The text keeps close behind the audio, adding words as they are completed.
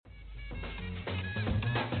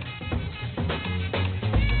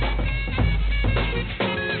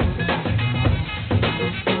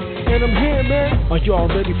man, I'm here, man. Are y'all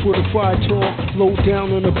ready for the fire talk? Low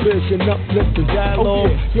down on the biz and uplift the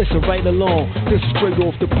dialogue. Listen right along. This is straight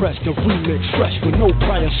off the press, the remix, fresh with no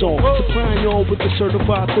prior song. Supplying y'all with the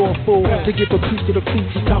certified thoughtful. To give a piece to the feet,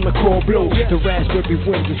 it's time to call blow. The raspberry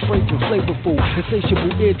wind is fragrant, flavorful.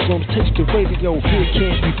 Insatiable eardrums taste the radio. Here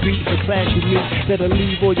can't be beat. The class you meet that'll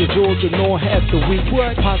leave all your jaws and all half the week.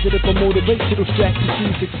 Positive or motivational strategy.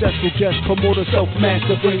 Successful guest promoter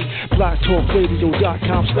self-mastery.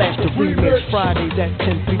 BlogTalkRadio.com/the remix. Fridays at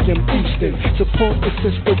 10 p.m. Eastern. Support the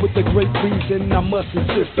sister with a great reason. I must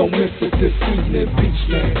insist, don't miss it this evening. Peace,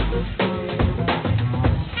 man.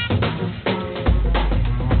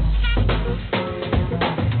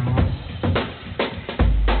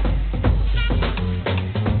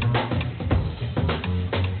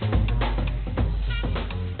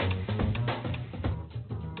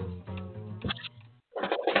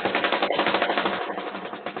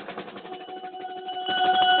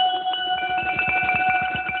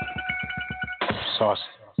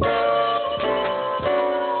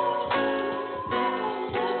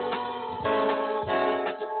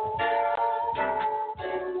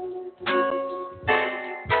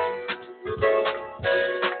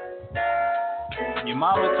 Your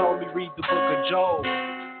mama told me read the book of Job.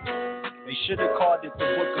 They should have called it the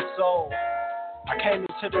book of soul. I came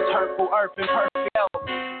into this hurtful earth in perfect health.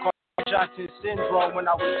 Called Johnson syndrome when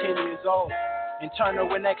I was 10 years old.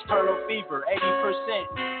 Internal and external fever,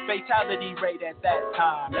 80% fatality rate at that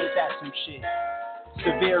time. Ain't that some shit?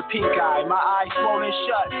 Severe pink eye, my eyes swollen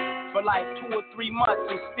shut for like 2 or 3 months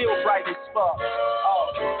and still bright as fuck.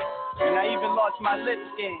 And I even lost my lip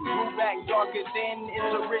skin, grew back darker than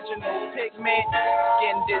its original pigment.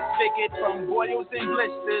 Skin disfigured from boils and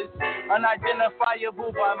blisters, unidentifiable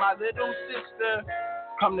by my little sister.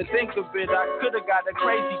 Come to think of it, I could've got a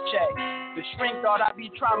crazy check. The shrink thought I'd be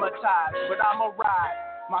traumatized, but I'm alright.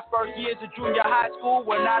 My first years of junior high school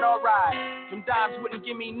were not alright. Them dimes wouldn't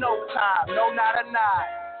give me no time, no, not a nod.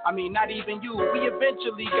 I mean, not even you. We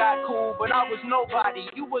eventually got cool, but I was nobody.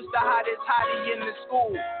 You was the hottest hottie in the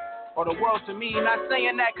school. Or the world to me, not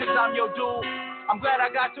saying that cause I'm your dude. I'm glad I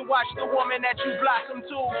got to watch the woman that you blossom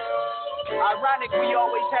to. Ironic, we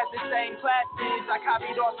always had the same classes. I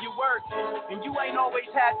copied off your work, and you ain't always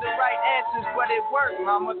had the right answers, but it worked.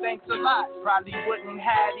 Mama, thanks a lot. Probably wouldn't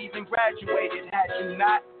have even graduated had you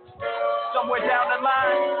not. Somewhere down the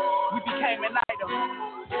line, we became an item.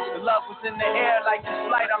 The love was in the air like this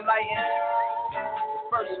light I'm lighting.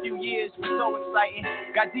 First few years was so exciting.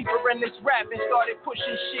 Got deeper in this rap and started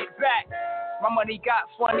pushing shit back. My money got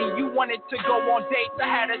funny, you wanted to go on dates. I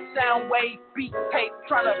had a sound wave, beat tape,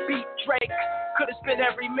 trying to beat Drake. Could've spent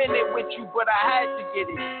every minute with you, but I had to get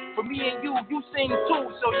it. For me and you sing too,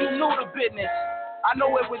 so you knew the business. I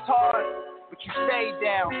know it was hard, but you stayed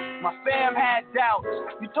down. My fam had doubts,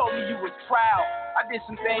 you told me you was proud. I did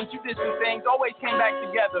some things, you did some things, always came back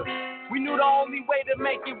together. We knew the only way to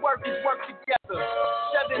make it work is work together.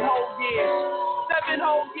 7 whole years.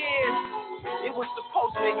 It was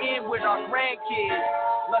supposed to end with our grandkids.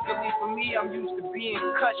 Luckily for me, I'm used to being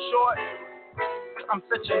cut short. I'm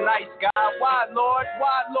such a nice guy. Why, Lord?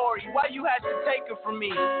 Why, Lori? Why you had to take her from me?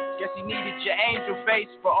 Guess he needed your angel face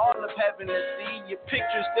for all of heaven to see. Your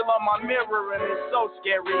picture's still on my mirror and it's so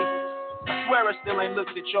scary. I swear I still ain't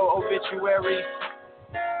looked at your obituary.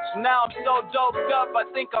 So now I'm so doped up, I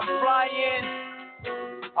think I'm flying.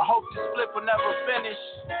 I hope this flip will never finish.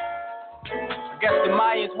 I guess the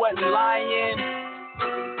Mayans wasn't lying.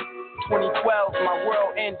 2012, my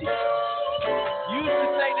world ended. You used to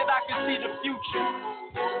say that I could see the future.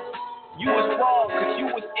 You was wrong, cause you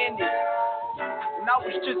was in it. And I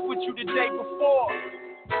was just with you the day before.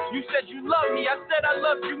 You said you loved me, I said I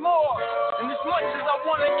loved you more. And as much as I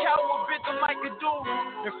wanna count what Victim I could do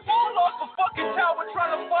and fall off a fucking tower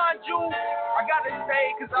trying to find you, I gotta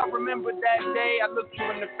stay cause I remember that day I looked you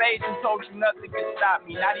in the face and told you nothing could stop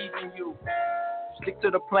me, not even you. Stick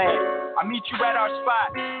to the plan. I meet you at our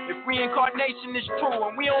spot. If reincarnation is true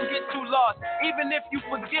and we don't get too lost, even if you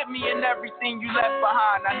forget me and everything you left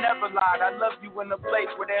behind, I never lied. I love you in a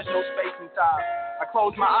place where there's no space and time. I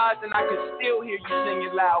close my eyes and I can still hear you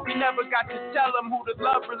singing loud. We never got to tell them who the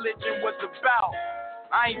love religion was about.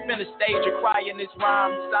 I ain't finna stage a cry in this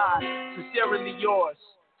rhyme sign. Sincerely yours.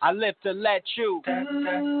 I live to let you.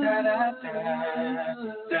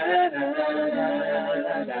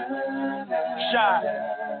 Shine.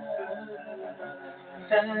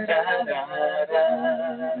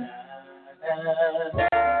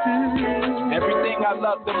 Everything I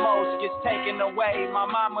love the most gets taken away. My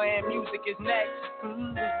mama and music is next.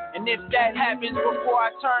 And if that happens before I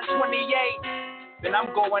turn 28, then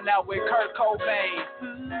I'm going out with Kurt Cobain.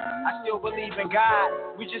 I still believe in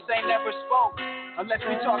God, we just ain't never spoke. Unless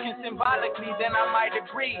we talking symbolically, then I might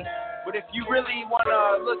agree. But if you really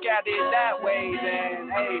wanna look at it that way, then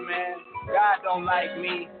hey man, God don't like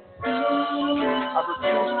me. I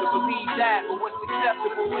refuse to believe that, but what's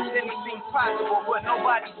acceptable is anything possible, but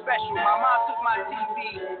nobody's special. My mom took my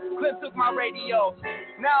TV, Clip took my radio.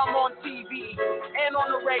 Now I'm on TV and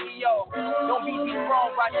on the radio. Don't be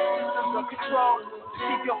dethroned by the systems of control. Just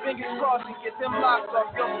keep your fingers crossed and get them locks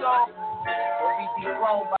off your soul. Don't be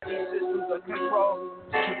dethroned by these systems of control.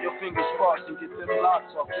 Just keep your fingers crossed and get them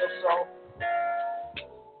locks off your soul.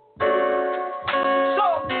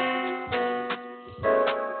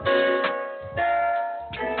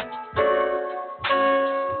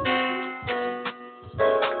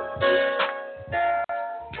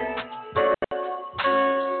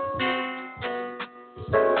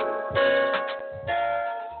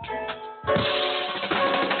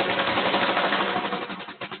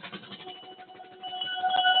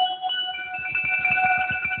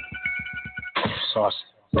 Sauce.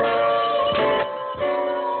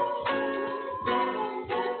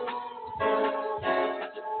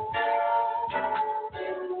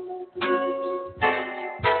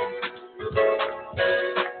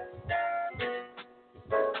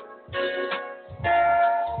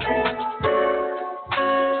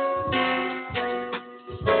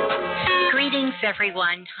 Greetings,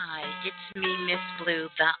 everyone. Hi, it's me, Miss Blue,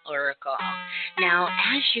 the Oracle. Now,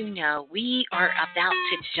 as you know, we are about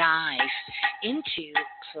to dive into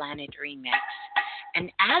Planet Remix.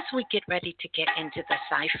 And as we get ready to get into the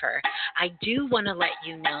cipher, I do want to let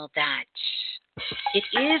you know that it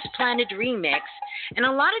is Planet Remix, and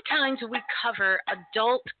a lot of times we cover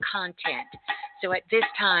adult content. So at this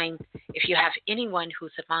time, if you have anyone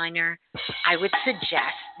who's a minor, I would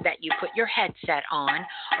suggest that you put your headset on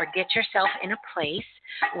or get yourself in a place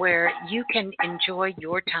where you can enjoy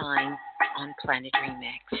your time on Planet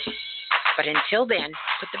Remix. But until then,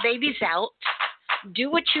 put the babies out, do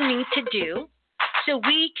what you need to do so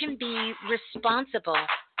we can be responsible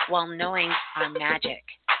while knowing our magic.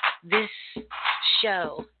 This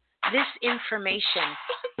show, this information,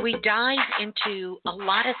 we dive into a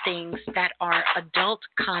lot of things that are adult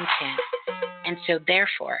content. And so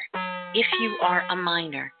therefore, if you are a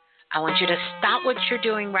minor, I want you to stop what you're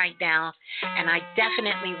doing right now, and I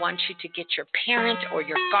definitely want you to get your parent or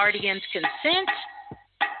your guardian's consent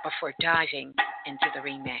before diving into the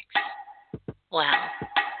remix. Well,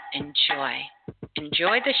 enjoy.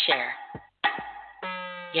 Enjoy the share.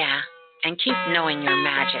 Yeah, and keep knowing your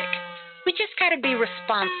magic. We just got to be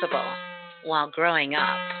responsible while growing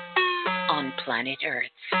up on planet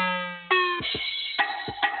Earth.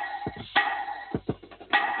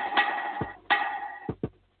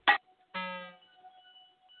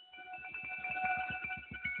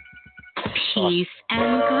 Peace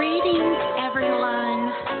and greetings,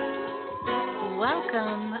 everyone.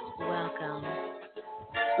 Welcome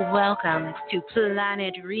to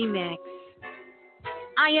Planet Remix.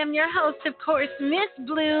 I am your host, of course, Miss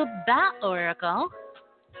Blue, the Oracle,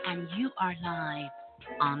 and you are live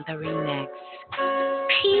on the remix.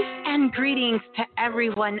 Peace and greetings to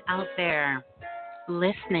everyone out there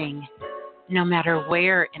listening, no matter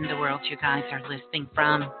where in the world you guys are listening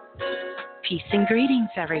from. Peace and greetings,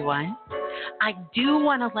 everyone. I do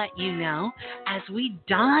want to let you know, as we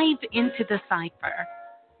dive into the cipher,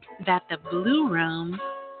 that the Blue Room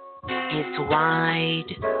is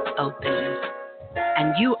wide open.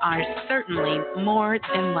 And you are certainly more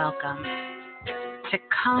than welcome to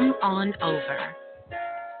come on over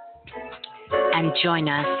and join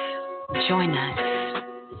us.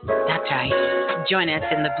 That's right. Join us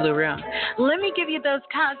in the Blue Room. Let me give you those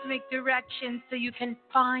cosmic directions so you can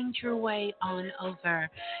find your way on over.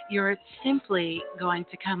 You're simply going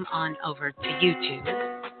to come on over to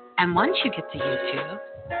YouTube. And once you get to YouTube,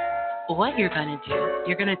 what you're going to do,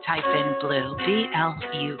 you're going to type in Blue,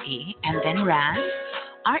 B-L-U-E, and then Raz,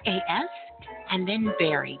 R-A-S, and then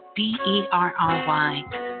Berry, B-E-R-R-Y.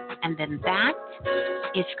 And then that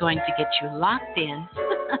is going to get you locked in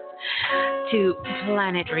to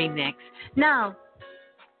Planet Remix. Now,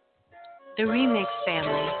 the Remix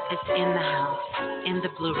family is in the house, in the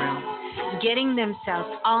Blue Room, getting themselves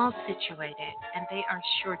all situated, and they are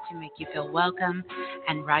sure to make you feel welcome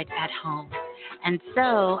and right at home. And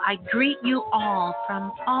so I greet you all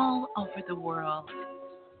from all over the world.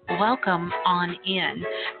 Welcome on in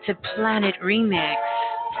to Planet Remix.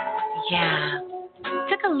 Yeah,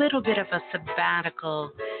 took a little bit of a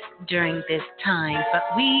sabbatical during this time, but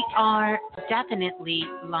we are definitely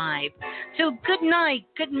live. So good night,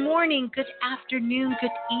 good morning, good afternoon,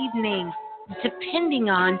 good evening, depending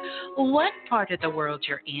on what part of the world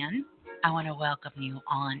you're in. I want to welcome you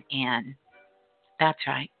on in. That's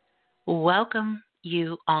right. Welcome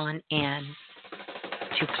you on in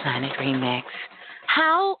to Planet Remix.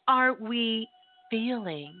 How are we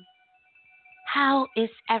feeling? How is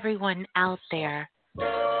everyone out there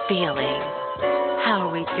feeling? How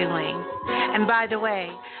are we doing? And by the way,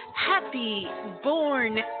 happy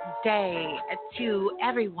born day to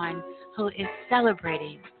everyone who is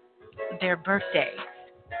celebrating their birthdays,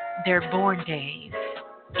 their born days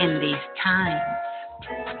in these times.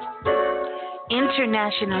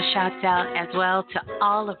 International shouts out as well to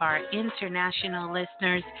all of our international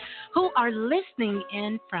listeners who are listening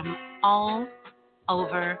in from all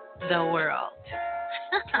over the world.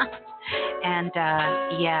 And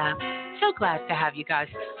yeah, so glad to have you guys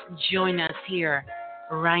join us here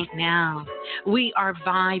right now. We are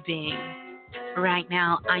vibing right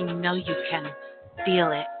now. I know you can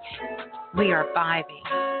feel it. We are vibing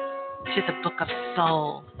to the Book of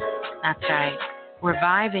Soul. That's right. We're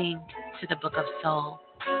vibing to the Book of Soul.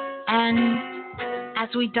 And as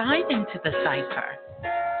we dive into the cipher,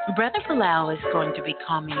 Brother Bilal is going to be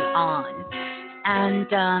coming on, and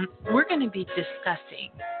we're going to be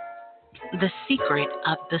discussing the secret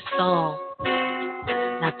of the soul.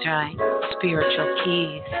 That's right. Spiritual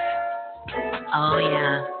keys. Oh,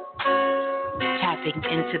 yeah. Tapping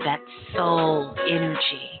into that soul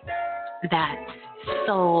energy, that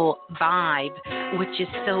soul vibe, which is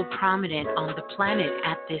so prominent on the planet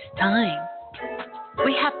at this time.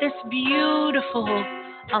 We have this beautiful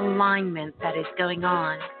alignment that is going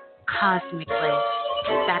on cosmically,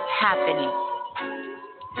 that's happening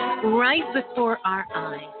right before our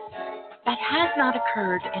eyes, that has not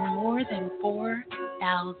occurred in more than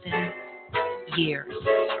 4,000 years.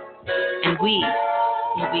 And we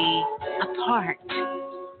will be a part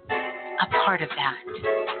of that.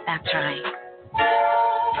 That's right.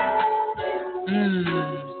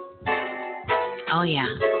 Oh, yeah.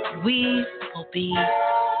 We will be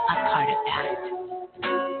a part of that.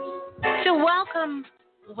 So welcome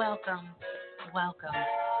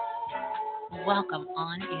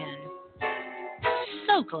on in.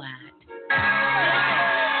 So glad.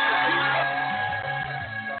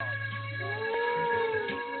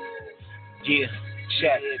 Yeah,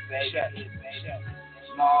 check.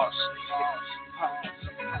 Mars.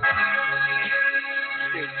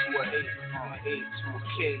 Straight to an 8 to a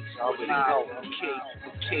K, already know.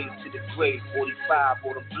 K to the grade, 45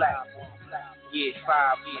 or the black. Yeah,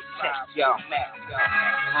 5 in the text, y'all.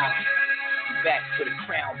 Back to the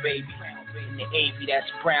crown, baby. In the AV,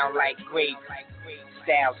 that's brown like gravy.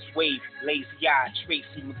 Styles wavy, lazy eye,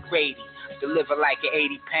 Tracy McGrady. Deliver like an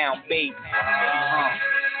 80-pound baby.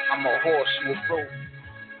 I'm a horse, you a rope.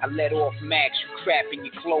 I let off max, you crap in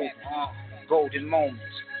your clothing. Golden moments.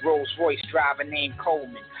 Rolls Royce driver named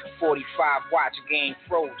Coleman. 45 watch game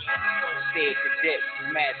frozen. Stay at the dip,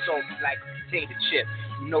 mad salty like a potato chip.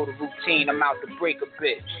 You know the routine, I'm out to break a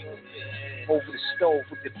bitch. Over the stove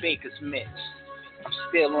with the baker's mitts. I'm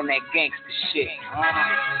still on that gangster shit.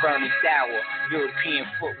 Burning dour, European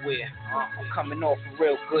footwear. I'm coming off a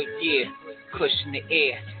real good year. Cushion the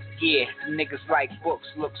air. Yeah, niggas like books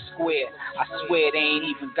look square. I swear they ain't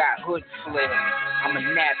even got hood flair. I'm a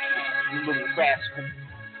natural, you little rascal.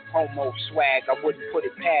 Homo swag, I wouldn't put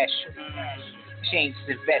it past you. Chains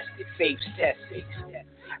invested, faiths tested.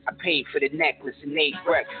 I paid for the necklace and ate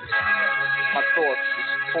breakfast. My thoughts is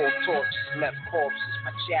pulled torches, left corpses.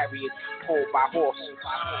 My chariot pulled by horses.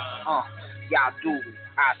 Y'all doodle,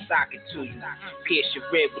 I'll sock it to you. Pierce your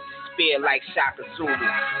rib with the spear like Shaka Zulu.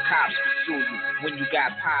 Cops pursue you when you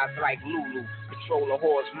got pies like Lulu. Control a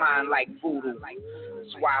whore's mind like voodoo.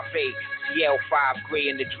 Suave, CL5 gray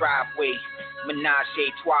in the driveway. Menage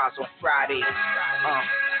a trois on Fridays.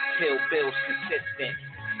 Pill bills consistent.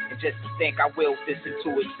 And just to think I willed this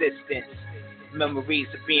into existence. Memories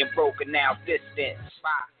of being broken now distant.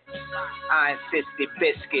 I insisted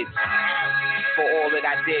biscuits. For all that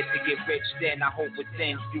I did to get rich then, I hope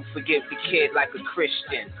within you forgive the kid like a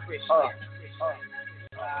Christian.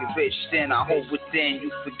 Get rich then, I hope within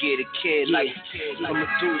you forget a kid like from a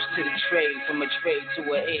deuce to the trade, from a trade to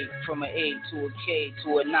an 8, from an 8 to a K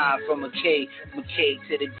to a 9, from a K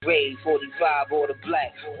to the grade, 45 or the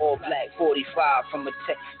black, all black, 45 from a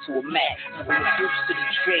tech to a Mac, from a deuce to the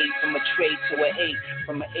trade, from a trade to an 8,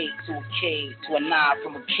 from an 8 to a K to a 9,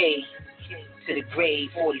 from a K to the grade,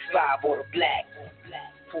 45 or the black,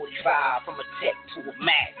 45 from a tech to a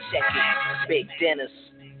Mac, check it, big dinners.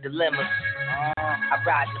 Dilemmas. I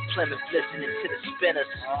ride in the Plymouth listening to the spinners.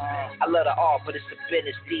 I love the art, but it's the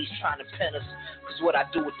business. These trying to pin us. Cause what I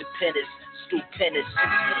do with the pen is stupendous.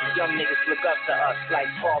 Young niggas look up to us like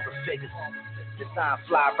father figures. Design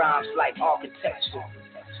fly rhymes like architecture.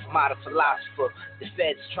 Modern philosopher, the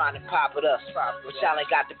feds trying to pop it us, but y'all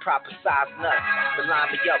ain't got the proper size nuts. To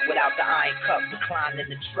line me up without the iron cup, recline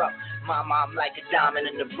in the truck. Mama, I'm like a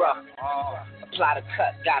diamond in the rough. Apply the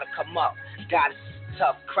cut, gotta come up. Goddess is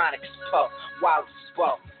tough, chronic as puff, wild as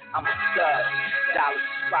fuck. I'm a stud, dollars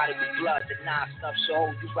spotted with blood. The non-snuff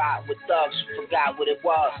show you ride with thugs, you forgot what it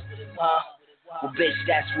was. Well, bitch,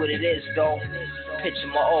 that's what it is, though. Picture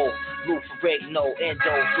my old roof, rig, no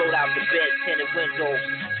endo. Float out the bed, tinted windows,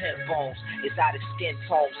 pimp bones. Exotic skin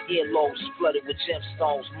tones, earlobes flooded with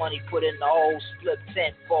gemstones. Money put in the holes, split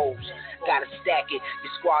 10 folds. Gotta stack it,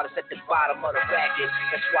 your squad is at the bottom of the racket.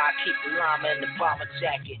 That's why I keep the llama in the bomber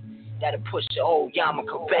jacket. That'll push your old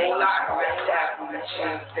yarmulke back.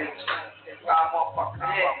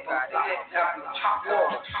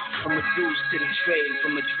 From a deuce to the trade,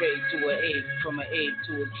 from a trade to an 8, from an 8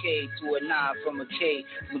 to a K to a 9, from a K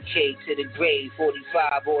to the grave,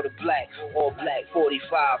 45 or the black, all black,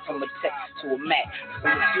 45 from a tech to a Mac.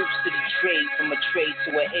 From a deuce to the trade, from a trade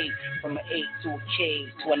to an 8, from an 8 to a K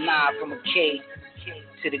to a 9, from a K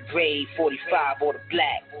to the grave, 45 or the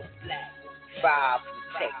black, 5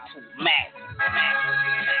 tech to a Mac,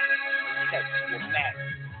 tech to a Mac.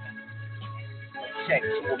 Check to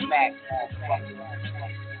a Mac,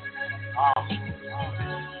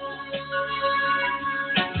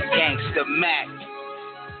 Gangsta Mac.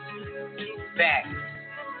 Back.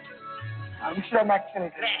 You see that Mac 10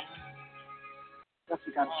 again?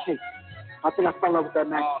 Definitely got a shake. I think I fell in love with that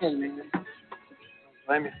Mac 10, man.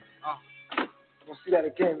 Blame me. I'm gonna see that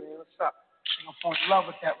again, man. What's up? I'm gonna fall in love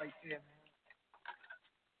with that right there, man.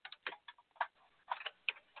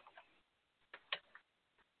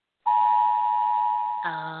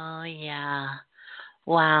 Oh, yeah.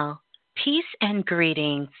 Wow. Peace and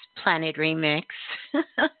greetings, Planet Remix.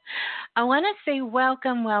 I want to say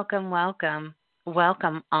welcome, welcome, welcome.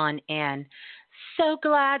 Welcome on in. So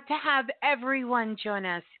glad to have everyone join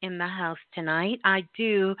us in the house tonight. I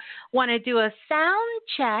do want to do a sound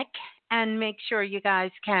check and make sure you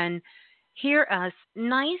guys can hear us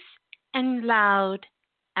nice and loud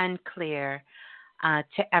and clear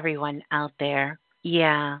to everyone out there.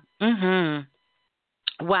 Yeah.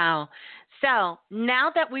 Wow. So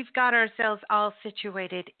now that we've got ourselves all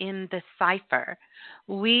situated in the cipher,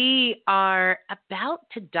 we are about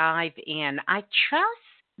to dive in. I trust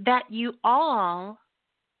that you all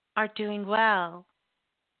are doing well.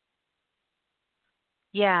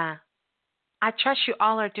 Yeah, I trust you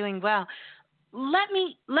all are doing well. Let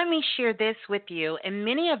me share this with you, and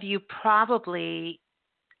many of you probably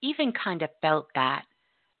even kind of felt that.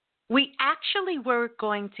 We actually were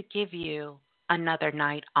going to give you another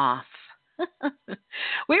night off.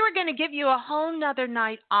 We were going to give you a whole nother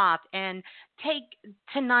night off and take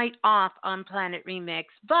tonight off on Planet Remix,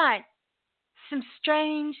 but some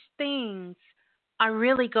strange things are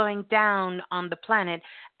really going down on the planet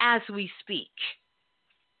as we speak.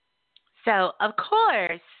 So, of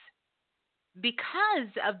course, because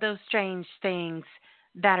of those strange things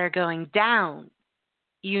that are going down,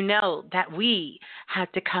 you know that we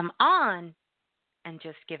had to come on and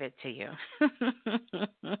just give it to you.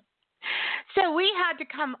 So we had to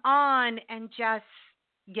come on and just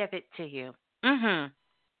give it to you.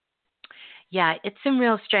 Yeah, it's some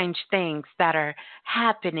real strange things that are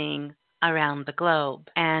happening around the globe.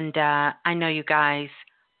 And I know you guys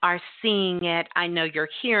are seeing it. I know you're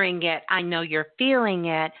hearing it. I know you're feeling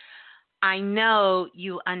it. I know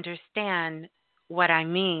you understand what I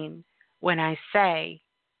mean when I say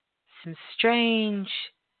some strange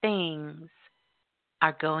things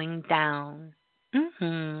are going down.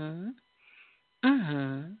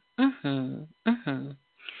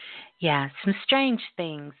 Yeah, some strange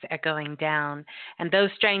things are going down. And those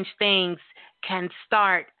strange things can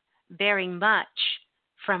start very much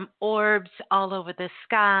from orbs all over the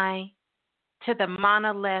sky to the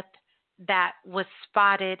monolith that was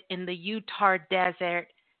spotted in the Utah desert.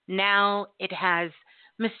 Now it has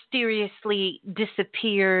mysteriously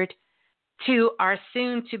disappeared, to our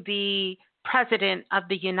soon-to-be President of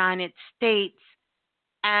the United States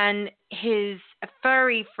and his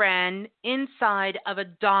furry friend inside of a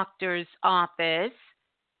doctor's office,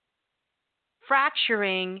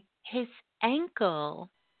 fracturing his ankle.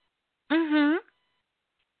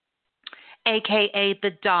 AKA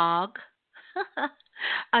the dog,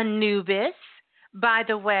 Anubis. By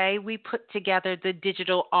the way, we put together the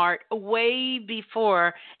digital art way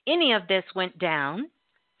before any of this went down.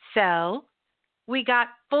 So we got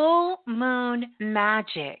full moon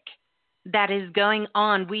magic that is going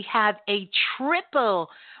on. We have a triple,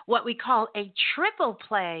 what we call a triple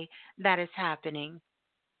play that is happening.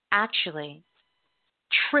 Actually,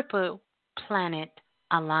 triple planet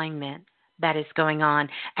alignment that is going on.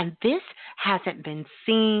 And this hasn't been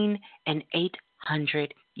seen in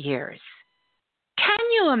 800 years. Can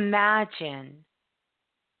you imagine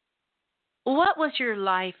what was your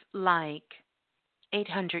life like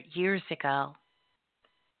 800 years ago?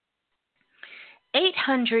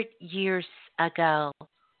 800 years ago.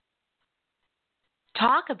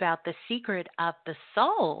 Talk about the secret of the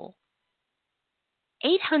soul.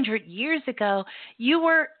 800 years ago, you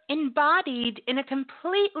were embodied in a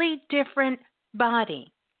completely different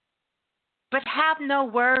body. But have no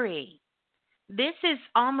worry. This is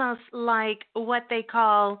almost like what they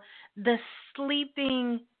call the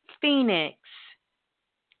sleeping phoenix,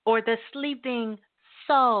 or the sleeping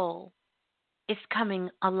soul is coming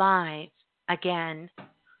alive again.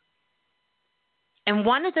 And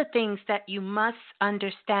one of the things that you must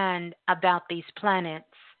understand about these planets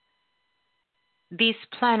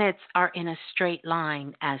are in a straight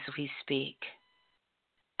line as we speak.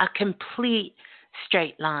 A complete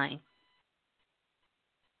straight line.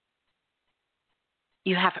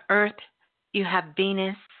 You have Earth, you have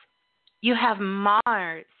Venus, you have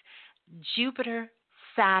Mars, Jupiter,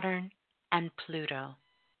 Saturn, and Pluto.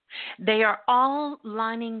 They are all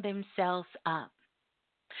lining themselves up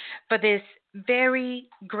for this very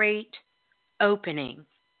great opening.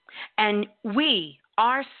 And we,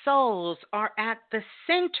 our souls, are at the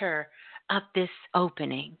center of this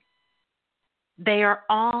opening. They are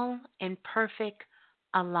all in perfect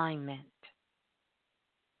alignment.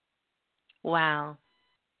 Wow,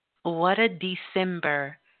 what a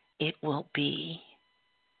December it will be.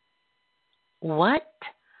 What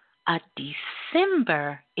a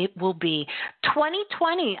December it will be.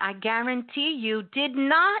 2020, I guarantee you, did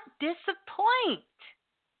not disappoint.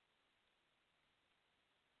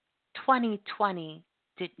 2020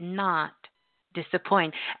 did not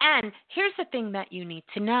disappoint. And here's the thing that you need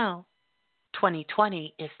to know.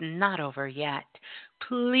 2020 is not over yet.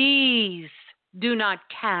 Please do not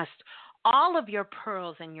cast all of your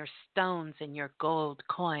pearls and your stones and your gold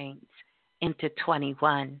coins into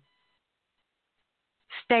 21.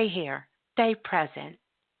 Stay here. Stay present.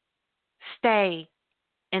 Stay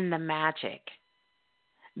in the magic,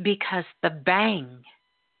 because the bang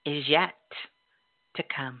is yet to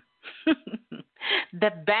come.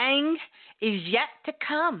 The bang is yet to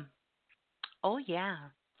come. Oh, yeah.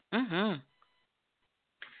 Mm-hmm.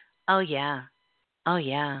 Oh, yeah. Oh,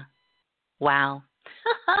 yeah. Wow.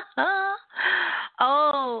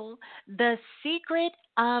 Oh, the secret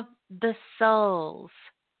of the soul's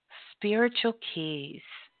spiritual keys.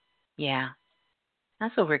 Yeah,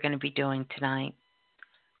 that's what we're going to be doing tonight.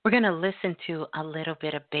 We're going to listen to a little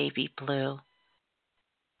bit of Baby Blue.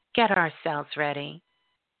 Get ourselves ready.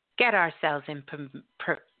 Get ourselves in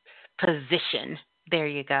position. There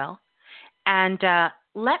you go. And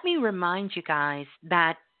let me remind you guys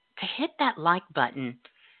that to hit that like button.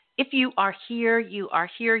 If you are here,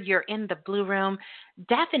 you're in the Blue Room,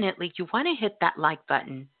 definitely you want to hit that like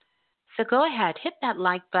button. So go ahead, hit that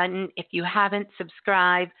like button. If you haven't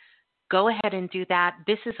subscribed, go ahead and do that.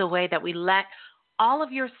 This is a way that we let all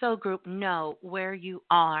of your soul group know where you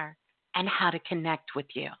are and how to connect with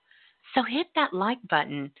you. So hit that like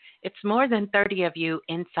button. It's more than 30 of you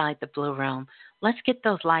inside the Blue Room. Let's get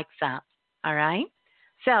those likes up, all right?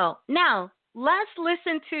 So now let's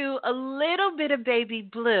listen to a little bit of Baby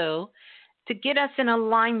Blue to get us in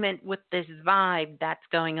alignment with this vibe that's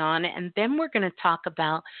going on. And then we're going to talk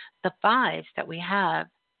about the vibes that we have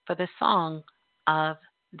for the song of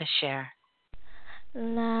the share.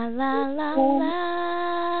 La la la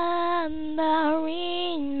la, the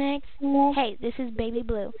remix. Hey, this is Baby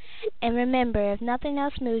Blue. And remember, if nothing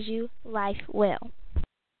else moves you, life will.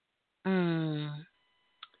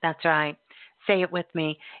 That's right. Say it with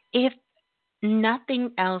me. If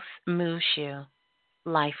nothing else moves you,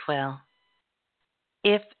 life will.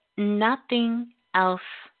 If nothing else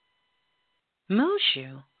moves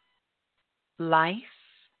you, life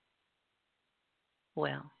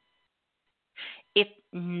will. If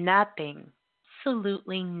nothing,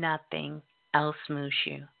 absolutely nothing else moves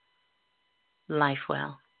you, life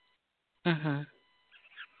will.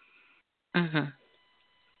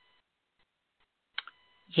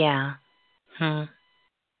 Yeah.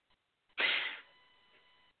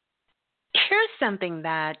 Here's something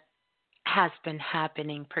that has been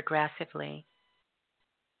happening progressively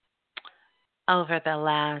over the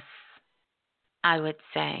last, I would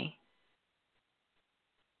say,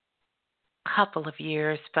 couple of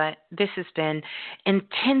years, but this has been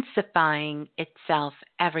intensifying itself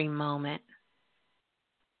every moment.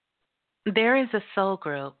 There is a soul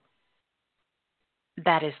group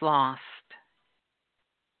that is lost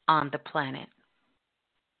on the planet.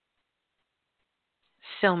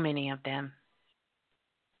 So many of them.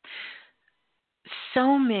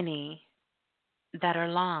 So many that are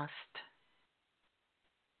lost.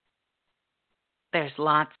 There's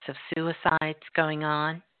lots of suicides going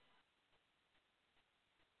on.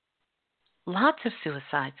 Lots of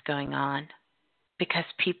suicides going on because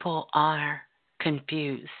people are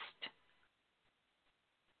confused.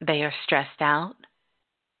 They are stressed out.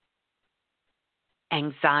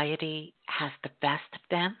 Anxiety has the best of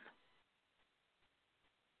them.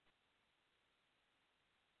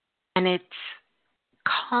 And it's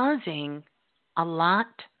causing a lot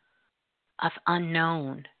of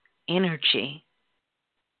unknown energy.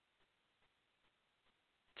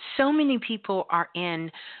 So many people are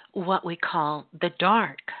in what we call the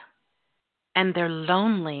dark, and they're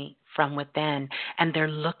lonely from within, and they're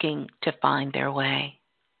looking to find their way.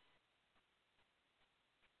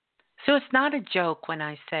 So it's not a joke when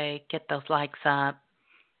I say get those likes up,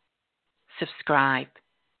 subscribe,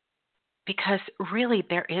 because really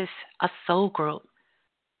there is a soul group.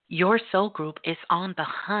 Your soul group is on the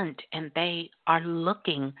hunt, and they are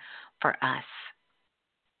looking for us.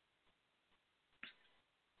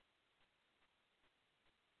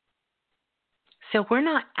 So we're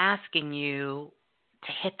not asking you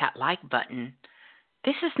to hit that like button.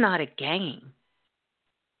 This is not a game.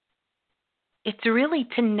 It's really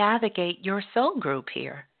to navigate your soul group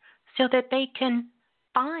here so that they can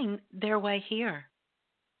find their way here.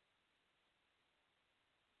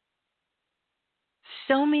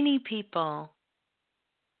 So many people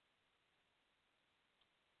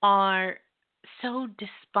are so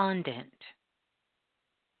despondent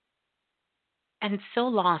and so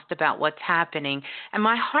lost about what's happening. And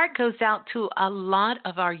my heart goes out to a lot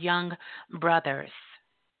of our young brothers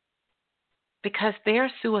because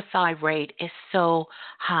their suicide rate is so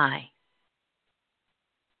high.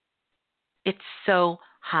 It's so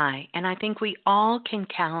high. And I think we all can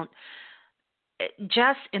count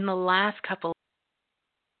just in the last couple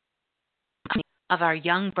of our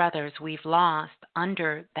young brothers we've lost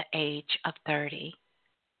under the age of 30.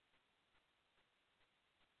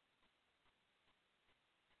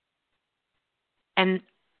 And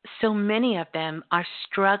so many of them are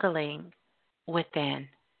struggling within.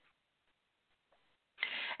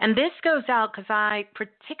 And this goes out because I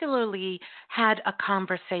particularly had a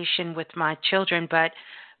conversation with my children, but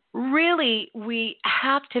really we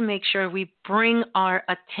have to make sure we bring our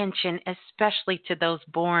attention, especially to those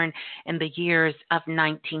born in the years of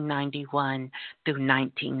 1991 through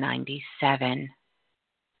 1997.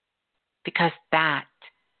 Because that,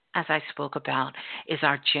 as I spoke about, is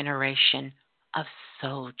our generation of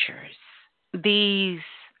soldiers. These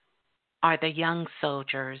are the young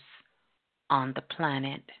soldiers on the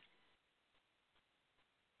planet.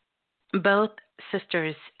 Both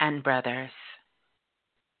sisters and brothers.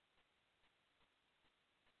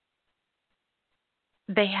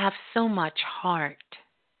 They have so much heart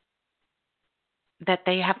that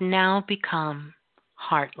they have now become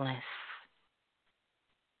heartless.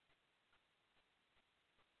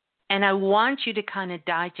 And I want you to kind of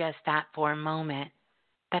digest that for a moment,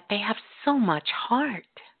 that they have so much heart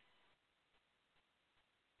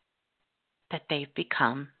that they've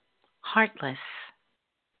become heartless.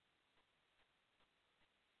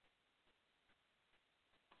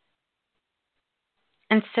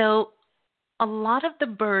 And so a lot of the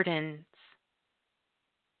burdens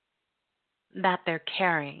that they're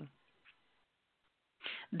carrying,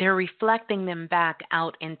 they're reflecting them back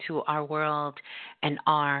out into our world and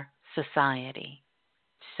our society.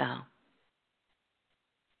 So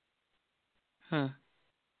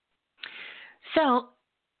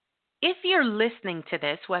if you're listening to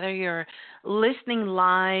this, whether you're listening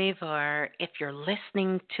live or if you're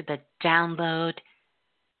listening to the download,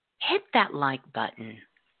 hit that like button.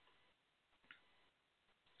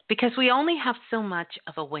 Because we only have so much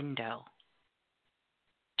of a window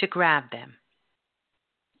to grab them,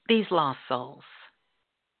 these lost souls.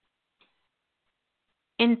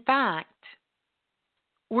 In fact,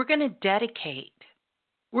 we're going to dedicate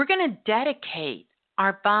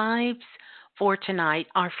our vibes for tonight,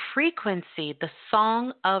 our frequency, the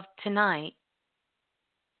song of tonight,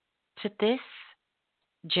 to this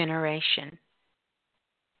generation.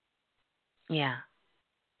 Yeah,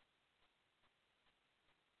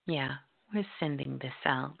 we're sending this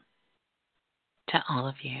out to all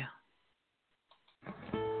of you.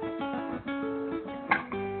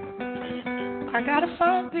 I gotta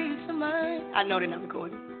find peace of mind. I know they're not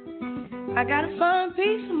recording. I gotta find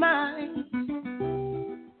peace of mind.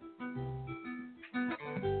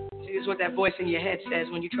 See, this is what that voice in your head says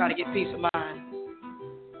when you try to get peace of mind.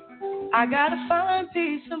 I gotta find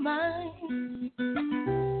peace of mind.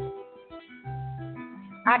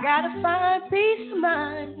 I gotta find peace of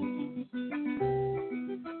mind.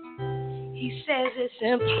 He says it's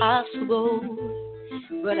impossible,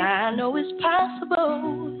 but I know it's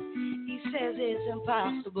possible. He says it's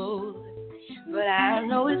impossible, but I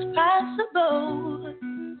know it's possible.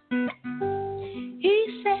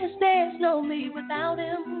 He says there's no me without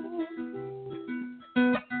him.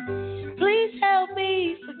 Please help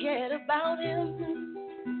me forget about him.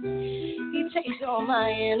 He takes all my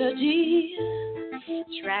energy,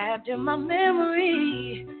 trapped in my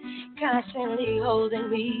memory, constantly holding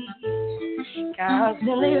me,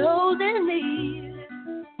 constantly holding me.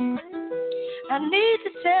 I need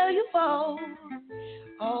to tell you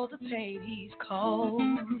all the pain he's caused.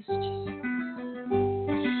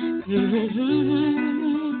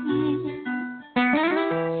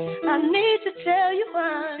 I need to tell you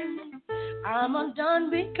I'm undone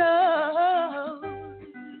because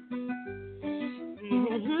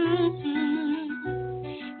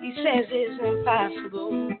he says it's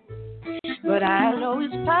impossible, but I know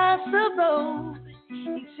it's possible.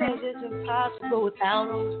 He says it's impossible without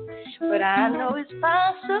him, but I know it's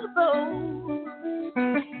possible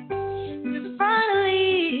to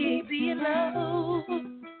finally be in love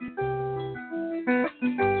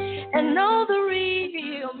and know the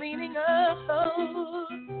real meaning of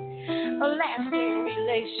a lasting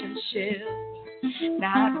relationship,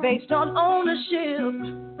 not based on ownership.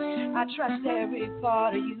 I trust every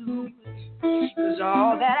part of you, 'cause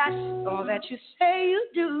all that you say you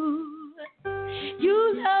do.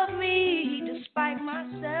 You love me despite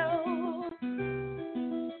myself.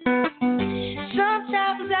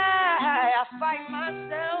 Sometimes I fight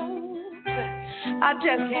myself. I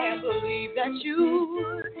just can't believe that you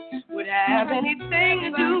would have anything to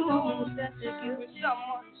do with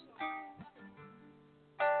someone.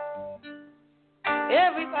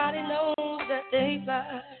 Everybody knows that they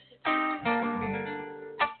lied.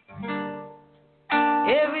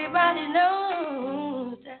 Everybody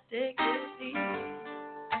knows that they could be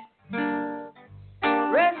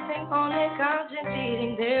resting on their conscience,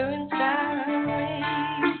 eating their inside.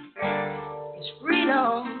 It's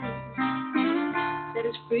freedom. That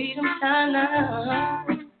it's freedom time now.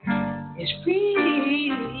 It's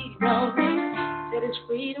freedom. That it's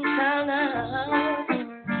freedom time now.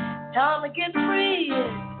 Time to get free.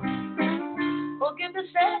 Forgive the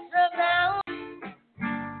sense of now.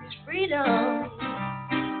 It's freedom.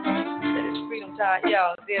 That it's freedom time.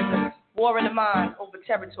 Yo, there's a war in the mind over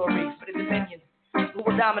territory for the dominion. Who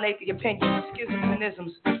will dominate the opinions, schisms and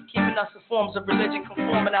isms, keeping us in forms of religion,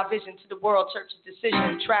 conforming our vision to the world church's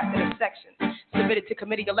decision, trapped in a section, submitted to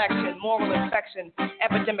committee election, moral infection,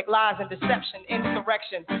 epidemic lies and deception,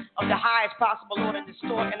 insurrection of the highest possible order,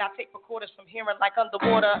 distorting our tape recorders from hearing like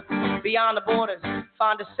underwater, beyond the borders,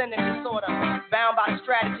 find a sin and disorder, bound by the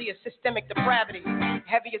strategy of systemic depravity,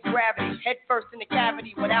 heavy as gravity, head first in the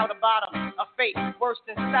cavity, without a bottom, a fate worse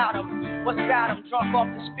than Sodom. What's got them drunk off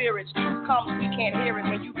the spirits? Truth comes, we can't hear it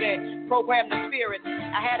when you've been programmed to fear it.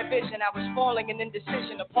 I had a vision, I was falling in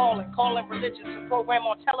indecision, appalling, calling religion to program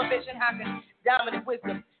on television. How can dominant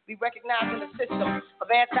wisdom be recognized in the system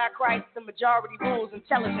of antichrist? The majority rules,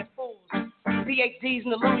 intelligent fools. PhD's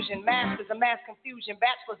an illusion, masters of mass confusion,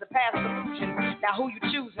 bachelors of past illusion. Now who you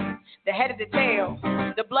choosing? The head of the tail,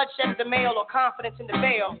 the bloodshed of the male, or confidence in the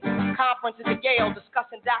veil? Conference is a gale,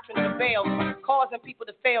 discussing doctrines of veil, causing people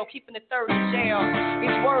to fail, keeping the third in jail.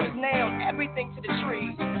 His word is nailed, everything to the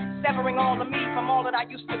tree, severing all of me from all that I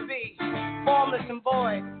used to be. Formless and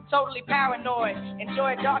void, totally paranoid.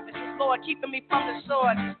 Enjoy darkness is Lord, keeping me from the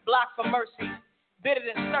sword. Blocked for mercy, bitter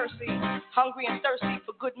than Cersei. Hungry and thirsty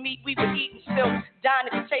for good meat, we would eat and still dine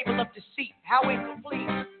at the table of deceit. How incomplete.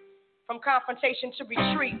 From confrontation to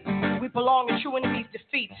retreat, we belong to true enemies'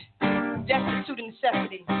 defeat. Destitute of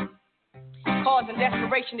necessity, causing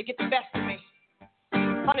desperation to get the best of me.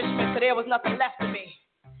 Punishment, so there was nothing left of me.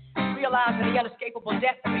 Realizing the unescapable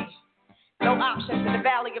death of me. No options in the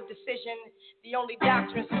valley of decision. The only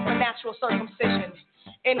doctrine, supernatural circumcision.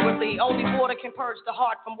 Inwardly, only water can purge the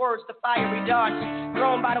heart from words to fiery darts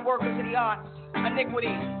thrown by the workers of the arts.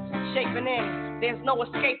 Iniquity, shaping in. There's no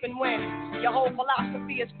escaping when your whole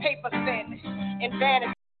philosophy is paper thin and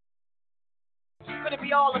vanity. Could it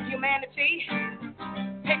be all of humanity?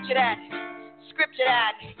 Picture that, scripture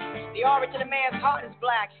that. The origin of man's heart is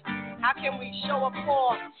black. How can we show up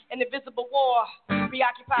poor in the visible war?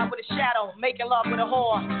 Preoccupied with a shadow, making love with a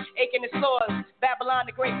whore. Aching the sores, Babylon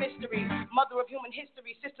the great mystery. Mother of human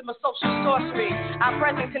history, system of social sorcery. Our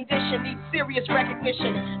present condition needs serious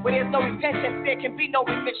recognition. Where there's no repentance, there can be no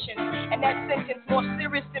remission. And that sentence more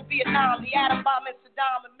serious than Vietnam. The atom bomb and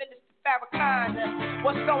Saddam and Minister Farrakhan.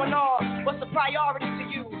 What's going on? What's the priority to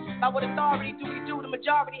you? by what authority do we do? The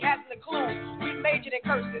majority hasn't a clue. We majored in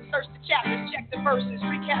curses, searched the chapters, checked the verses,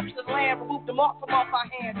 recaptured the land, removed the mark from off our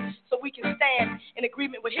hands, so we can stand in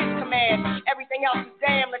agreement with his command. Everything else is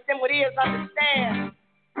damn, let them with ears understand.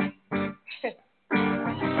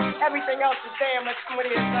 Everything else is damn, let them with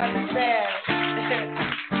ears understand.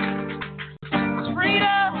 It's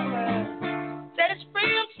freedom, said it's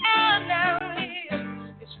freedom time now.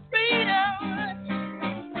 It's freedom,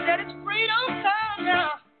 said it's freedom time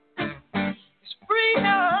now. It's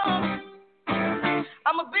freedom,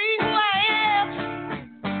 I'ma be who I am.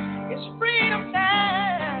 It's freedom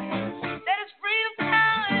time, said it's freedom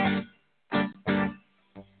time.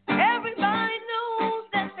 Everybody knows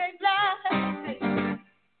that they lie.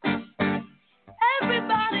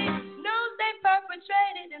 Everybody knows they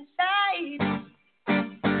perpetrated inside.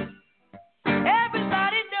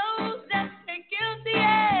 Everybody knows that they're guilty,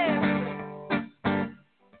 yeah.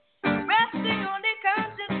 Resting on their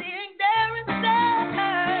conscience, hearing their inside.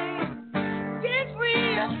 Get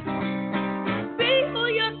real, be who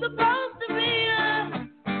you're supposed to be.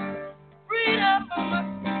 Freedom,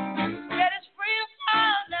 that is freedom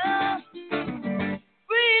time now.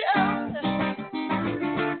 Freedom,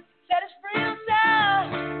 that is freedom time.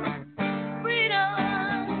 Freedom,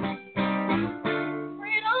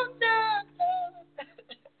 freedom time.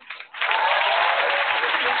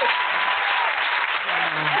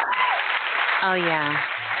 Oh, yeah.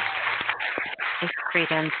 It's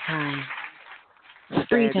freedom time.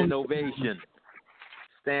 Standing ovation.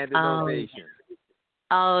 Standing ovation.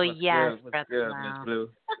 Oh, What's yes, good? What's Brother good, Blau. Miss Blue?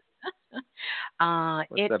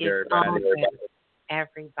 It up, is everybody? all good.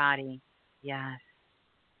 Everybody, yes.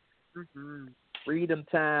 Freedom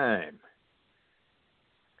time.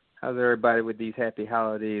 How's everybody with these happy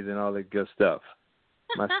holidays and all that good stuff?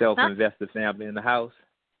 Myself and Investor family in the house.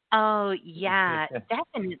 Oh, yeah,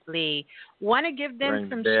 definitely. Want to give them Ring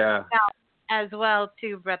some the bell. shout out as well,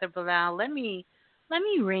 too, Brother Bilal. Let me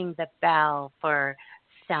ring the bell for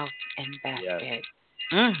Self-Invested.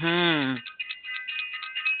 Yes.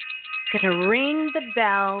 Gonna ring the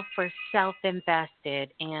bell for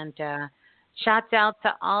Self-Invested, and shouts out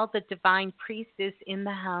to all the divine priestess in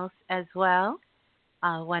the house as well.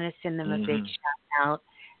 I want to send them a big shout out,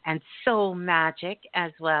 and Soul Magic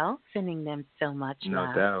as well, sending them so much No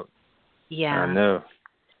love. doubt. Yeah, I know.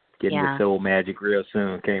 Getting the Soul Magic real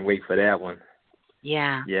soon. Can't wait for that one.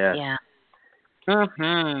 Yeah. Yeah.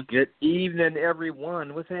 Yeah. Good evening,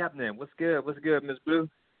 everyone. What's happening? What's good? What's good, Miss Blue?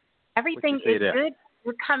 Everything What you say is there? good.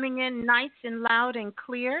 We're coming in nice and loud and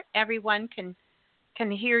clear. Everyone can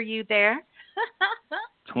hear you there.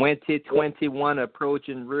 2021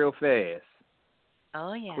 approaching real fast.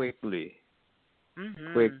 Oh, yeah. Quickly.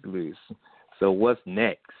 Mm-hmm. Quickly. So what's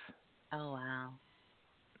next? Oh,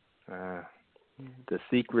 wow. The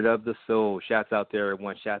Secret of the Soul. Shouts out to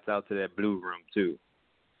everyone. Shouts out to that Blue Room, too.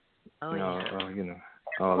 Oh, yeah.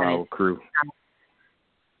 All our crew.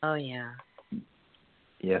 Oh, yeah.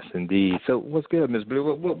 Yes, indeed. So what's good, Miss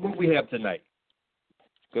Blue? What we have tonight?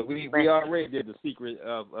 Because we already did the secret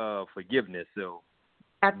of forgiveness, so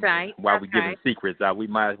that's right. While we're giving secrets out, we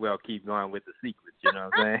might as well keep going with the secrets. You know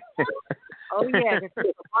what I'm saying? Oh yeah, there's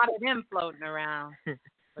a lot of them floating around. For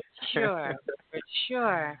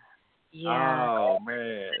sure. Yeah. Oh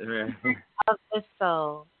man. Of the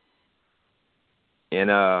soul.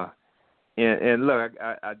 And look,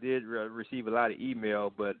 I did receive a lot of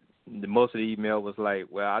email, but most of the email was like,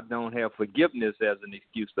 well, I don't have forgiveness as an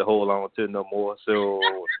excuse to hold on to no more. So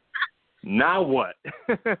now what?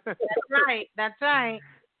 That's right.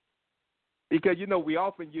 Because, we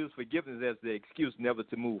often use forgiveness as the excuse never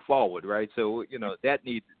to move forward, right? So,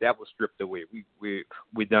 that was stripped away.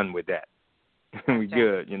 We're done with that. We're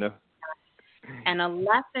good, And a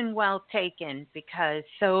lesson well taken, because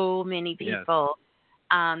so many people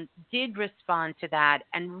did respond to that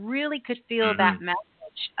and really could feel that message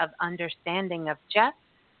of understanding of just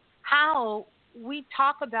how we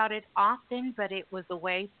talk about it often, but it was a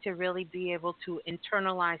way to really be able to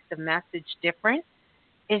internalize the message different,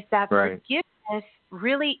 is that forgiveness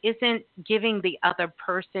really isn't giving the other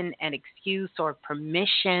person an excuse or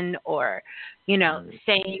permission or,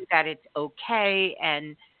 saying that it's okay.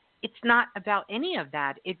 And it's not about any of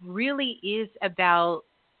that. It really is about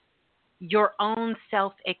your own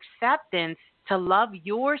self-acceptance, to love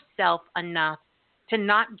yourself enough to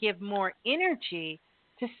not give more energy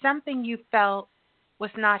to something you felt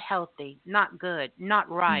was not healthy, not good, not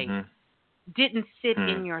right, didn't sit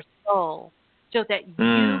in your soul, so that you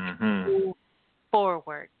can move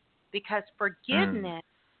forward. Because forgiveness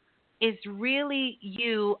is really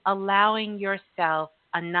you allowing yourself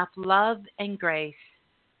enough love and grace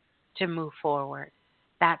to move forward.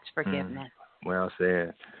 That's forgiveness. Well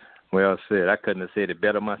said. Well said. I couldn't have said it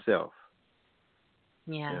better myself.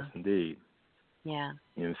 Yeah. Yes, indeed. Yeah.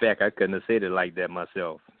 In fact, I couldn't have said it like that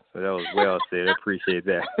myself. So that was well said. I appreciate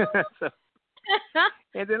that. So,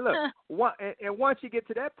 and then look, once you get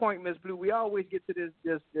to that point, Miss Blue, we always get to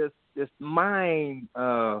this mind,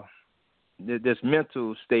 this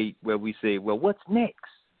mental state where we say, well, what's next?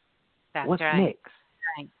 What's next?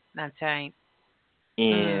 Right. That's right.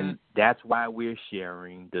 And that's why we're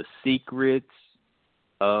sharing the secrets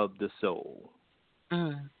of the soul.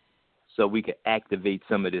 So we can activate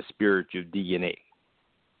some of the spiritual DNA.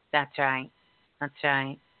 That's right. That's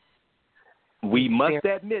right. We must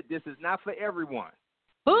admit this is not for everyone.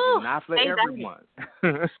 Not for everyone.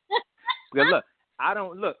 Because I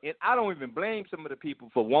don't even blame some of the people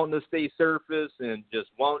for wanting to stay surface and just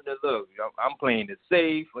wanting to look. I'm playing it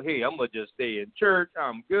safe. Or, hey, I'm gonna just stay in church.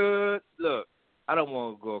 I'm good. Look, I don't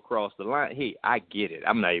want to go across the line. Hey, I get it.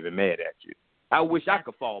 I'm not even mad at you. I wish I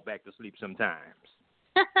could fall back to sleep sometimes.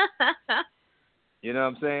 You know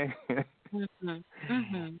what I'm saying?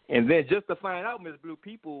 And then just to find out, Miss Blue,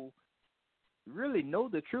 people really know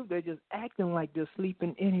the truth. They're just acting like they're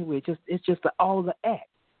sleeping anyway. It's just all the act.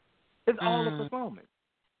 It's all the performance.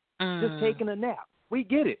 Just taking a nap. We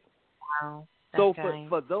get it. Wow. So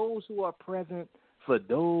for those who are present, for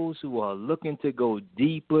those who are looking to go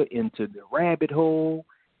deeper into the rabbit hole,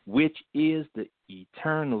 which is the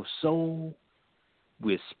eternal soul,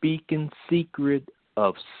 we're speaking secret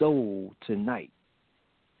of soul tonight.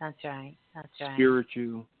 That's right. That's right.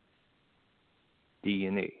 Spiritual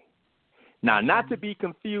DNA. Now, not to be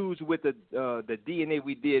confused with the DNA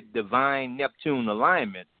we did, divine Neptune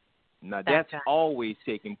alignment. Now, that's right. Always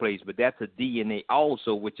taking place, but that's a DNA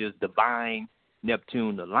also, which is divine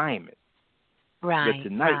Neptune alignment. Right. But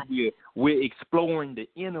tonight we're exploring the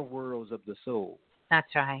inner worlds of the soul.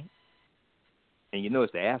 That's right. And you know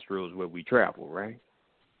it's the Astros where we travel, right?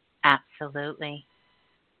 Absolutely.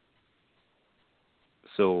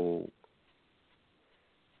 So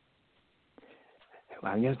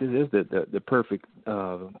I guess this is the perfect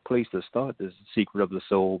place to start this secret of the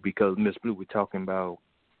soul, because Miss Blue, we're talking about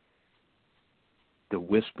the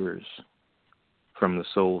whispers from the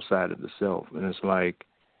soul side of the self. And it's like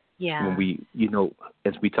when we,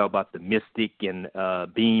 as we talk about the mystic and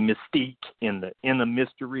being mystique and the inner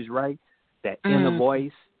mysteries, right? That inner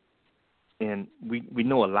voice. And we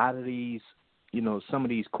know a lot of these, some of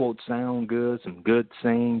these quotes sound good, some good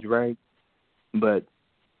sayings, right? But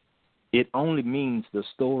it only means the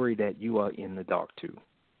story that you are in the dark to.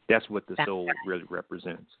 That's what the soul really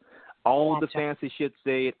represents. All the fancy shit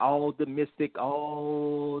said, all the mystic,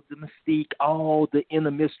 all the mystique, all the inner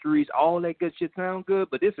mysteries, all that good shit sound good,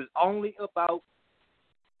 but this is only about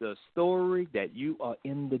the story that you are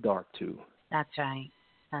in the dark to. That's right.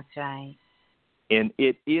 That's right. And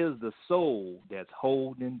it is the soul that's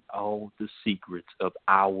holding all the secrets of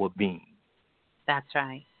our being. That's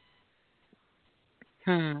right.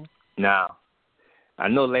 Now, I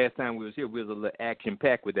know last time we was here, we was a little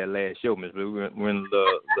action-packed with that last show, Miss Blue. We went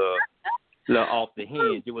a little off the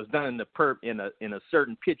hinge. It was done in a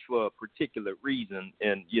certain pitch for a particular reason,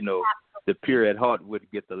 and the pure at heart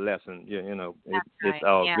would get the lesson. It's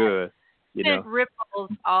all good. It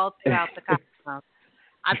ripples all throughout the cosmos.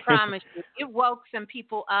 I promise you, it woke some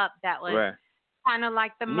people up that was kind of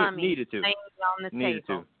like the mummy needed to on the needed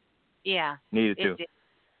table. To. Yeah, needed to. Did.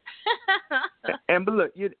 But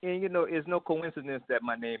look, it's no coincidence that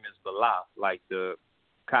my name is Bala, like the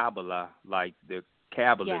Kabbalah, like the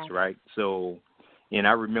Kabbalists, right? So, and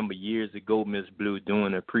I remember years ago, Miss Blue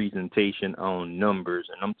doing a presentation on numbers,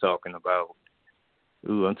 and I'm talking about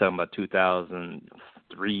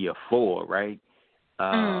 2003 or 4, right?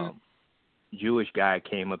 Jewish guy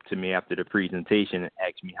came up to me after the presentation and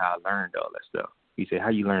asked me how I learned all that stuff. He said, "How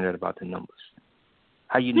you learn that about the numbers?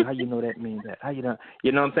 How you know that means that? How you know?"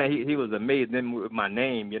 You know what I'm saying? He was amazed then with my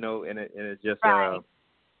name, and it's just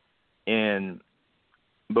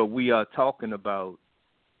but we are talking about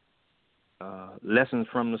lessons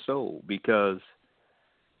from the soul, because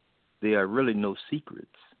there are really no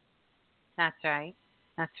secrets. That's right.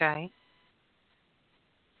 That's right.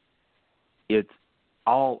 It's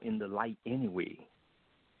all in the light anyway.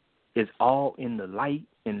 It's all in the light,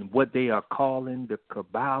 and what they are calling the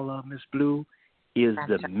Kabbalah, Miss Blue, is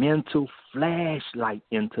the mental flashlight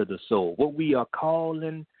into the soul. What we are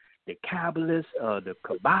calling the Kabbalists, the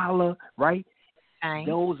Kabbalah, right?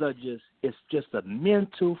 Those are it's just a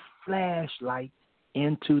mental flashlight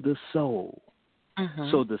into the soul.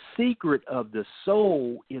 So the secret of the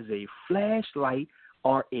soul is a flashlight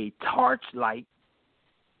or a torchlight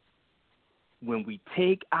when we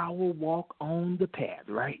take our walk on the path,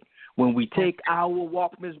 right? when we take our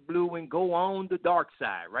walk, Miss Blue, and go on the dark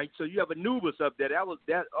side, right? So you have Anubis up there.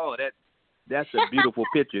 That's a beautiful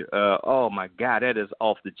picture. Oh my God, that is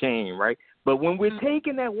off the chain, right? But when we're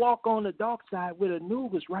taking that walk on the dark side with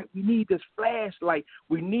Anubis, right, we need this flashlight.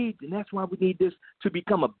 And that's why we need this to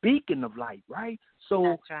become a beacon of light, right?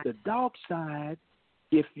 So the dark side,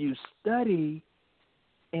 if you study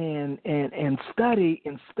and study,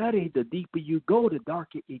 the deeper you go, the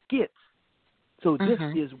darker it gets. So this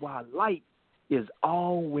is why light is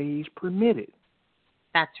always permitted.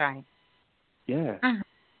 That's right. Yeah.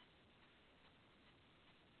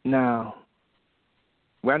 Now,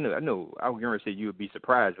 well, I know, I was going to say you would be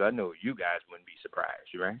surprised, but I know you guys wouldn't be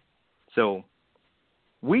surprised, right? So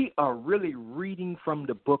we are really reading from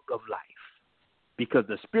the book of life because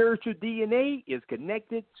the spiritual DNA is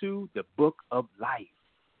connected to the book of life.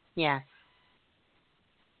 Yes.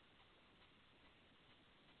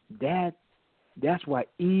 That's why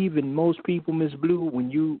even most people, Miss Blue, when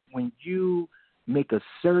you make a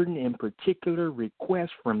certain and particular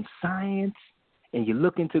request from science and you're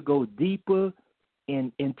looking to go deeper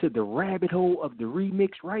into the rabbit hole of the remix,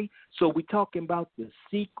 right? So we're talking about the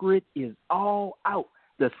secret is all out,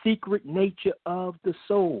 the secret nature of the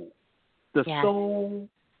soul. The soul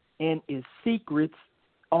and its secrets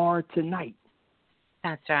are tonight.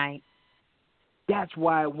 That's right. That's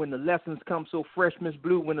why when the lessons come so fresh, Miss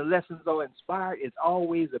Blue, when the lessons are inspired, it's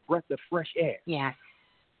always a breath of fresh air. Yes.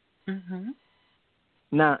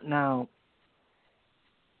 Now,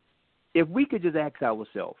 if we could just ask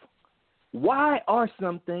ourselves, why are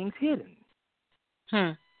some things hidden?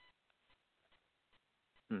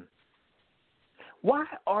 Why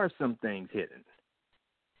are some things hidden?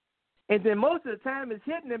 And then most of the time it's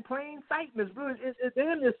hidden in plain sight, Miss Blue. It's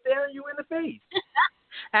them that's staring you in the face.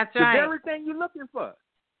 That's right. The very thing you're looking for.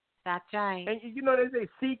 That's right. And you know they say,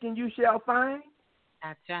 seek and you shall find.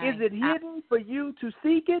 That's right. Is it hidden for you to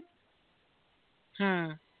seek it?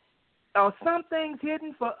 Are some things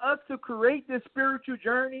hidden for us to create this spiritual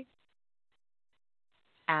journey?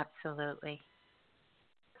 Absolutely.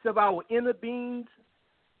 Of our inner beings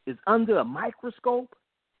is under a microscope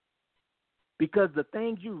because the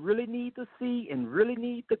things you really need to see and really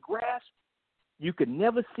need to grasp, you could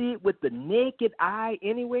never see it with the naked eye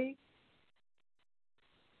anyway.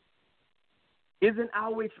 Isn't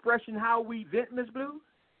our expression how we vent, Miss Blue?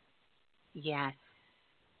 Yes.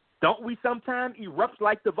 Don't we sometimes erupt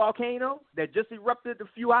like the volcano that just erupted a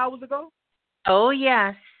few hours ago? Oh,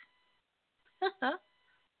 yes.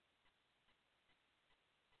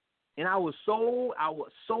 And our soul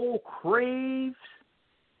craves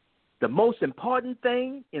the most important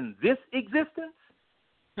thing in this existence.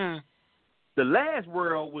 The last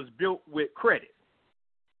world was built with credit.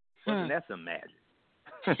 Wasn't that some magic?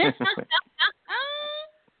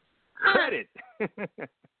 Credit.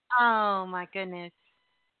 Oh, my goodness.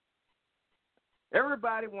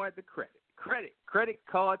 Everybody wanted the credit. Credit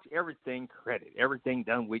cards, everything credit. Everything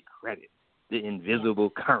done with credit. The invisible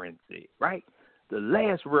currency, right? The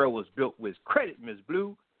last world was built with credit, Miss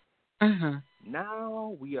Blue.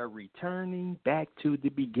 Now we are returning back to the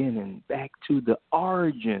beginning, back to the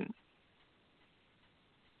origin.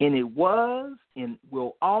 And it was and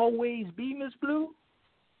will always be, Miss Blue.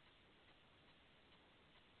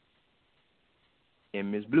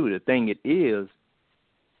 And Miss Blue, the thing it is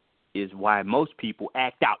why most people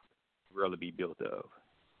act out really be built of.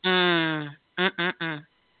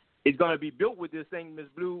 It's going to be built with this thing, Miss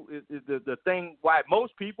Blue, is the thing why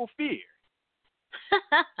most people fear.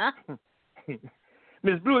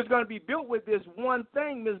 Miss Blue, it's going to be built with this one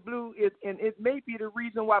thing, Miss Blue, and it may be the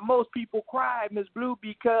reason why most people cry, Miss Blue,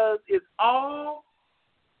 because it's all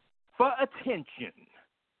for attention.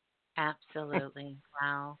 Absolutely.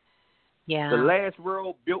 Wow. Yeah. The last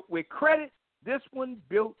world built with credit, this one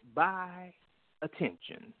built by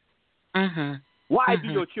attention. Why do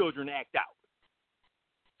your children act out?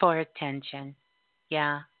 For attention.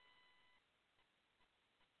 Yeah.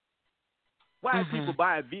 Why do people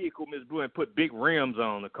buy a vehicle, Miss Blue, and put big rims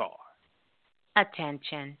on the car?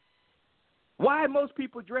 Attention. Why most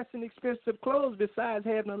people dress in expensive clothes besides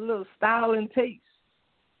having a little style and taste?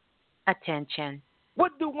 Attention.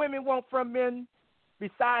 What do women want from men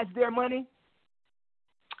besides their money?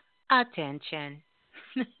 Attention.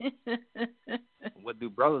 What do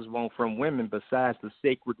brothers want from women besides the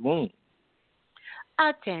sacred womb?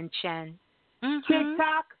 Attention.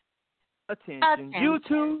 TikTok? Attention.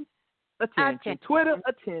 YouTube? Attention. Twitter?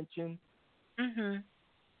 Attention.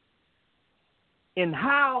 And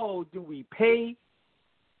how do we pay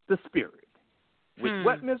the spirit? With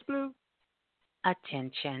what, Miss Blue?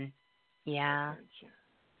 Attention. Yeah.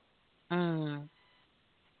 Attention.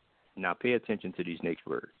 Now pay attention to these next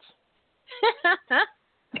words.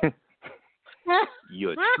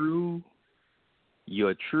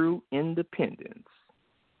 Your true independence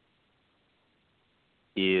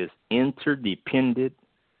is interdependent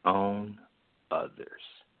on others.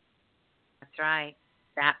 That's right.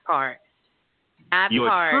 That part.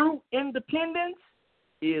 Your true independence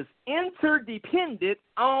is interdependent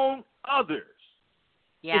on others.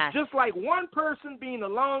 Yes. It's just like one person being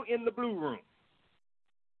alone in the blue room.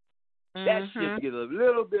 That shit gets a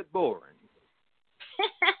little bit boring.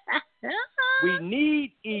 We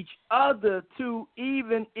need each other to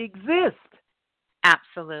even exist.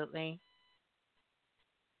 Absolutely.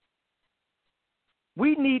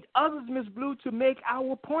 We need others, Miss Blue, to make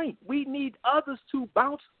our point. We need others to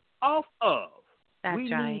bounce off of. That's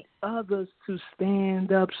we right. need others to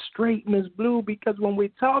stand up straight, Miss Blue, because when we're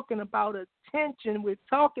talking about attention, we're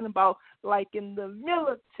talking about, like in the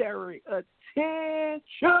military,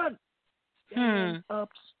 attention. Stand up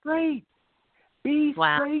straight. Be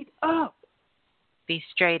straight up. Be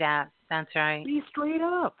straight up. That's right. Be straight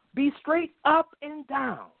up. Be straight up and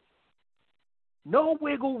down. No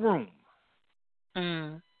wiggle room.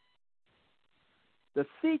 The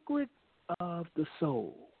secret of the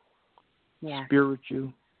soul. Yeah.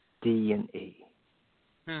 Spiritual DNA.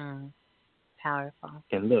 Powerful.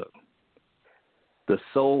 And look, the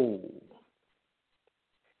soul,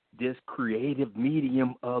 this creative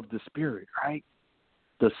medium of the spirit, right?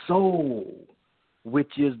 The soul,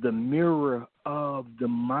 which is the mirror of the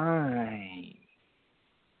mind.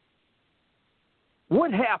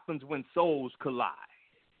 What happens when souls collide?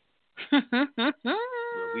 Well,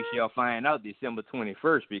 we shall find out December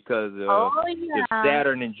 21st because if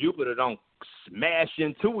Saturn and Jupiter don't smash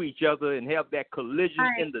into each other and have that collision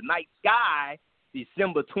in the night sky,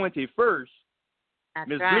 December 21st, That's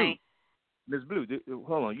Ms. right. Blue,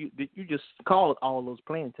 hold on. You just called all those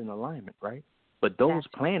planets in alignment, right? But those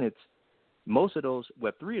planets, most of those,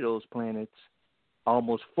 well, 3 of those planets,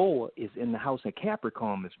 almost 4 is in the house of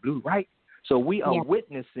Capricorn, Ms. Blue, right? So we are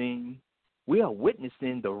witnessing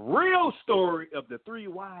the real story of the 3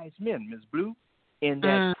 wise men, Ms. Blue, in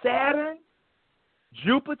that Saturn,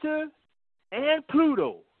 Jupiter, and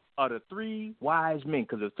Pluto are the 3 wise men,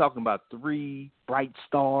 because it's talking about 3 bright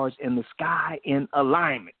stars in the sky in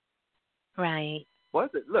alignment. Right.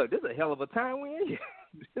 Look, this is a hell of a time we're in.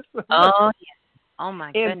 Oh,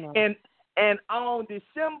 my goodness. And on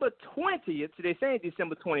December 20th, so they're saying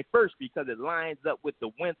December 21st because it lines up with the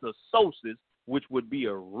winter solstice, which would be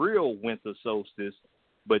a real winter solstice,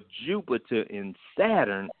 but Jupiter and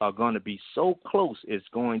Saturn are going to be so close it's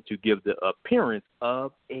going to give the appearance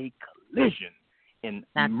of a collision. And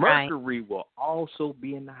Mercury will also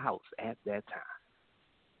be in the house at that time.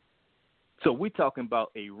 So we're talking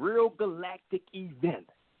about a real galactic event.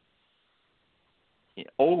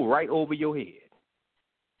 Right over your head.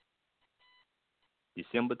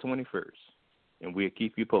 December 21st. And we'll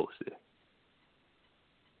keep you posted.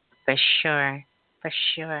 For sure. For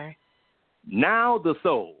sure. Now the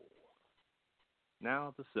soul.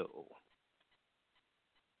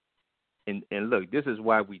 And look, this is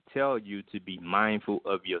why we tell you to be mindful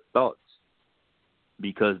of your thoughts.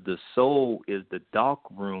 Because the soul is the dark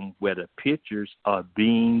room where the pictures are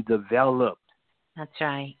being developed. That's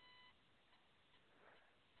right.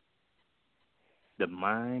 The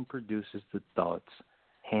mind produces the thoughts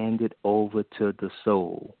handed over to the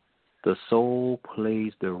soul. The soul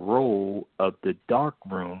plays the role of the dark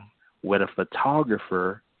room where the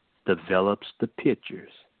photographer develops the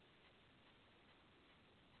pictures.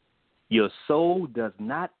 Your soul does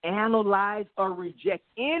not analyze or reject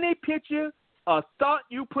any picture or thought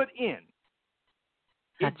you put in.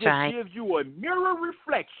 It just gives you a mirror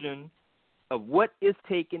reflection of what is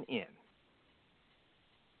taken in.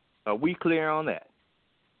 Are we clear on that?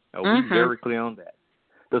 Are we very clear on that?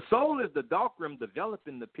 The soul is the dark room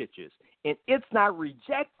developing the pictures, and it's not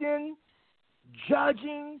rejecting,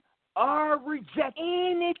 judging, or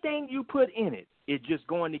rejecting anything you put in it. It's just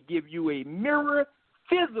going to give you a mirror,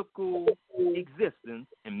 physical existence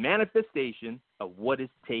and manifestation of what is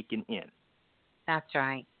taken in. That's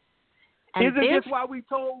right. And Isn't this why we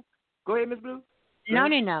told? Go ahead, Ms. Blue. No.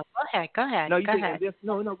 Go ahead. No, go ahead.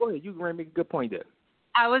 Go ahead. You can make a good point there.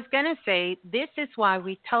 I was going to say, this is why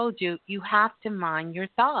we told you have to mind your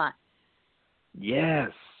thoughts.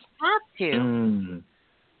 Yes. You have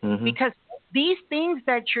to. Because these things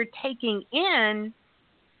that you're taking in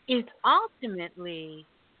is ultimately,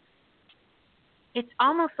 it's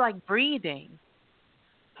almost like breathing.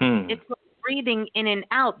 It's like breathing in and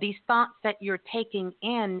out. These thoughts that you're taking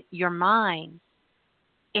in your mind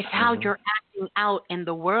is how you're acting out in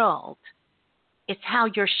the world. It's how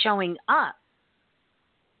you're showing up.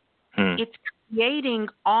 It's creating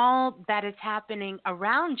all that is happening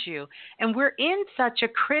around you. And we're in such a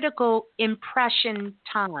critical impression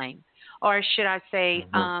time, or should I say,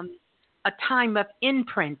 a time of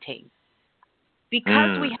imprinting.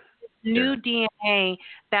 Because we have this new DNA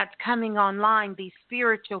that's coming online, these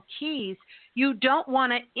spiritual keys, you don't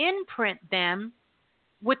want to imprint them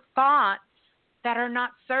with thoughts that are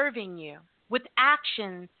not serving you, with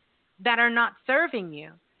actions that are not serving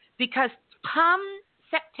you. Because come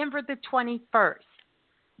September the 21st,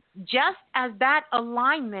 just as that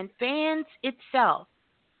alignment fans itself,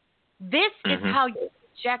 this is how you're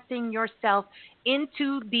projecting yourself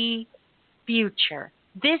into the future.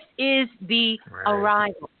 This is the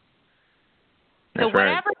arrival. So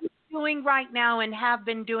whatever you're doing right now and have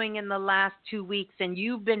been doing in the last 2 weeks and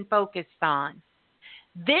you've been focused on,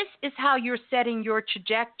 this is how you're setting your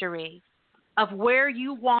trajectory of where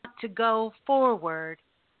you want to go forward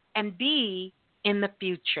and be in the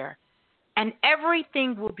future. And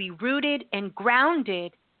everything will be rooted and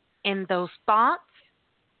grounded in those thoughts,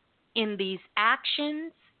 in these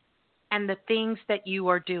actions, and the things that you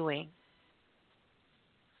are doing.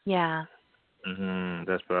 Yeah.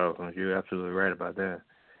 That's powerful. You're absolutely right about that.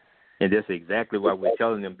 And that's exactly why we're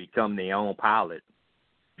telling them become their own pilot.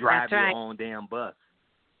 Drive your own damn bus.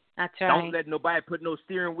 That's right. Don't let nobody put no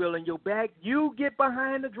steering wheel in your back. You get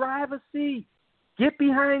behind the driver's seat. Get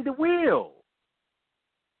behind the wheel.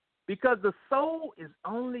 Because the soul is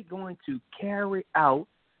only going to carry out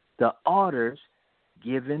the orders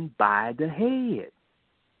given by the head.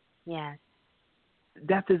 Yes.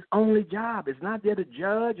 That's his only job. It's not there to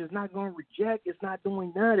judge. It's not going to reject. It's not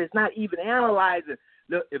doing none. It's not even analyzing.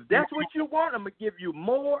 Look, if that's what you want, I'm going to give you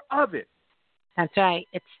more of it. That's right.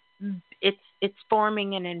 It's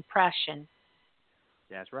forming an impression.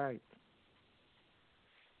 That's right.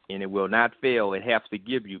 And it will not fail. It has to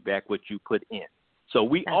give you back what you put in. So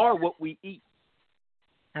we are what we eat.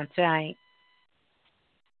 That's right.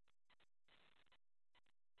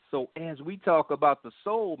 So as we talk about the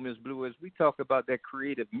soul, Ms. Blue, as we talk about that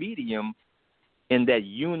creative medium and that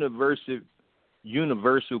universal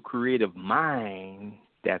creative mind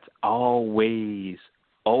that's always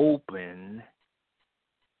open,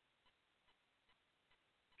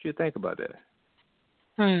 what you think about that?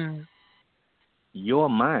 Your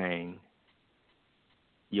mind's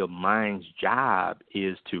job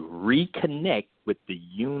is to reconnect with the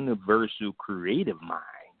universal creative mind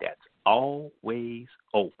that's always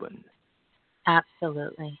open.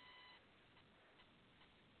 Absolutely.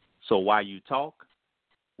 So while you talk,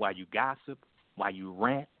 while you gossip, while you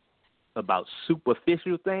rant about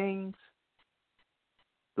superficial things,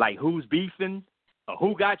 like who's beefing, or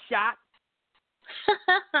who got shot,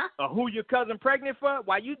 or who your cousin pregnant for,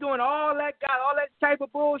 while you doing all that type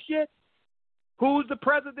of bullshit, who's the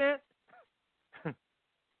president?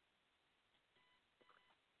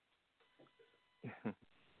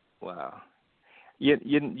 Wow. You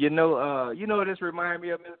know what this reminded me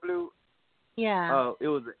of, Ms. Blue? Yeah. It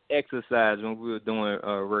was an exercise when we were doing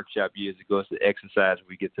a workshop years ago. It's the exercise.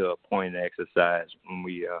 We get to a point in the exercise when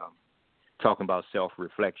we talking about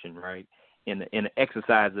self-reflection, right? And the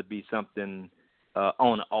exercise would be something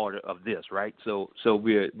on the order of this, right? So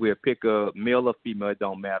we'll pick a male or female, it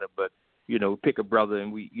don't matter, but pick a brother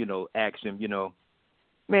and we ask him,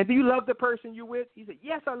 man, do you love the person you with? He said,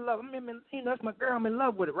 yes, I love him. That's my girl. I'm in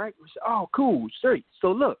love with it, right? We said, oh, cool, straight.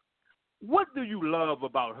 So look, what do you love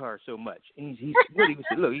about her so much? And he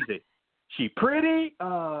said, she pretty.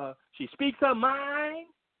 She speaks her mind.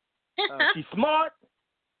 She's smart.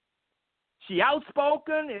 She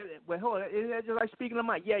outspoken. Well, hold on, is that just like speaking her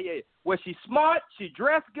mind? Yeah. Well, she's smart. She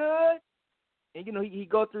dressed good. And he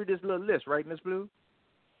go through this little list, right, Miss Blue?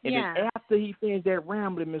 And then after he finished that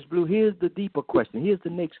rambling, Miss Blue, here's the deeper question. Here's the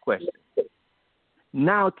next question.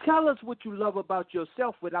 Now tell us what you love about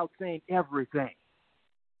yourself without saying everything.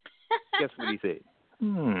 Guess what he said?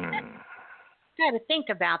 Got to think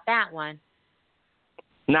about that one.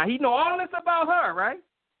 Now he know all this about her, right?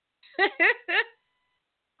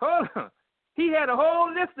 Hold on. He had a whole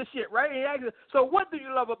list of shit, right? He asked, so what do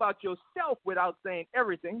you love about yourself without saying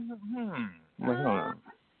everything? Well, hold on.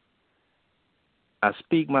 I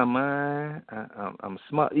speak my mind. I'm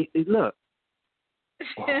smart. Look.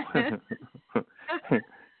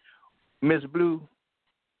 Miss Blue,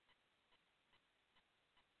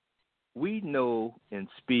 we know and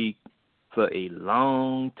speak for a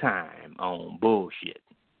long time on bullshit.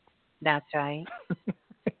 That's right.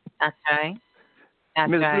 That's right.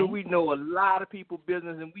 That's Ms. right. Blue, we know a lot of people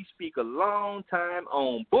business and we speak a long time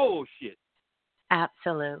on bullshit.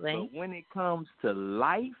 Absolutely. But when it comes to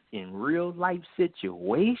life, in real life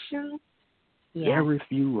situations, very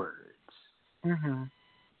few words.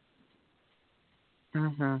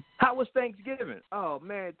 Mm-hmm. How was Thanksgiving? Oh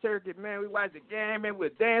man, turkey, man, we watched the game, man, we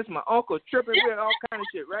danced, my uncle tripping, we had all kind of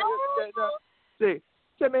shit, right?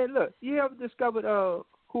 Say, man, look, you ever discovered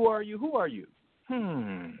who are you? Who are you?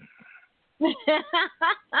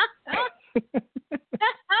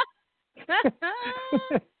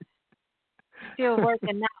 Still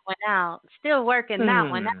working that one out. Still working that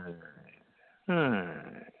one out.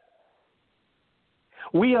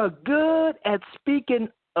 We are good at speaking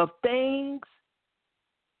of things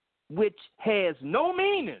which has no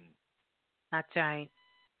meaning. That's right.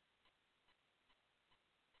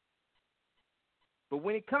 But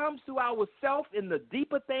when it comes to ourself and the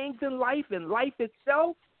deeper things in life and life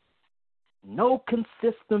itself, no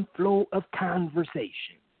consistent flow of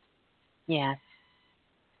conversation. Yes.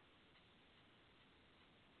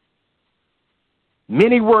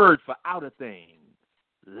 Many words for outer things,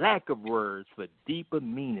 lack of words for deeper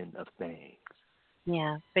meaning of things.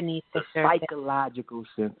 Yeah, beneath the surface. The psychological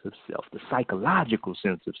sense of self. The psychological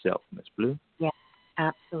sense of self, Miss Blue. Yeah,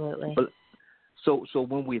 absolutely. But, so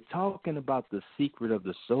when we're talking about the secret of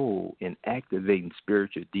the soul and activating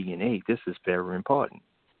spiritual DNA, this is very important.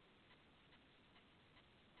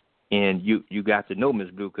 And you got to know, Miss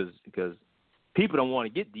Blue, because people don't want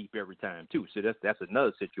to get deep every time, too. So that's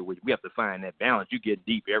another situation. We have to find that balance. You get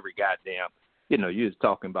deep every goddamn, you're just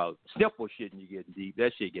talking about simple shit and you get deep.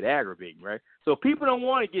 That shit get aggravating, right? So people don't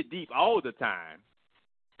want to get deep all the time.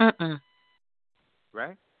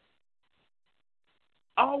 Right?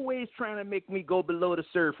 Always trying to make me go below the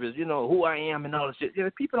surface, who I am and all this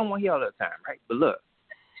shit. People don't want to hear all the time, right? But look.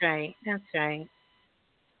 That's right.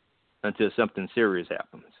 Until something serious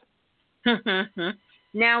happens.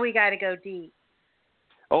 Now we got to go deep.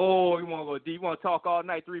 Oh, you want to go deep? You want to talk all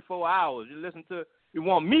night, 3-4 hours? You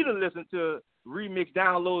want me to listen to remix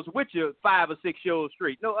downloads with you 5 or 6 shows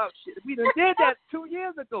straight? No, shit, we done did that 2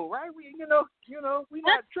 years ago, right? We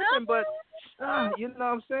not tripping, but you know what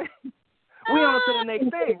I'm saying? We on to the next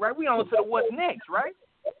thing, right? We on to the what's next, right?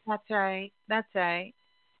 That's right. That's right.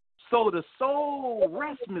 So the soul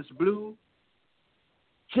rests, Miss Blue,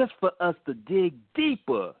 just for us to dig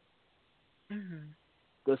deeper. Mm-hmm.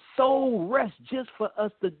 The soul rests just for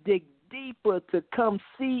us to dig deeper, to come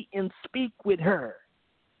see and speak with her.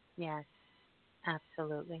 Yes,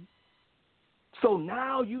 absolutely. So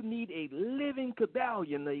now you need a living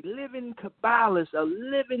Kabbalion, a living Kabbalist, a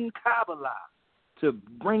living Kabbalah to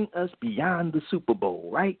bring us beyond the Super Bowl,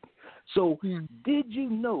 right? So did you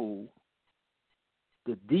know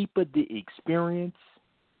the deeper the experience,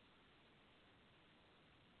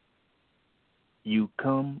 you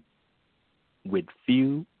come with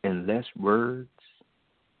few and less words?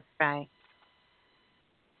 Right.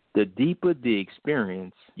 The deeper the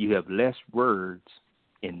experience, you have less words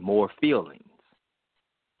and more feelings.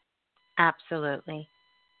 Absolutely.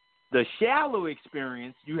 The shallow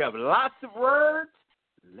experience, you have lots of words,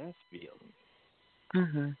 less feelings.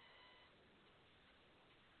 Mm-hmm.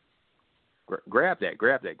 Grab that,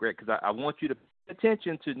 because I want you to pay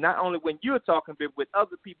attention to not only when you're talking, but with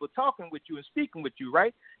other people talking with you and speaking with you,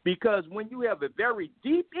 right? Because when you have a very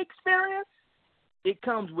deep experience, it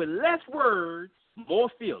comes with less words, more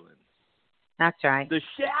feelings. That's right. The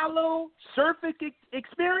shallow surface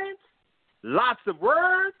experience, lots of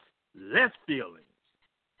words, less feelings.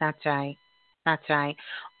 That's right. That's right.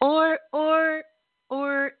 Or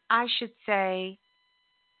I should say,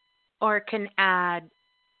 or can add,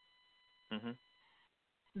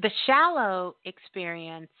 the shallow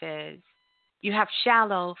experiences, you have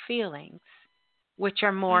shallow feelings, which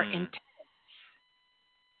are more intense.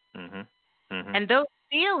 And those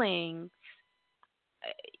feelings,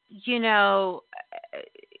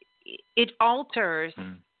 it alters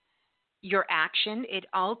your action, it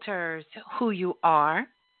alters who you are,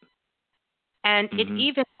 and it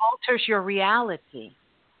even alters your reality.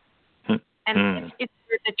 And this is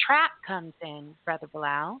where the trap comes in, Brother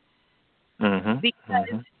Bilal,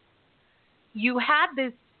 because you had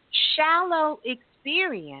this shallow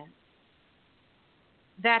experience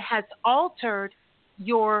that has altered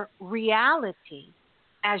your reality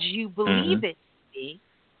as you believe it to be,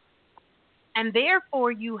 and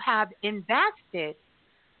therefore you have invested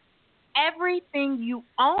everything you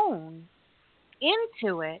own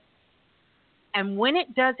into it, and when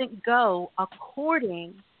it doesn't go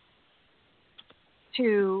according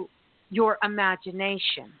to your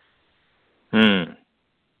imagination,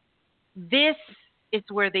 this is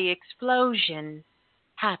where the explosion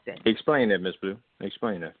happens. Explain that, Miss Blue.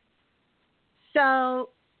 Explain that. So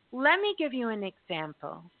let me give you an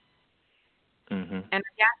example. And I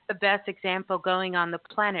guess the best example going on the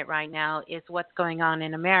planet right now is what's going on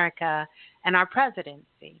in America and our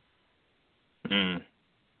presidency.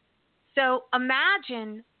 So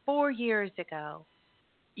imagine 4 years ago,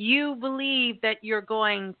 you believe that you're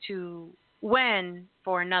going to win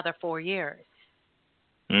for another 4 years.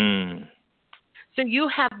 So you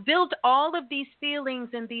have built all of these feelings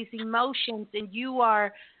and these emotions, and you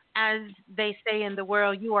are, as they say in the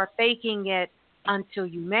world, you are faking it until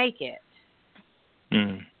you make it.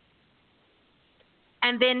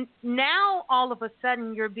 And then now all of a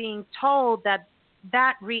sudden you're being told that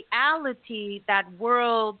that reality, that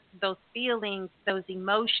world, those feelings, those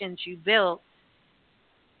emotions you built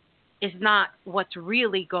is not what's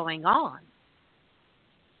really going on.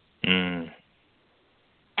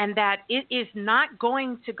 And that it is not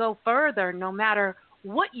going to go further no matter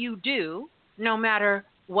what you do, no matter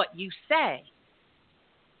what you say.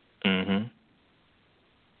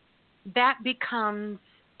 That becomes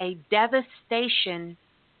a devastating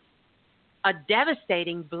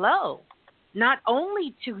blow, not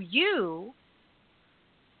only to you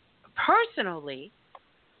personally,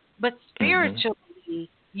 but spiritually.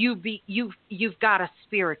 You've got a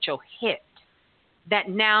spiritual hit that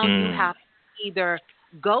now you have to either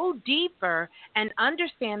go deeper and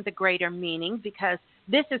understand the greater meaning, because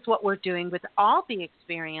this is what we're doing with all the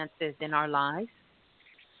experiences in our lives.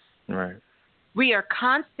 Right. We are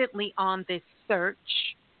constantly on this search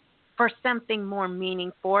for something more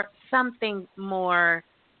meaningful, something more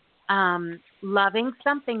loving,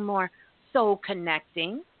 something more soul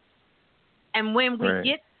connecting. And when we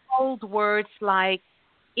get told words like,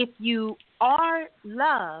 if you are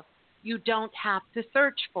love, you don't have to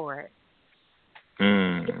search for it.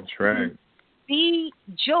 That's right. Be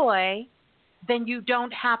joy, then you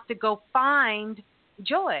don't have to go find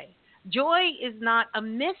joy. Joy is not a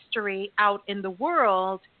mystery out in the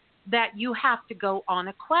world that you have to go on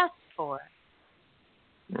a quest for.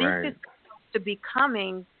 This is supposed to be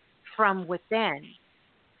coming from within.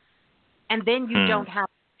 And then you don't have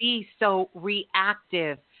to be so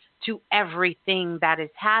reactive to everything that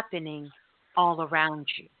is happening all around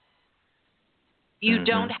you. You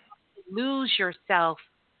don't have to lose yourself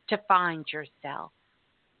to find yourself.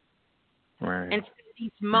 And so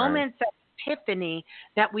these moments of epiphany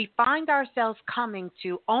that we find ourselves coming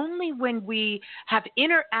to only when we have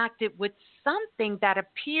interacted with something that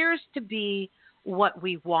appears to be what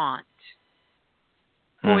we want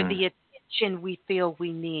or the attention we feel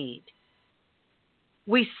we need.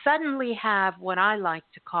 We suddenly have what I like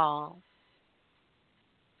to call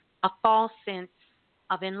a false sense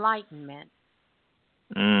of enlightenment.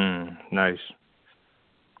 Nice.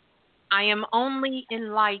 I am only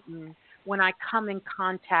enlightened when I come in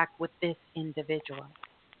contact with this individual.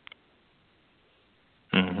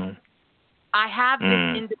 I have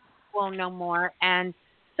this individual no more, and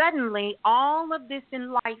suddenly all of this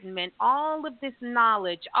enlightenment, all of this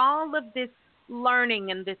knowledge, all of this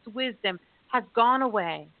learning and this wisdom has gone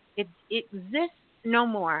away. It exists no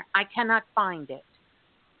more. I cannot find it.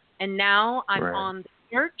 And now I'm on the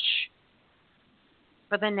search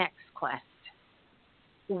for the next quest.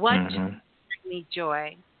 What brings me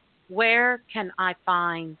joy? Where can I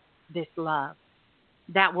find this love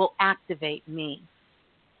that will activate me?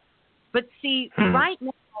 But see, right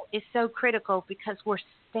now is so critical because we're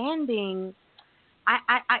standing.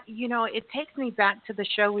 It takes me back to the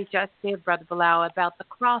show we just did, Brother Bilal, about the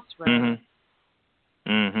crossroads.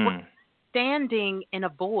 We're standing in a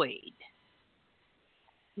void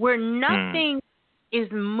where nothing is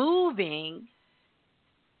moving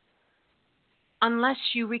unless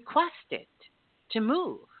you request it to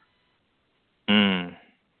move.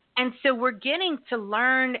 And so we're getting to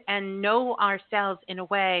learn and know ourselves in a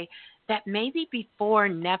way that maybe before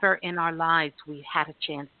never in our lives we had a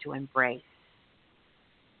chance to embrace.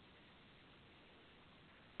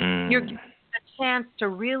 You're given a chance to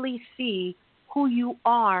really see who you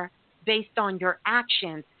are based on your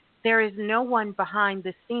actions. There is no one behind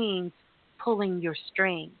the scenes pulling your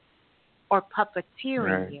strings or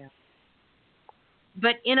puppeteering you.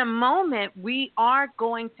 But in a moment, we are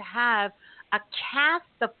going to have a cast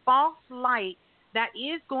of false light that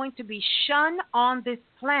is going to be shone on this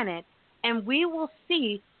planet, and we will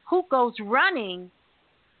see who goes running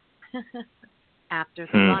after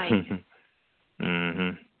the light.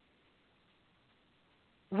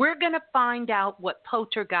 We're going to find out what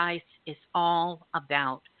Poltergeist is all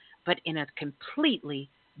about, but in a completely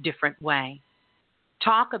different way.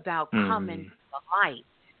 Talk about coming to the light.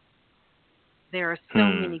 There are so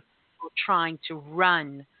many people trying to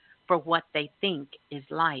run for what they think is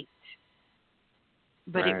light.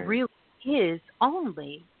 But it really is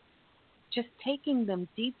only just taking them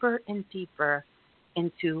deeper and deeper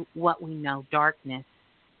into what we know darkness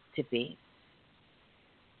to be.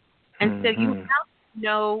 And so you have to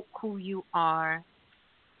know who you are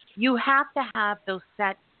You have to have those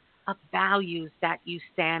set of values that you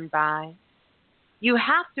stand by. You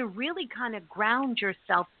have to really kind of ground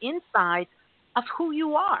yourself inside of who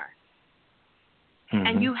you are.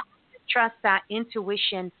 And you have to trust that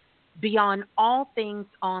intuition beyond all things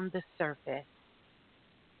on the surface.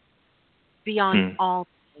 Beyond all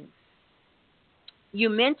things. You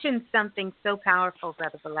mentioned something so powerful,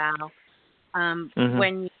 Brother Bilal,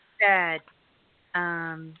 when you said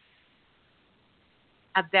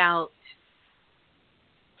about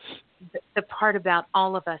the part about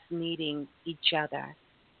all of us needing each other.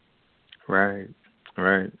 Right.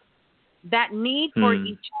 That need for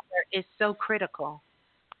each other is so critical.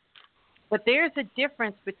 But there's a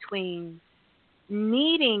difference between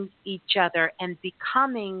needing each other and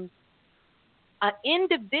becoming an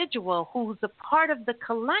individual who's a part of the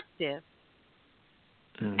collective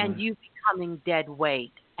and you becoming dead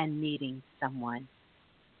weight and needing someone.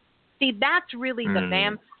 See, that's really the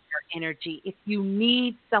vampire energy if you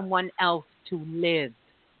need someone else to live.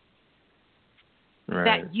 Right.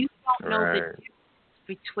 That you don't know the difference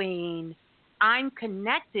between I'm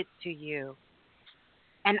connected to you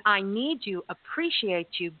and I need you,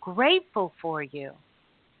 appreciate you, grateful for you.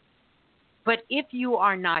 But if you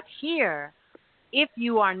are not here, if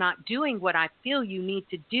you are not doing what I feel you need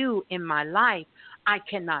to do in my life, I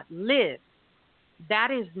cannot live.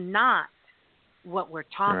 That is not what we're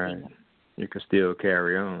talking about. You can still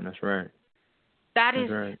carry on. That's right. That's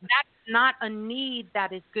not a need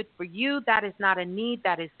that is good for you. That is not a need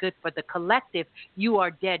that is good for the collective. You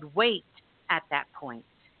are dead weight at that point.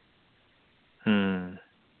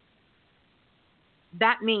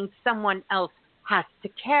 That means someone else has to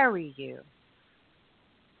carry you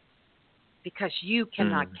because you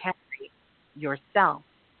cannot carry yourself.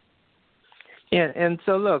 And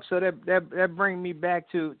so look, so that brings me back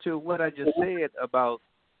to what I just said about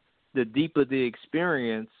the deeper the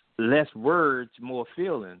experience, less words, more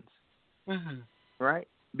feelings. Right?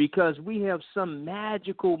 Because we have some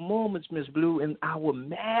magical moments, Miss Blue, in our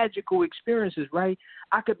magical experiences, right?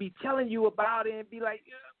 I could be telling you about it and be like,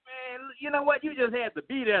 man, you know what? You just had to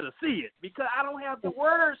be there to see it because I don't have the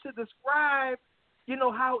words to describe,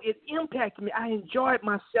 how it impacted me. I enjoyed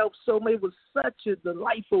myself so much. It was such a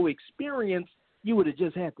delightful experience. You would have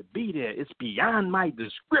just had to be there. It's beyond my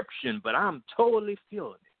description, but I'm totally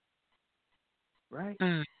feeling it. Right?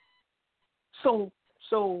 So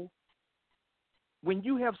when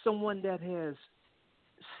you have someone that has,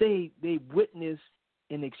 say, they witnessed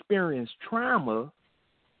and experienced trauma,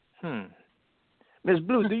 Ms.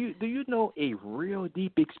 Blue, do you know a real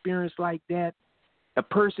deep experience like that? A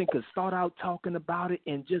person could start out talking about it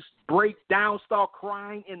and just break down, start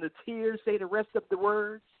crying, and the tears say the rest of the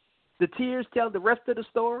words. The tears tell the rest of the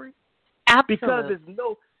story. Absolutely. Because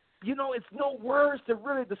it's no words to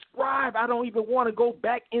really describe. I don't even want to go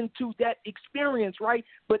back into that experience, right?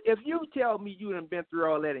 But if you tell me you done been through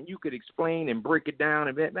all that and you could explain and break it down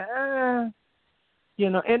and and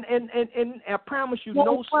I promise you,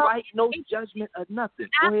 no slight, no judgment or nothing.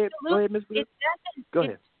 Absolutely. Go ahead, Ms. Blue. Go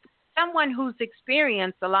ahead. Someone who's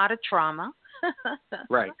experienced a lot of trauma.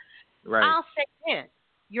 Right. I'll say this.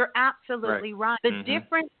 You're absolutely right. The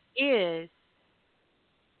difference is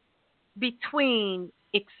between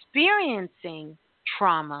experiencing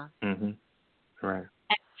trauma and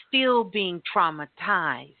still being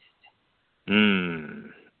traumatized.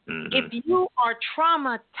 If you are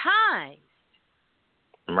traumatized,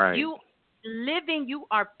 you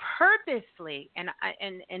are purposely,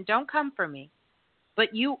 and don't come for me,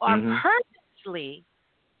 but you are purposely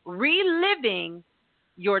reliving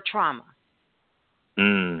your trauma.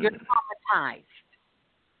 You're traumatized.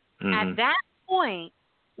 At that point,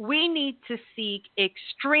 we need to seek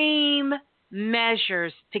extreme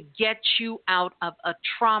measures to get you out of a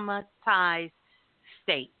traumatized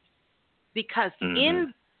state. Because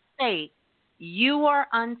in state, you are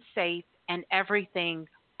unsafe and everything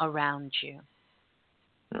around you.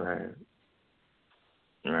 Right.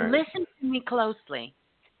 Listen to me closely.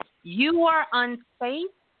 You are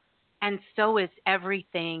unsafe, and so is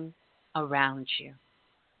everything around you.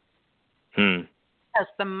 Because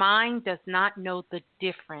the mind does not know the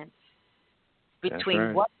difference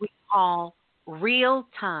between what we call real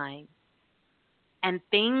time and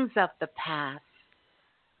things of the past.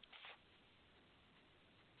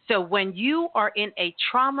 So when you are in a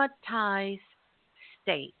traumatized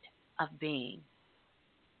state of being,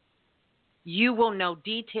 you will know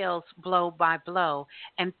details blow by blow.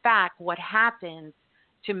 In fact, what happens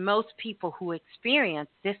to most people who experience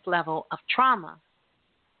this level of trauma,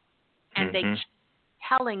 and they keep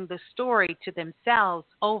telling the story to themselves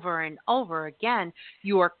over and over again,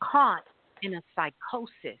 you are caught in a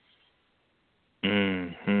psychosis.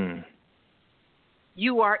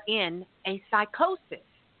 you are in a psychosis.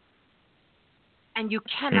 And you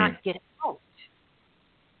cannot get out.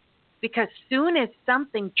 Because soon as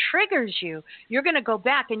something triggers you, you're going to go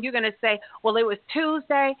back and you're going to say, well, it was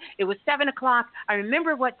Tuesday, it was 7 o'clock, I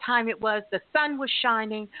remember what time it was, the sun was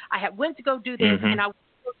shining, I had went to go do this, and I went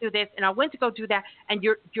to go do this, and I went to go do that, and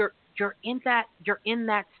you're in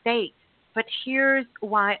that state. But here's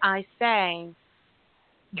why I say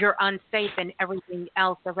you're unsafe and everything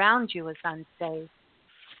else around you is unsafe.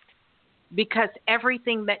 Because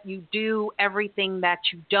everything that you do, everything that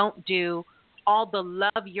you don't do, all the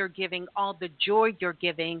love you're giving, all the joy you're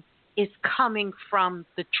giving is coming from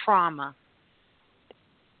the trauma.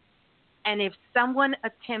 And if someone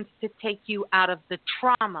attempts to take you out of the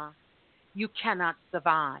trauma, you cannot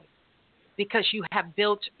survive because you have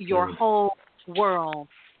built your whole world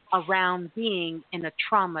around being in a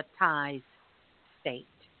traumatized state.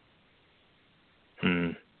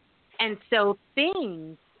 And so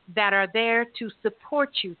things that are there to support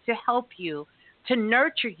you, to help you, to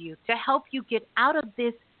nurture you, to help you get out of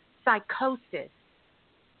this psychosis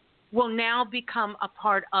will now become a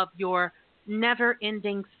part of your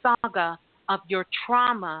never-ending saga of your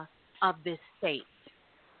trauma of this state.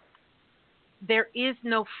 There is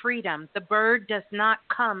no freedom. The bird does not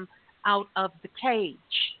come out of the cage.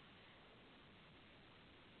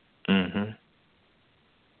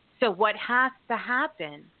 So what has to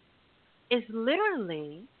happen is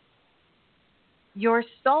literally your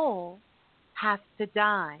soul has to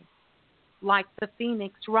die like the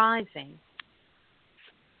phoenix rising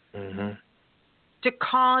to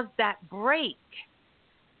cause that break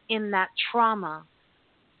in that trauma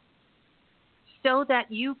so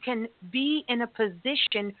that you can be in a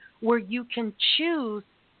position where you can choose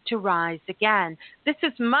to rise again. This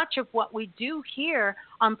is much of what we do here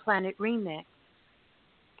on Planet Remix.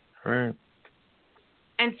 Right.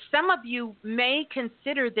 And some of you may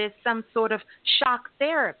consider this some sort of shock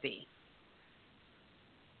therapy.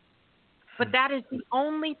 But that is the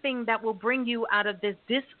only thing that will bring you out of this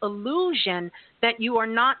disillusion that you are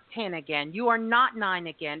not 10 again. You are not 9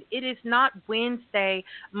 again. It is not Wednesday,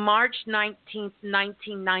 March 19th,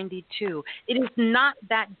 1992. It is not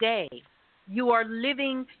that day. You are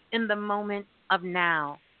living in the moment of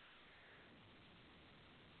now.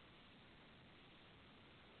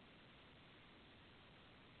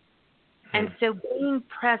 And so being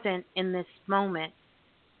present in this moment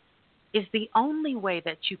is the only way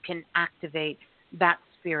that you can activate that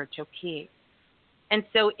spiritual key. And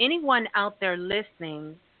so anyone out there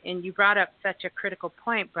listening, and you brought up such a critical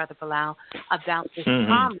point, Brother Bilal, about this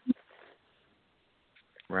trauma.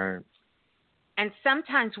 Right. And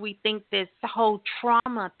sometimes we think this whole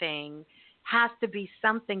trauma thing has to be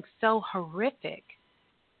something so horrific,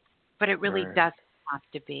 but it really doesn't have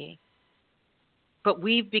to be. But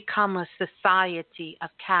we've become a society of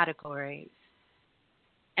categories.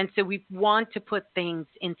 And so we want to put things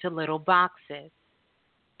into little boxes.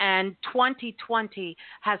 And 2020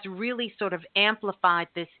 has really sort of amplified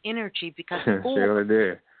this energy because sure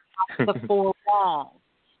did. the four walls.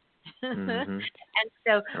 And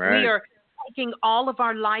so we are taking all of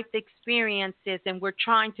our life experiences and we're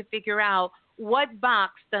trying to figure out what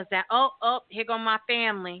box does that. Oh, here go my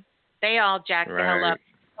family. They all jacked the hell up.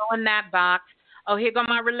 Go in that box. Oh, here go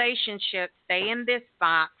my relationship. Stay in this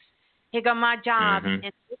box. Here go my job in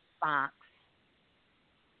this box.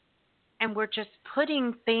 And we're just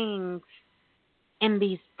putting things in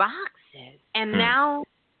these boxes. And now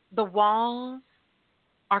the walls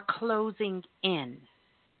are closing in.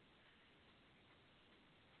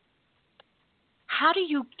 How do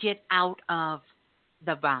you get out of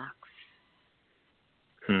the box?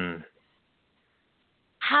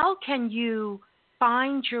 How can you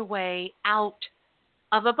find your way out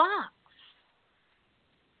of a box?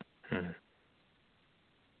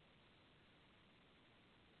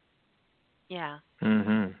 Yeah.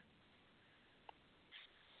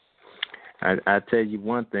 I tell you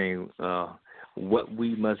one thing, what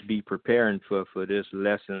we must be preparing for this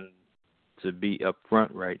lesson to be up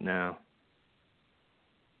front right now.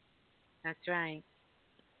 That's right.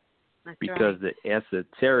 Because the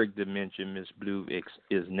esoteric dimension, Miss Blue,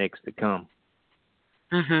 is next to come.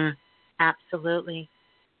 Absolutely.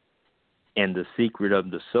 And the secret of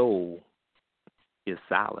the soul is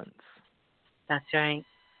silence. That's right.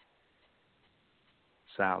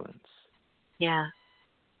 Silence. Yeah.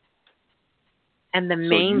 And the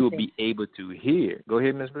main so you'll be able to hear. Go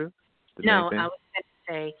ahead, Miss Blue. No, I was going to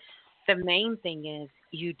say the main thing is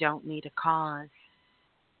you don't need a cause.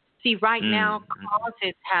 See, right now,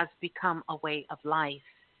 causes has become a way of life.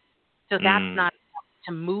 So that's not enough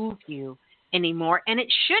to move you anymore. And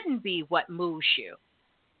it shouldn't be what moves you.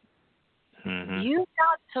 Mm-hmm. You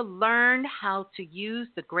got to learn how to use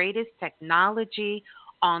the greatest technology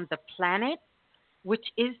on the planet, which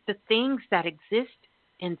is the things that exist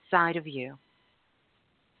inside of you.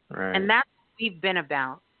 Right. And that's what we've been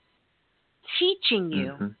about. Teaching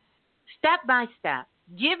you step by step,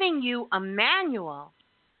 giving you a manual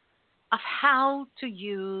of how to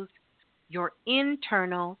use your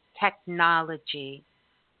internal technology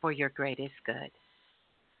for your greatest good.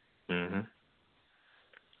 Mm-hmm.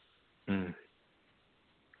 Mm.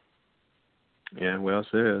 Yeah, well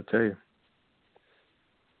said, I'll tell you.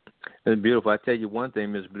 It's beautiful. I tell you one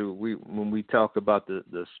thing, Miss Blue. When we talk about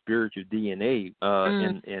the spiritual DNA,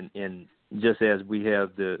 and just as we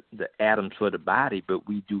have the atoms for the body, but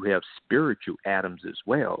we do have spiritual atoms as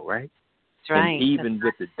well, right? That's right. And even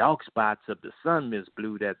with the dark spots of the sun, Miss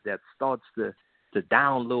Blue, that starts to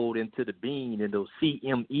download into the being, and those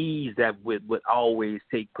CMEs that would always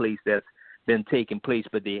take place, that's been taking place,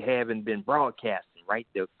 but they haven't been broadcasting, right?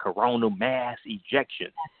 The coronal mass ejection,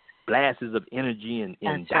 blasts of energy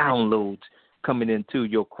and downloads coming into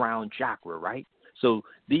your crown chakra, right? So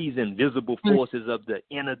these invisible forces of the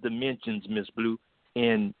inner dimensions, Miss Blue,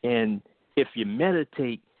 and if you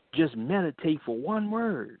meditate, just meditate for one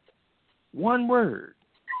word. One word.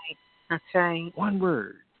 That's right. One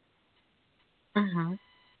word. Mm-hmm.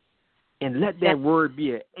 And let that word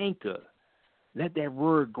be an anchor. Let that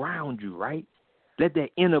word ground you, right? Let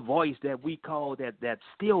that inner voice that we call that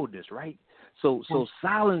stillness, right? So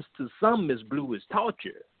silence to some, Miss Blue, is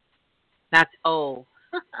torture. That's old.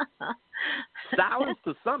 Silence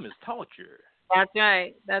to some is torture. That's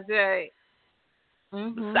right. That's right.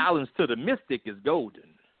 Mm-hmm. Silence to the mystic is golden.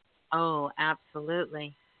 Oh,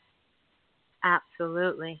 absolutely.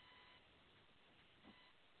 Absolutely.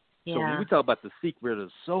 Yeah. So when we talk about the secret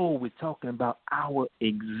of soul, we're talking about our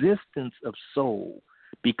existence of soul,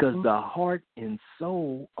 because the heart and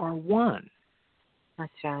soul are one.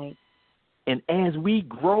 That's right. And as we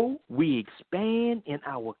grow, we expand in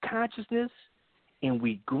our consciousness, and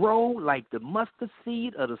we grow like the mustard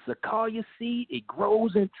seed or the sequoia seed. It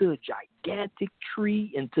grows into a gigantic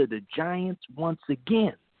tree, into the giants once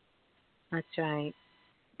again. That's right.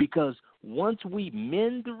 Because once we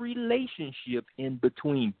mend the relationship in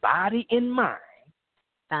between body and mind,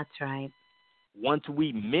 that's right. Once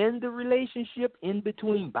we mend the relationship in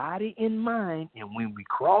between body and mind, and when we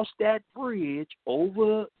cross that bridge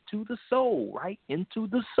over to the soul, right, into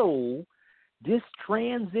the soul, this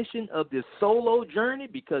transition of this solo journey,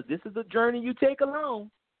 because this is a journey you take alone.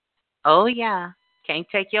 Oh, yeah. Can't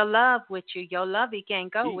take your love with you. Your lovey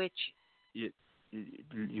can't go with you.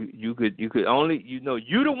 You could only, you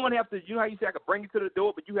don't want to have to, how you say I could bring it to the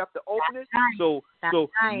door, but you have to open it. Right. So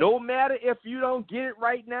right. No matter if you don't get it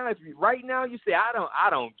right now, if you right now you say I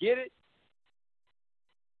don't get it,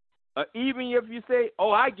 even if you say,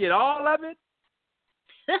 oh, I get all of it,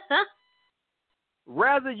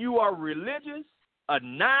 whether you are religious or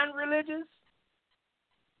non-religious,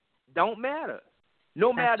 don't matter.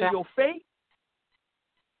 No matter your faith.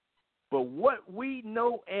 But what we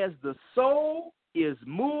know as the soul is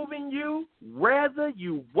moving you whether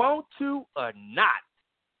you want to or not.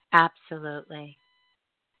 Absolutely.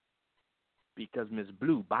 Because, Ms.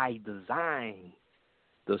 Blue, by design,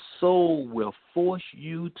 the soul will force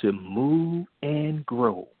you to move and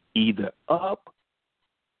grow, either up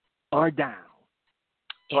or down.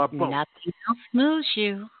 Or if both. Nothing else moves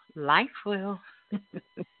you, life will.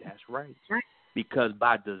 That's right. Because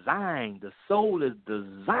by design, the soul is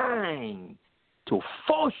designed to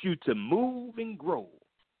force you to move and grow.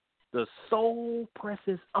 The soul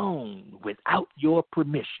presses on without your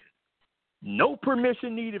permission. No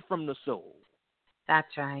permission needed from the soul. That's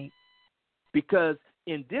right. Because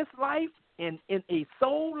in this life, in a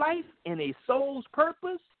soul life, in a soul's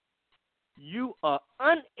purpose, you are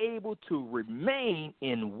unable to remain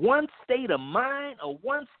in one state of mind or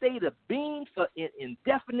one state of being for an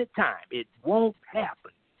indefinite time. It won't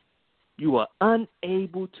happen. You are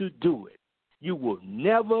unable to do it. You will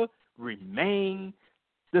never remain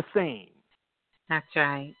the same. That's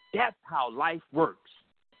right. That's how life works.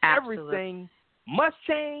 Absolutely. Everything must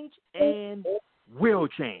change and will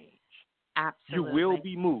change. Absolutely. You will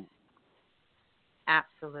be moved.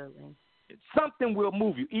 Absolutely. Something will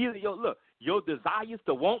move you. Either your desires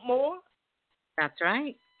to want more. That's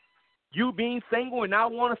right. You being single and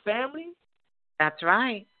not want a family. That's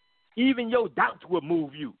right. Even your doubts will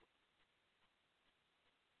move you.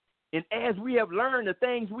 And as we have learned, the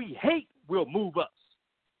things we hate will move us.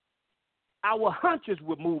 Our hunches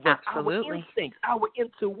will move us. Absolutely. Our instincts, our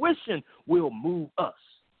intuition will move us.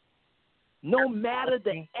 No matter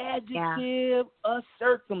the adjective or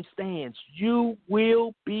circumstance, you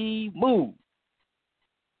will be moved.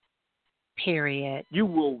 Period. You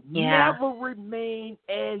will never remain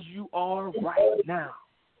as you are right now.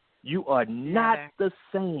 You are not the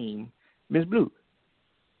same, Ms. Blue.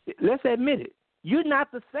 Let's admit it. You're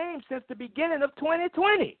not the same since the beginning of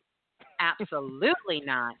 2020. Absolutely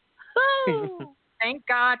not. Thank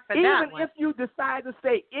God for that Even one. if you decide to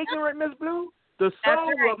stay ignorant, Ms. Blue, the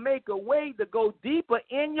soul will make a way to go deeper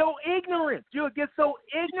in your ignorance. You'll get so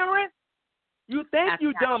ignorant, you think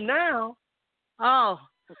you're dumb now. Oh.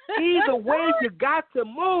 Either way, you got to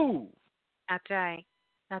move. That's right.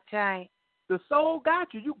 That's right. The soul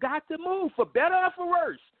got you. You got to move, for better or for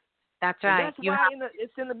worse. That's right. And that's why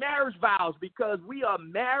it's in the marriage vows, because we are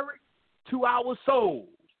married to our souls,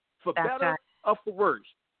 for better or for worse.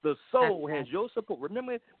 The soul has your support.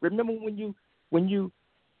 Remember when you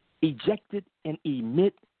ejected and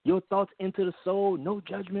emit your thoughts into the soul, no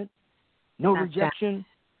judgment, no rejection,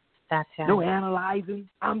 no analyzing.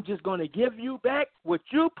 I'm just going to give you back what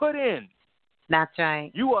you put in. That's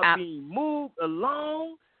right. You are being moved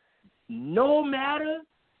along no matter,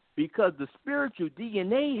 because the spiritual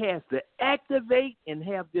DNA has to activate and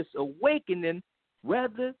have this awakening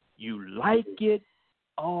whether you like it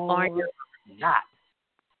or not.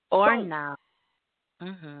 Or not.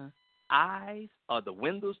 Mm-hmm. Eyes are the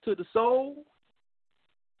windows to the soul,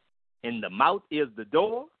 and the mouth is the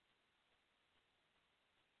door.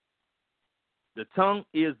 The tongue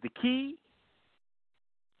is the key.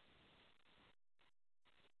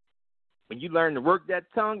 When you learn to work that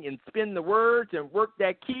tongue and spin the words and work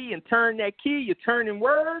that key and turn that key, you're turning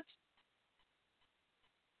words.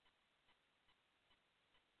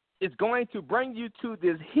 It's going to bring you to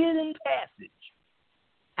this hidden passage.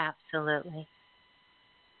 Absolutely.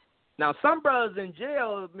 Now, some brothers in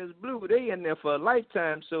jail, Ms. Blue, they in there for a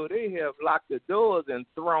lifetime, so they have locked the doors and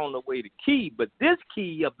thrown away the key. But this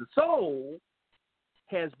key of the soul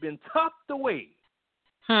has been tucked away.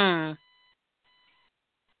 Has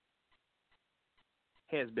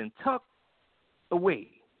been tucked away.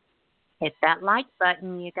 Hit that like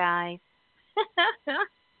button, you guys.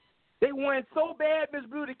 They wanted so bad, Ms.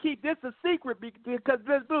 Blue, to keep this a secret because,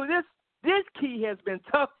 Ms. Blue, this key has been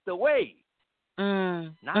tucked away,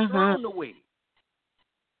 not thrown away.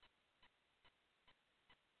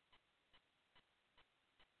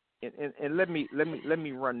 And let me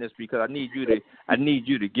run this, because I need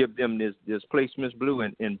you to give them this place, Miss Blue,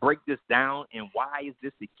 and break this down. And why is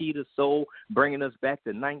this the key to soul, bringing us back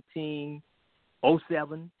to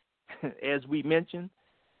 1907, as we mentioned,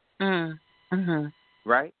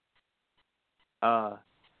 right?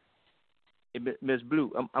 Miss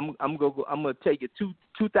Blue, I'm gonna take it to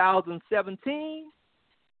 2017.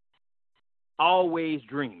 Always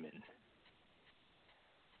dreaming.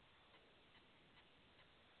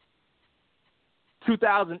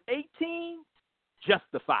 2018,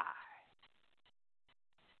 Justify.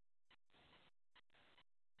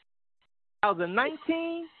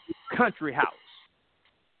 2019, Country House.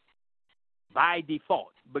 By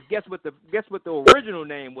default. But guess what the original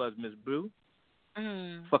name was, Miss Blue?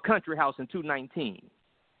 For Country House in 2019.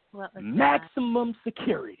 What was Maximum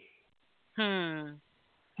Security. that?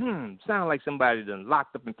 Sound like somebody done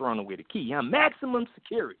locked up and thrown away the key. Maximum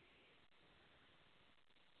Security.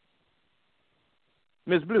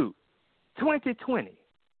 Ms. Blue, 2020,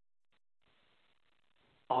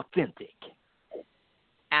 Authentic.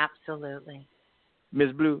 Absolutely.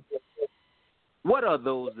 Ms. Blue, what are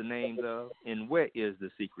those the names of, and where is the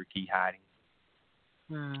secret key hiding?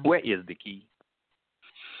 Where is the key?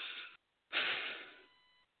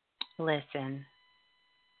 Listen.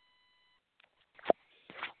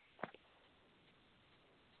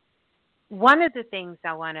 One of the things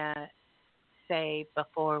I want to say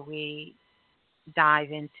before we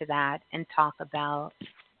dive into that and talk about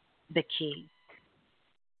the key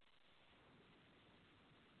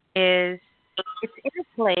is it's in a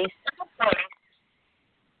place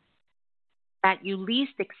that you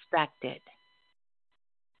least expected.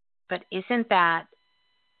 But isn't that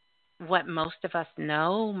what most of us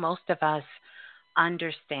know, most of us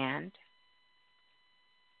understand?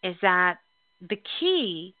 Is that the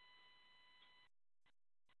key?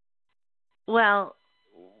 Well,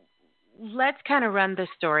 let's kind of run the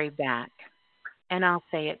story back, and I'll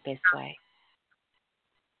say it this way.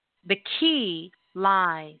 The key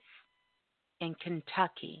lies in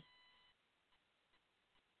Kentucky.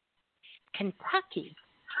 Kentucky,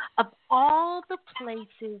 of all the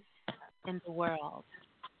places in the world.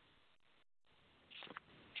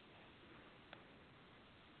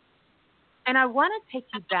 And I want to take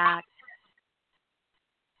you back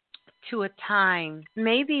to a time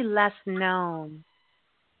maybe less known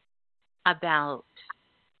about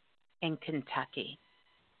in Kentucky.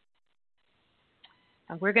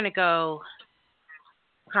 we're going to go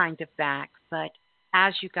kind of back, but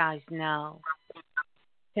as you guys know,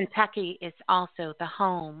 Kentucky is also the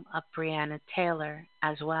home of Breonna Taylor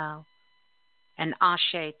as well. And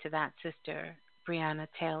ashe to that sister, Breonna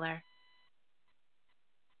Taylor.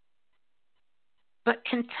 But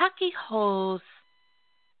Kentucky holds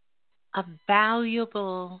a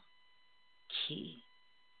valuable key.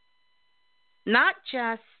 Not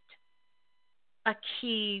just a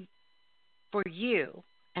key for you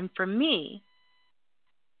and for me,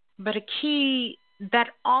 but a key that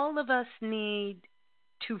all of us need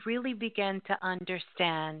to really begin to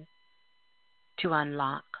understand, to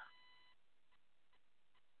unlock.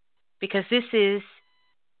 Because this is,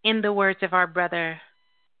 in the words of our brother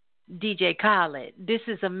DJ Khaled, this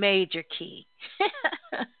is a major key.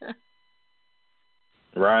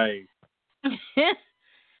 Right.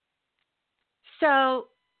 So,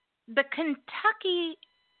 the Kentucky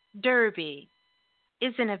Derby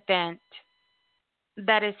is an event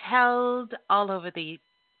that is held all over the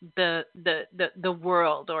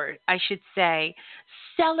world, or I should say,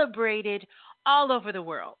 celebrated all over the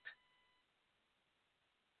world.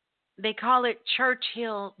 They call it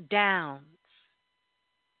Churchill Downs,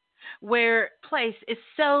 where place is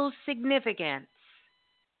so significant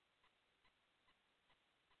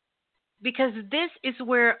because this is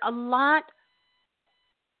where a lot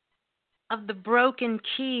of the broken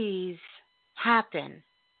keys happen.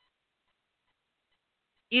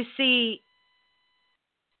 You see,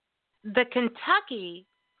 the Kentucky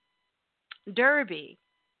Derby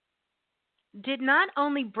did not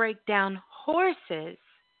only break down horses,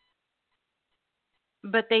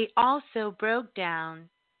 but they also broke down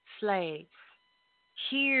slaves.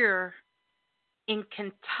 Here in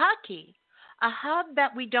Kentucky, a hub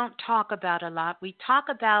that we don't talk about a lot, we talk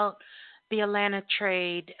about the Atlanta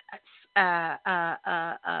trade,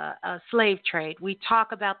 slave trade. We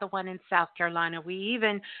talk about the one in South Carolina. We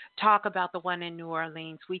even talk about the one in New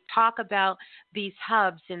Orleans. We talk about these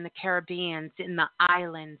hubs in the Caribbean, in the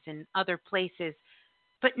islands, and other places.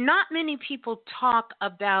 But not many people talk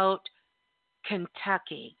about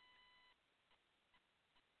Kentucky,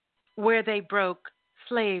 where they broke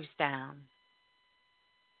slaves down.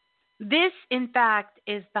 This, in fact,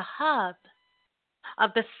 is the hub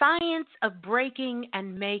of the science of breaking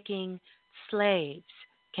and making slaves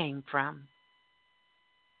came from.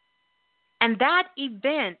 And that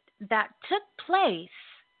event that took place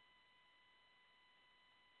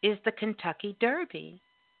is the Kentucky Derby.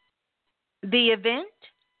 The event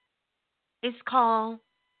is called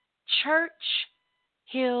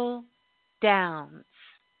Churchill Downs.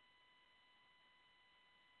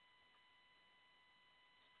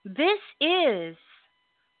 This is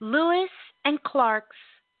Lewis and Clark's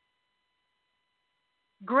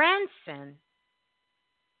grandson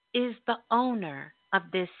is the owner of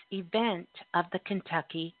this event of the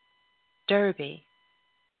Kentucky Derby.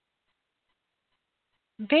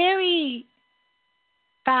 Very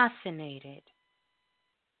fascinated.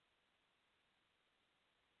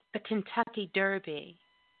 The Kentucky Derby.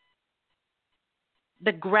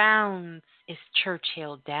 The grounds is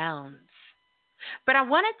Churchill Downs. But I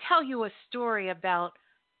want to tell you a story about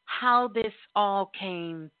how this all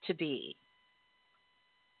came to be.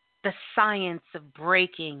 The science of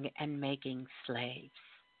breaking and making slaves.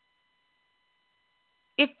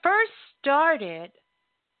 It first started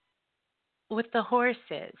with the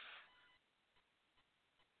horses.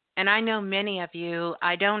 And I know many of you,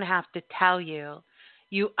 I don't have to tell you,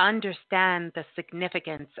 you understand the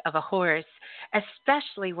significance of a horse,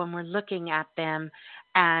 especially when we're looking at them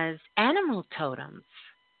as animal totems.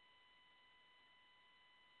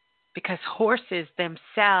 Because horses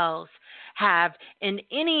themselves have, in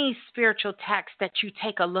any spiritual text that you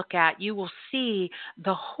take a look at, you will see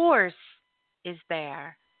the horse is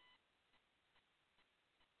there.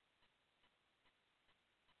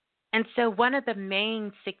 And so one of the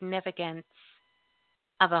main significance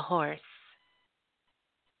of a horse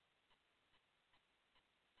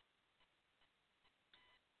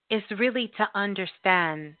is really to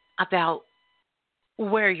understand about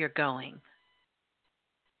where you're going.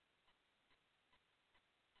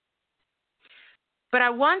 But I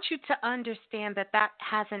want you to understand that that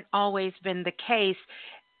hasn't always been the case,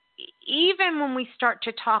 even when we start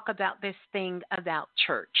to talk about this thing about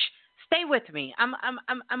church. Stay with me.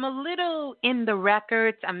 I'm a little in the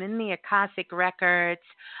records. I'm in the Akashic records.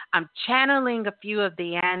 I'm channeling a few of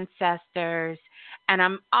the ancestors, and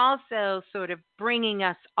I'm also sort of bringing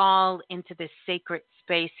us all into this sacred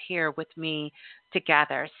space here with me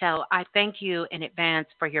together. So I thank you in advance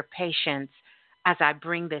for your patience as I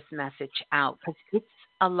bring this message out, because it's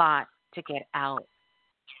a lot to get out.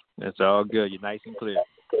 That's all good. You're nice and clear.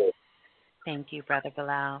 Thank you, Brother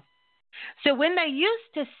Bilal. So when they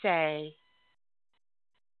used to say,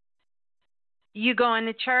 you going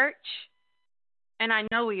to church? And I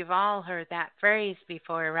know we've all heard that phrase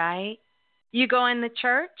before, right? You going to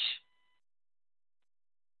church?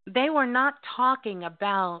 They were not talking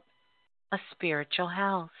about a spiritual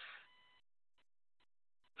house.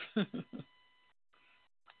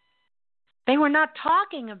 They were not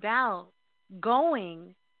talking about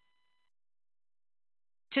going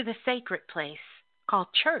to the sacred place called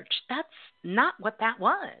church. That's not what that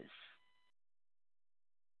was.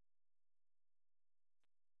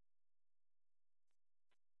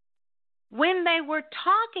 When they were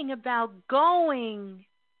talking about going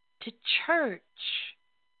to church,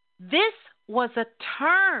 this was a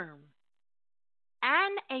term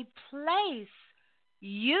and a place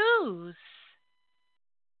used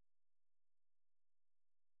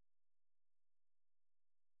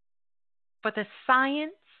for the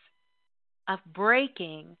science of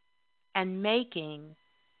breaking and making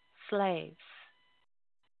slaves.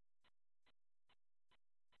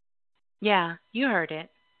 Yeah, you heard it.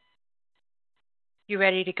 You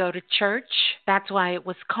ready to go to church? That's why it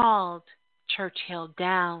was called Churchill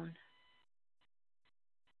Down.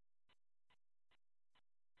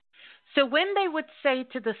 So when they would say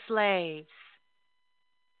to the slaves,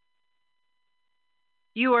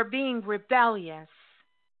 you are being rebellious,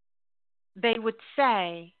 they would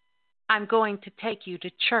say, I'm going to take you to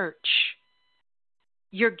church.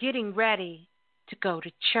 You're getting ready to go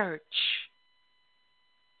to church.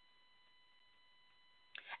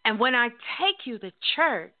 And when I take you to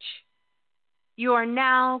church, you are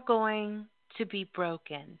now going to be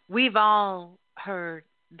broken. We've all heard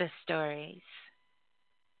the stories.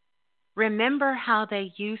 Remember how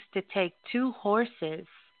they used to take 2 horses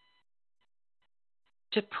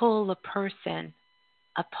to pull a person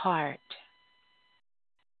apart,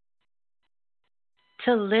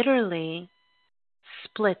 to literally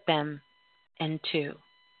split them in 2.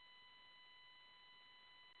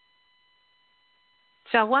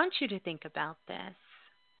 So I want you to think about this.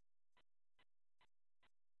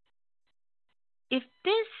 If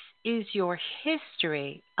this is your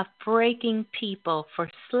history of breaking people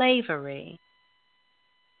for slavery,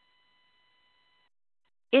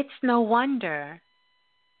 it's no wonder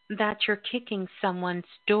that you're kicking someone's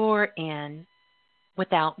door in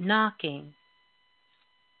without knocking.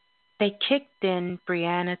 They kicked in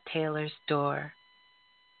Breonna Taylor's door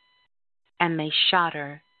and they shot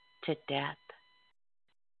her to death.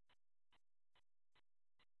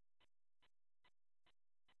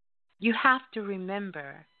 You have to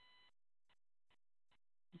remember,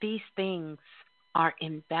 these things are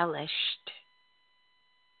embellished.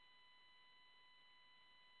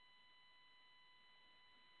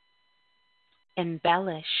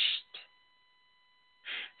 Embellished.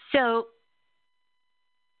 So,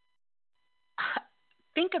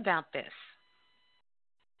 think about this.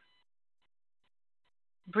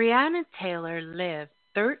 Breonna Taylor lived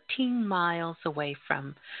 13 miles away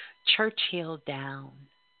from Churchill Down.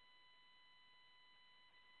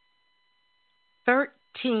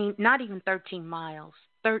 13, not even 13 miles,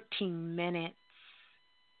 13 minutes.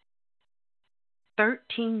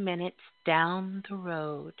 13 minutes down the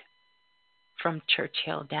road from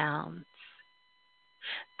Churchill Downs.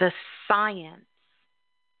 The science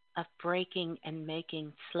of breaking and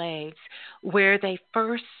making slaves, where they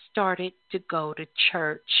first started to go to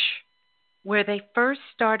church, where they first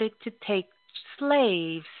started to take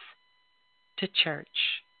slaves to church.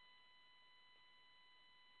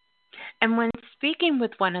 And when speaking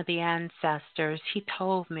with one of the ancestors, he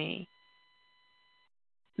told me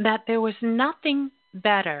that there was nothing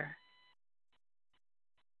better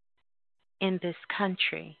in this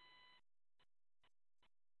country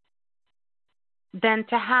than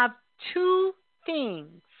to have 2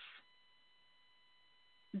 things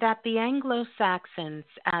that the Anglo-Saxons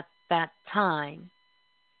at that time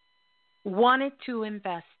wanted to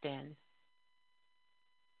invest in: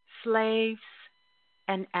 slaves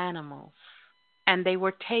and animals. And they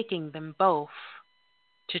were taking them both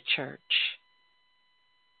to church.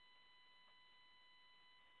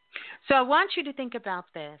 So I want you to think about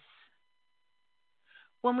this.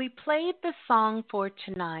 When we played the song for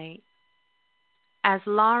tonight, as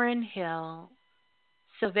Lauryn Hill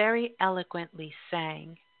so very eloquently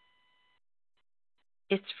sang,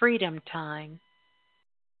 it's freedom time.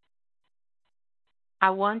 I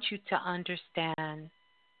want you to understand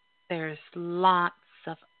there's lots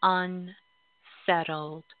of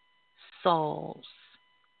unsettled souls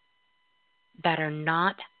that are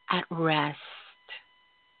not at rest.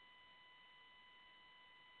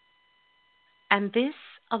 And this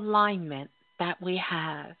alignment that we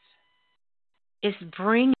have is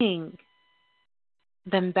bringing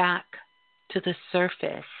them back to the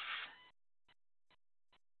surface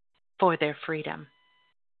for their freedom.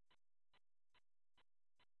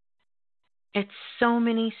 It's so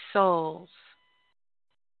many souls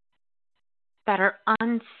that are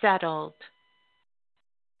unsettled,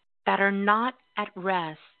 that are not at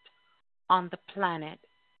rest on the planet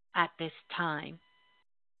at this time.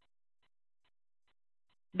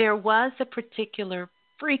 There was a particular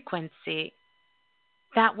frequency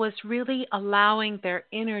that was really allowing their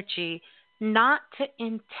energy not to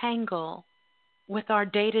entangle with our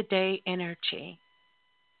day-to-day energy.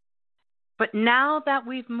 But now that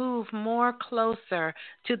we've moved more closer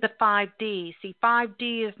to the 5D, see,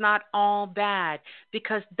 5D is not all bad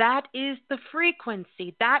because that is the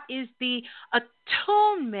frequency, that is the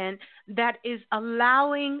attunement that is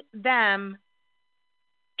allowing them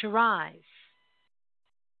to rise.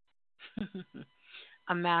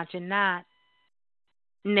 Imagine that.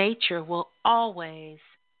 Nature will always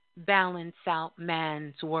balance out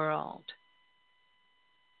man's world.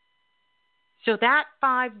 So that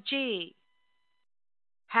 5G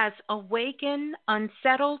has awakened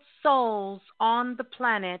unsettled souls on the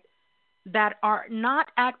planet that are not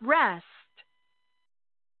at rest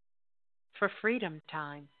for freedom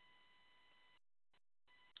time.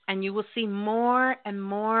 And you will see more and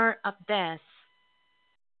more of this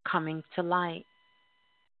coming to light.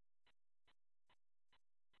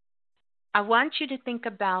 I want you to think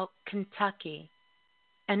about Kentucky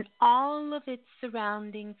and all of its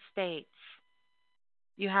surrounding states.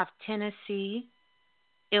 You have Tennessee,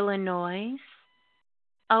 Illinois,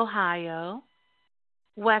 Ohio,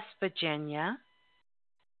 West Virginia.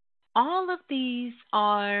 All of these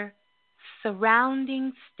are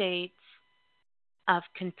surrounding states of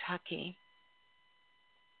Kentucky.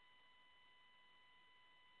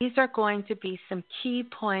 These are going to be some key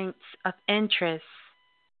points of interest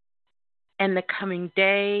in the coming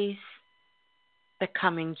days, the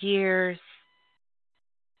coming years,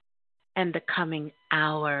 and the coming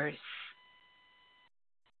hours.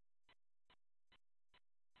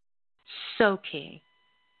 So key.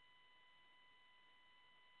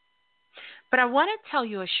 But I want to tell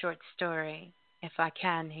you a short story, if I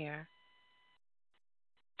can here,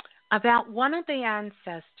 about one of the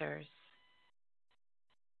ancestors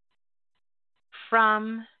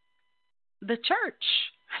from the church.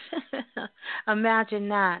 Imagine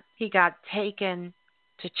that. He got taken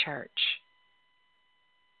to church.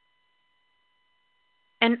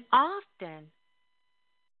 And often,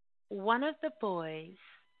 one of the boys,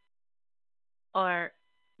 or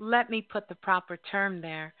let me put the proper term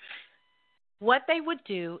there, what they would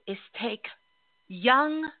do is take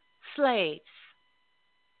young slaves,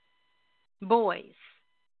 boys,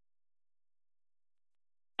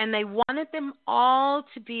 and they wanted them all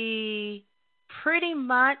to be pretty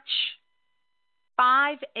much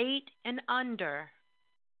 5'8" and under.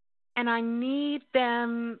 And I need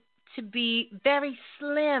them to be very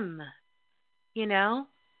slim, you know?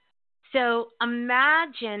 So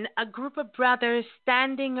imagine a group of brothers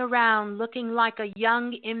standing around looking like a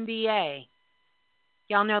young NBA.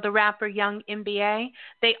 Y'all know the rapper Young NBA?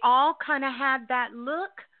 They all kind of had that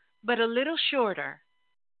look, but a little shorter.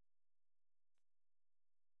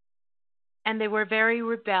 And they were very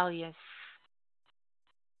rebellious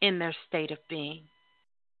in their state of being.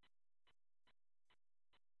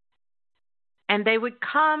 And they would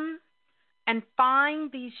come and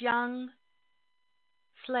find these young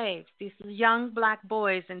slaves, these young black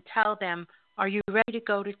boys, and tell them, "Are you ready to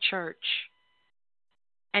go to church?"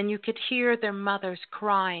 And you could hear their mothers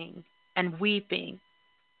crying and weeping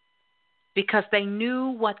because they knew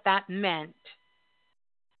what that meant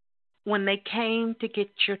when they came to get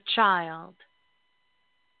your child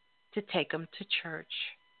to take them to church.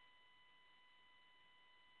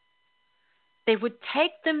 They would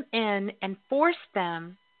take them in and force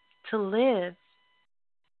them to live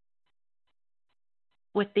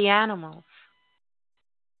with the animals,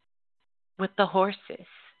 with the horses.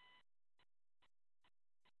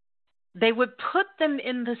 They would put them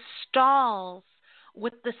in the stalls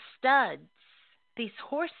with the studs, these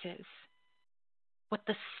horses with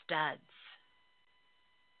the studs.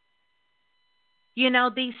 You know,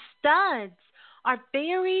 these studs are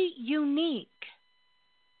very unique.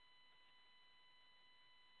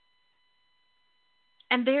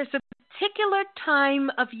 And there's a particular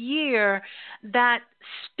time of year that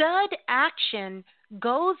stud action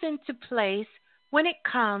goes into place when it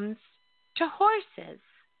comes to horses.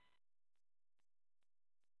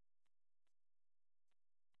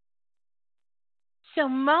 So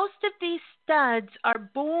most of these studs are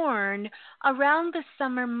born around the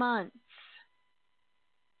summer months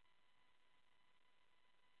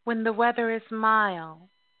when the weather is mild.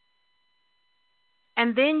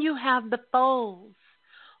 And then you have the foals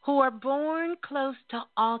who are born close to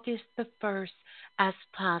August the 1st as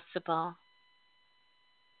possible.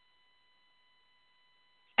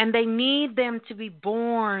 And they need them to be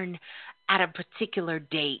born at a particular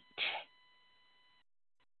date.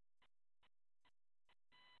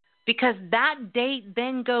 Because that date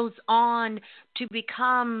then goes on to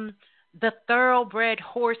become the thoroughbred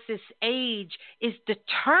horse's age is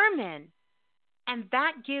determined. And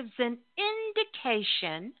that gives an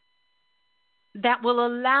indication that will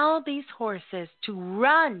allow these horses to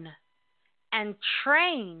run and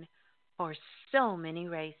train for so many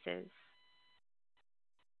races.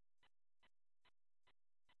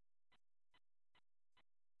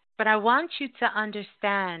 But I want you to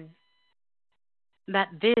understand that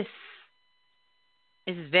this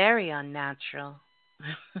is very unnatural.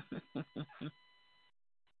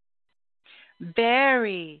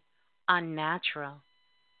 Very unnatural.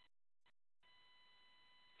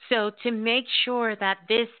 So to make sure that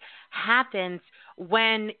this happens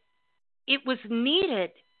when it was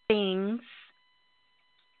needed, things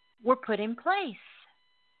were put in place.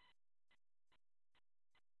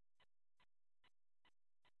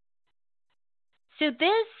 So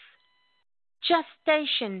this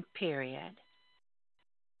gestation period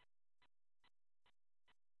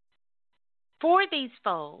for these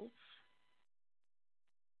foals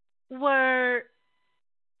were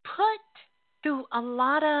put through a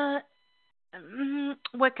lot of,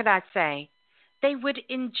 what could I say? They would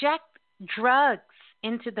inject drugs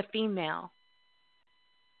into the female.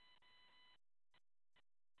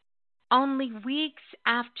 Only weeks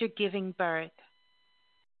after giving birth.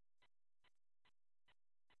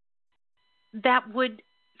 That would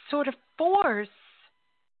sort of force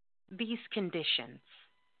these conditions.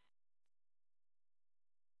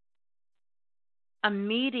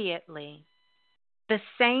 Immediately, the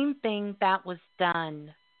same thing that was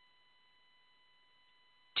done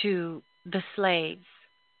to the slaves,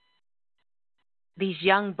 these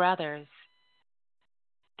young brothers,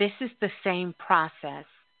 this is the same process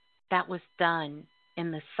that was done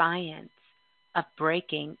in the science of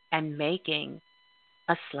breaking and making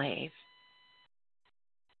a slave.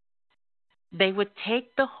 They would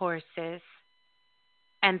take the horses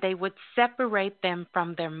and they would separate them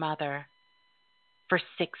from their mother for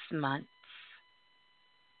 6 months.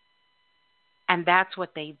 And that's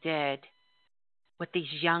what they did with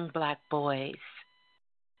these young black boys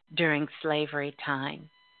during slavery time.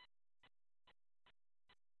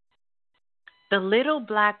 The little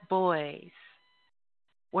black boys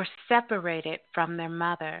were separated from their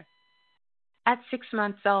mother at 6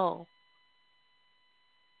 months old.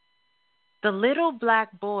 The little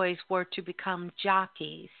black boys were to become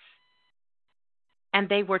jockeys, and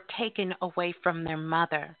they were taken away from their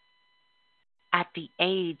mother at the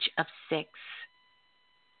age of 6.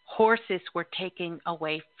 Horses were taken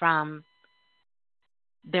away from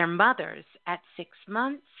their mothers at 6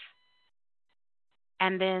 months.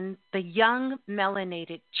 And then the young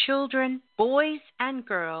melanated children, boys and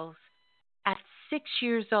girls, at 6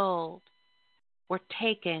 years old, were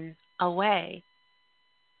taken away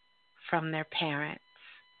from their parents.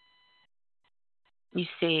 You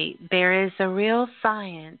see, there is a real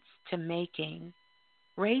science to making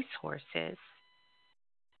racehorses.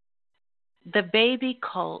 The baby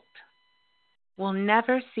colt will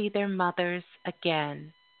never see their mothers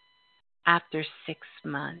again after 6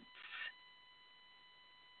 months.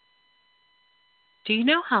 Do you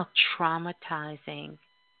know how traumatizing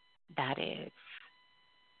that is?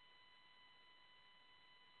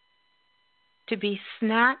 To be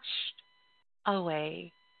snatched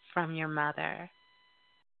away from your mother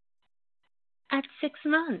at 6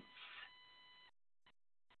 months.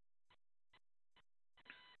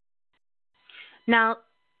 Now,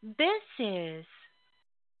 this is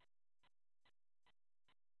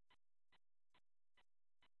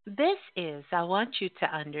I want you to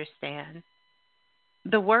understand,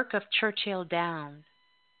 the work of Churchill Downs.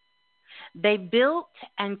 They built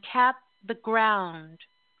and kept the ground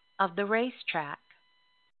of the racetrack.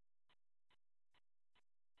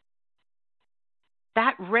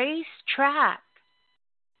 That racetrack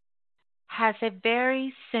has a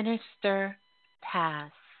very sinister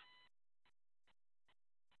past.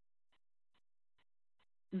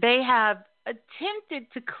 They have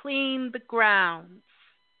attempted to clean the grounds.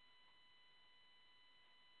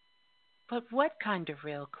 But what kind of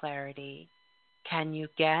real clarity can you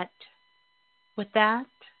get with that?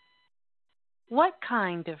 What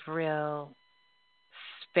kind of real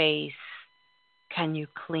space can you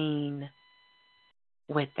clean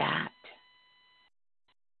with that?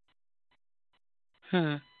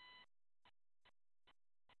 Hmm.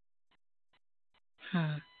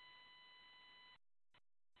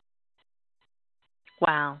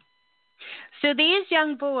 Wow. So these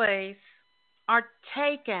young boys are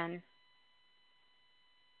taken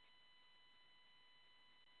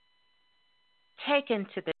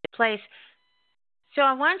to this place. So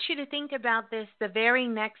I want you to think about this the very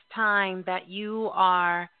next time that you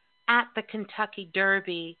are at the Kentucky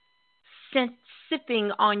Derby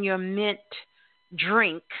sipping on your mint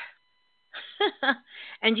drink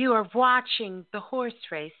and you are watching the horse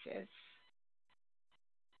races,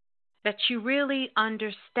 that you really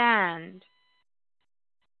understand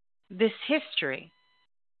this history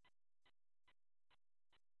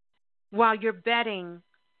while you're betting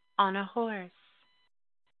on a horse.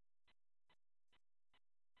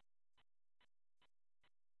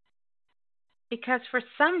 Because for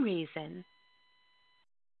some reason,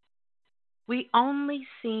 we only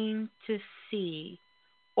seem to see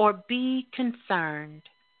or be concerned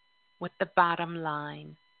with the bottom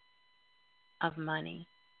line of money.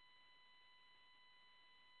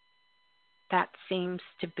 That seems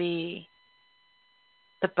to be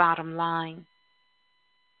the bottom line.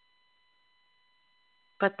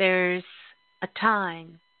 But there's a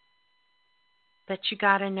time that you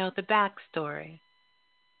got to know the backstory.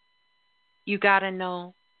 You got to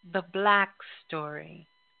know the black story.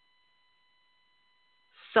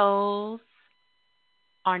 Souls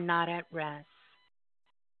are not at rest.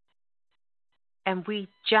 And we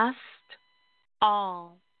just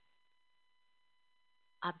all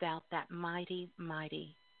about that mighty,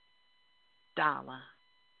 mighty dollar.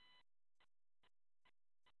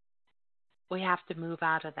 We have to move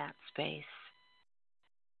out of that space.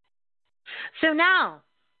 So now,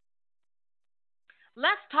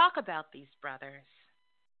 let's talk about these brothers,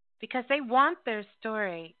 because they want their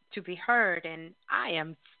story to be heard, and I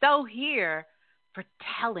am so here for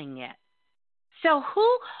telling it. So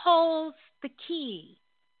who holds the key?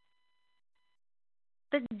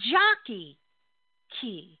 The jockey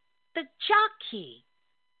key. The jockey.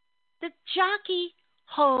 The jockey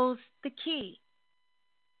holds the key.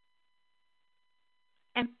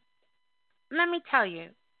 And let me tell you,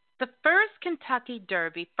 the first Kentucky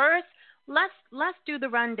Derby, let's do the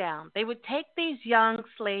rundown. They would take these young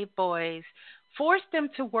slave boys, force them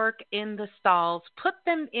to work in the stalls, put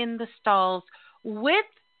them in the stalls with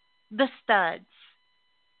the studs.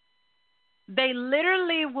 They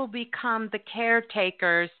literally will become the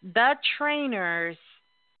caretakers, the trainers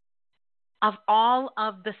of all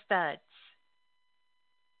of the studs.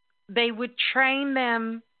 They would train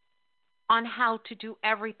them on how to do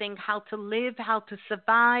everything, how to live, how to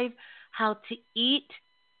survive, how to eat,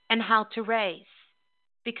 and how to race,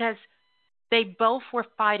 because they both were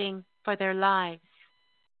fighting for their lives.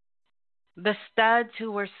 The studs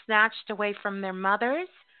who were snatched away from their mothers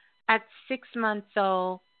at 6 months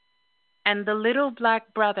old, and the little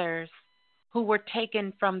black brothers who were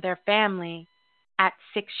taken from their family at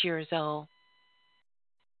 6 years old.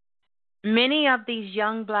 Many of these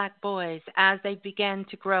young black boys, as they began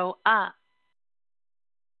to grow up,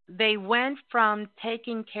 they went from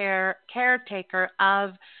taking caretaker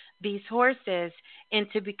of these horses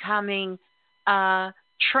into becoming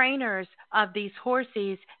trainers of these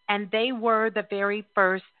horses, and they were the very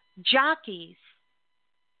first jockeys.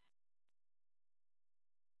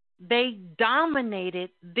 They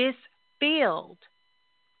dominated this field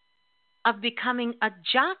of becoming a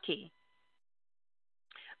jockey.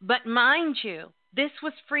 But mind you, this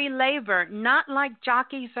was free labor, not like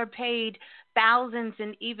jockeys are paid thousands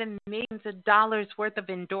and even millions of dollars worth of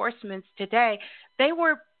endorsements today. They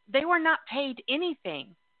were not paid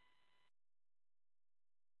anything.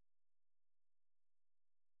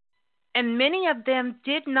 And many of them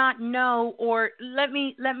did not know, or let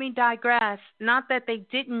me digress, not that they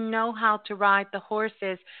didn't know how to ride the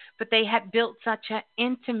horses, but they had built such an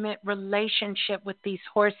intimate relationship with these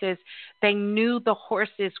horses. They knew the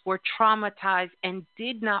horses were traumatized and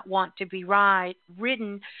did not want to be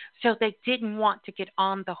ridden, so they didn't want to get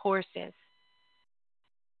on the horses.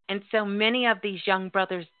 And so many of these young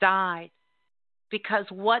brothers died, because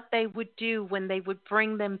what they would do when they would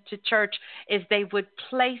bring them to church is they would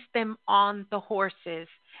place them on the horses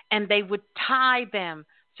and they would tie them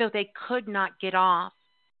so they could not get off,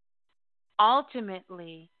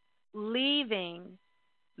 ultimately leaving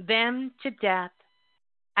them to death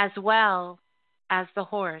as well as the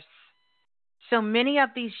horse. So many of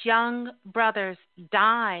these young brothers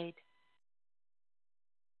died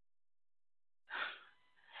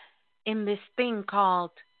in this thing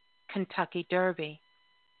called Kentucky Derby.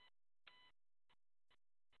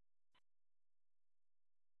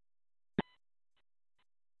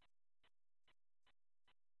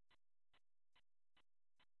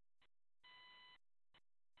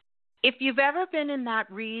 If you've ever been in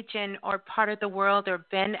that region or part of the world or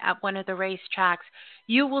been at one of the racetracks,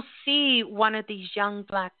 you will see one of these young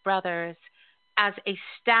black brothers as a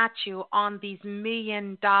statue on these $1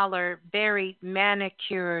 million, very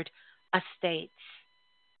manicured estates.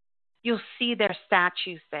 You'll see their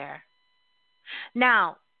statues there.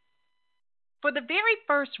 Now, for the very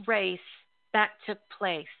first race that took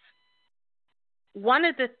place, one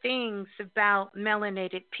of the things about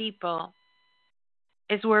melanated people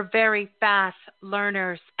is we're very fast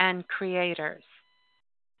learners and creators.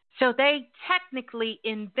 So they technically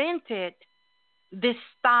invented this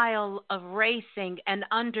style of racing and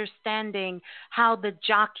understanding how the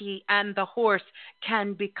jockey and the horse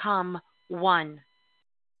can become one.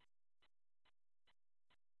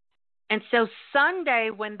 And so Sunday,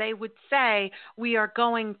 when they would say, we are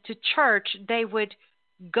going to church, they would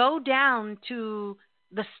go down to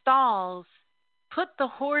the stalls, put the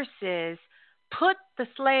horses, put the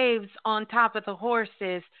slaves on top of the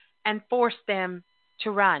horses, and force them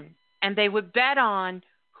to run. And they would bet on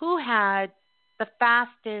who had the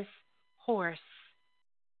fastest horse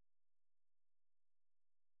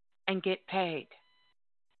and get paid.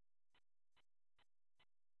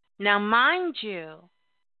 Now, mind you,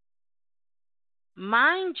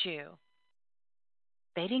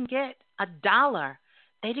 they didn't get $1.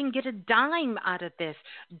 They didn't get a dime out of this,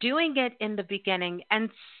 doing it in the beginning, and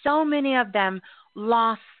so many of them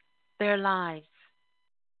lost their lives.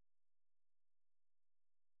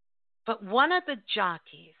 But one of the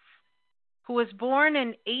jockeys, who was born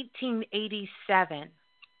in 1887,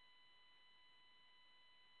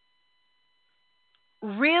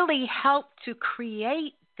 really helped to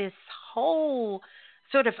create this whole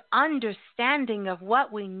sort of understanding of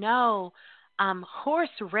what we know horse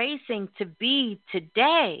racing to be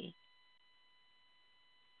today,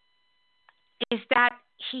 is that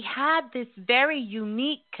he had this very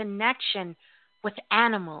unique connection with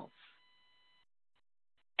animals.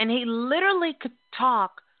 And he literally could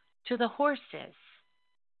talk to the horses.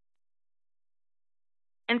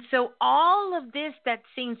 And so all of this that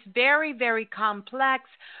seems very, very complex,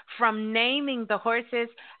 from naming the horses.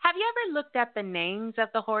 Have you ever looked at the names of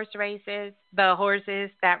the horse races, the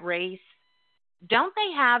horses that race? Don't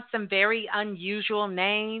they have some very unusual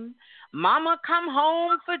name? Mama come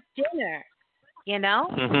home for dinner, you know?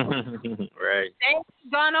 Right. They're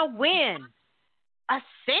gonna win.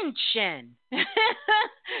 Ascension.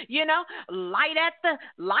 You know, light at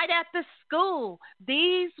the school.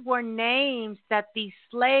 These were names that these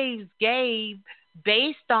slaves gave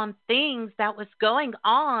based on things that was going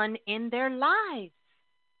on in their lives.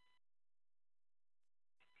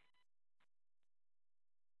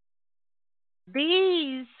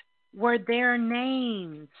 These were their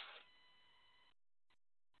names.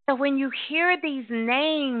 So when you hear these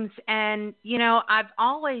names, and, you know, I've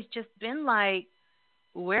always just been like,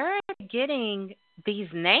 where are they getting these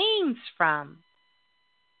names from?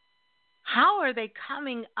 How are they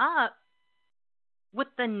coming up with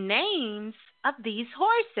the names of these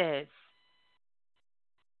horses?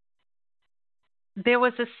 There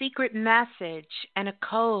was a secret message and a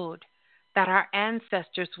code that our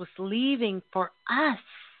ancestors was leaving for us,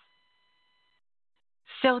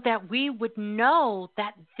 so that we would know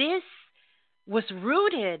that this was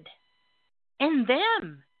rooted in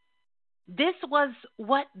them. This was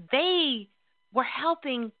what they were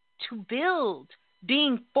helping to build,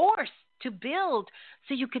 being forced to build,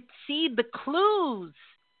 so you could see the clues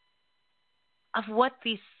of what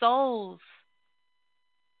these souls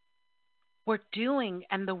were doing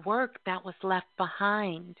and the work that was left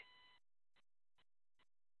behind.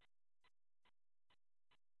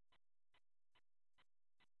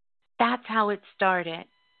 That's how it started.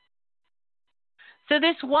 So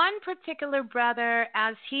this one particular brother,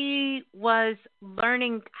 as he was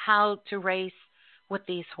learning how to race with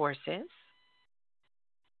these horses,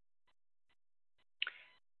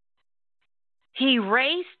 he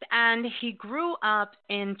raced and he grew up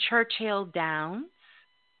in Churchill Downs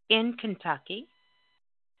in Kentucky.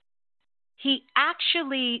 He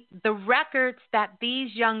actually, the records that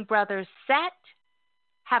these young brothers set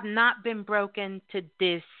have not been broken to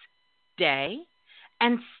this day,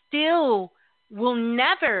 and still will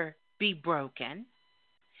never be broken.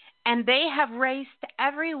 And they have raced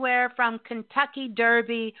everywhere from Kentucky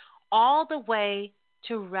Derby all the way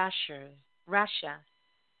to Russia.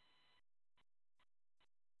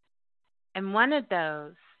 And one of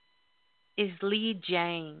those is Lee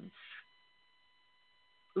James.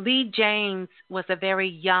 Lee James was a very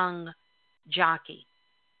young jockey.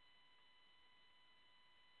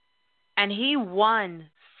 And he won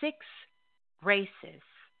 6 races.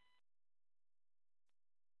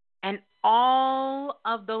 And all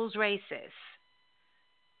of those races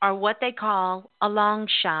are what they call a long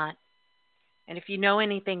shot. And if you know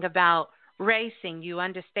anything about racing, you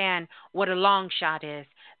understand what a long shot is.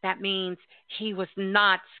 That means he was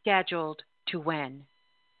not scheduled to win.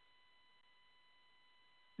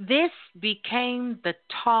 This became the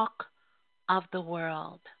talk of the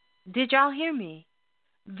world. Did y'all hear me?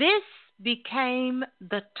 This became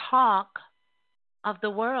the talk of the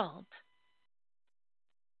world.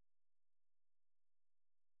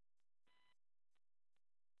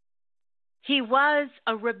 He was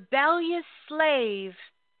a rebellious slave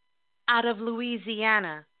out of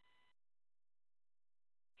Louisiana.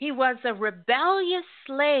 He was a rebellious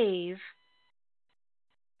slave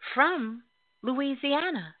from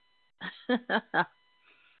Louisiana.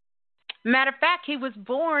 Matter of fact, he was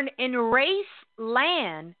born in Race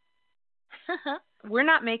Land. We're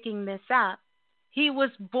not making this up. He was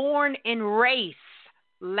born in Race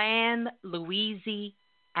Land,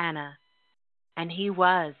 Louisiana. And he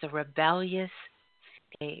was a rebellious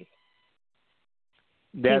slave.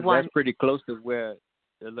 That's pretty close to where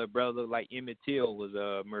the little brother like Emmett Till was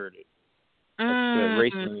murdered.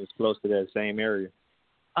 Raceland was close to that same area.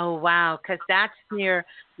 Oh, wow, because that's near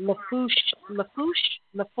Lafourche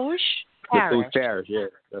Parish, yeah,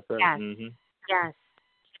 that's right. Yes. Mm-hmm. Yes.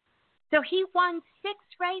 So he won 6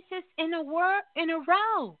 races in a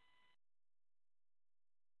row.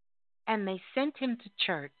 And they sent him to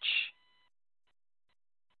church.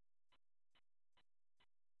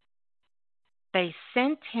 They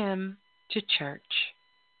sent him to church.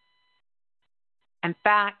 In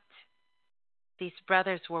fact, these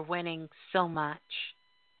brothers were winning so much.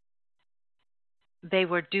 They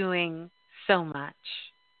were doing so much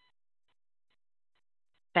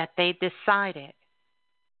that they decided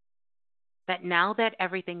that now that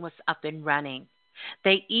everything was up and running,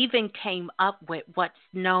 they even came up with what's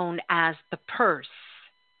known as the purse.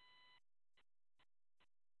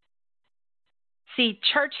 See,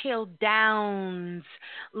 Churchill Downs'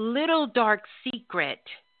 little dark secret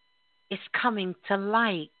is coming to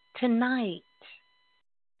light tonight.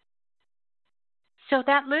 So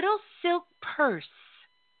that little silk purse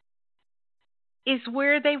is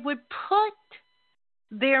where they would put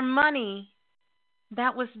their money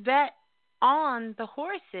that was bet on the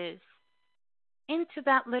horses into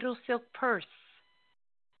that little silk purse.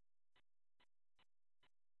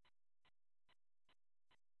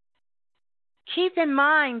 Keep in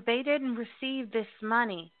mind, they didn't receive this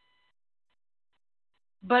money,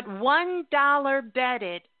 but $1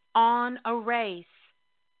 betted on a race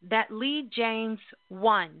that Lee James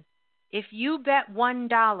won. If you bet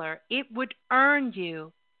 $1, it would earn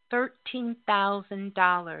you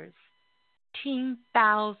 $13,000.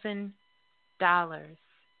 $13,000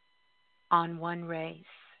 on one race.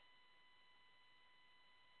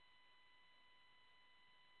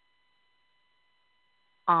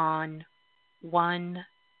 On one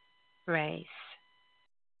race.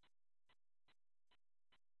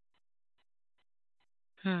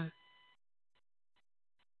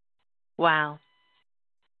 Wow.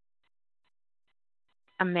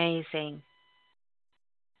 Amazing.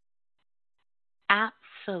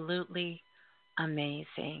 Absolutely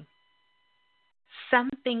amazing.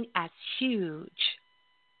 Something as huge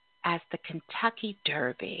as the Kentucky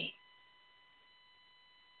Derby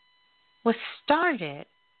was started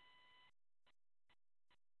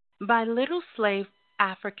by little slave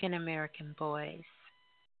African American boys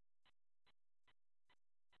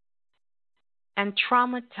and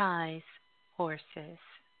traumatized horses.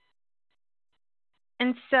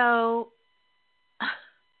 And so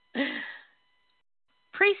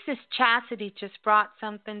Priestess Chastity just brought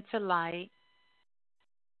something to light.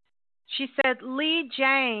 She said Lee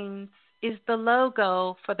James is the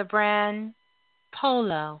logo for the brand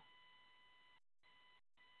Polo.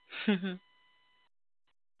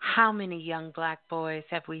 How many young black boys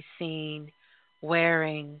have we seen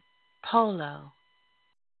wearing Polo?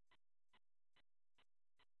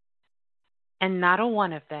 And not a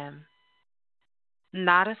one of them,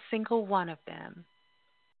 not a single one of them,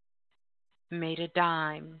 made a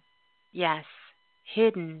dime. Yes,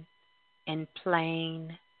 hidden in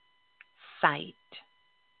plain sight.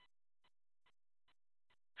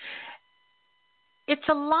 It's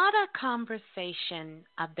a lot of conversation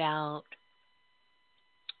about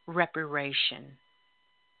reparation.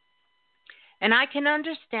 And I can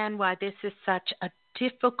understand why this is such a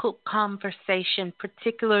difficult conversation,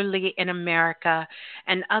 particularly in America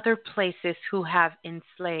and other places who have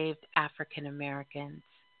enslaved African Americans.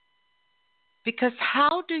 Because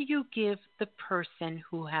how do you give the person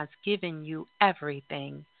who has given you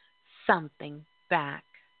everything something back?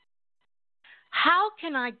 How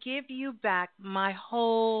can I give you back my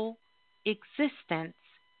whole existence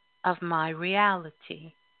of my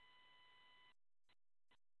reality?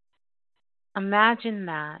 Imagine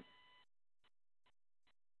that.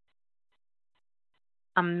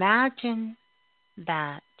 Imagine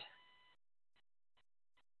that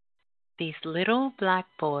these little black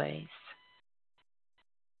boys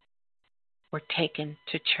were taken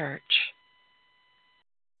to church.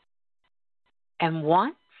 And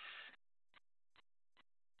once,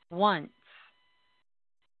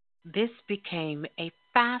 this became a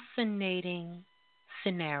fascinating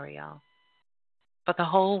scenario for the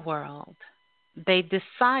whole world. They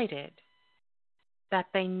decided that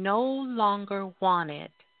they no longer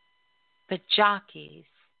wanted the jockeys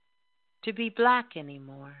to be black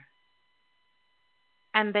anymore.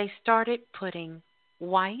 And they started putting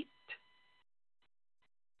white,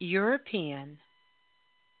 European,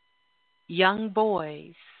 young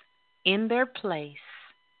boys in their place,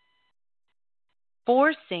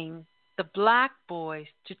 forcing the black boys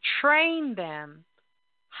to train them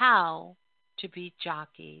how to be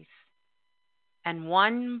jockeys. And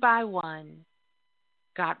one by one,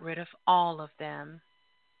 got rid of all of them.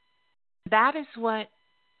 That is what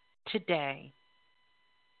today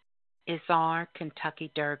is our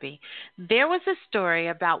Kentucky Derby. There was a story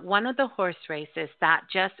about one of the horse races that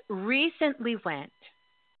just recently went.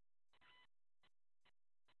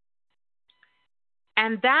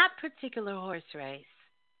 And that particular horse race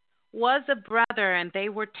was a brother, and they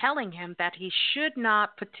were telling him that he should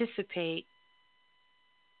not participate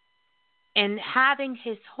in having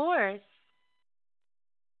his horse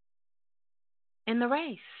in the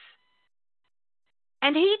race.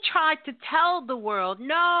 And he tried to tell the world,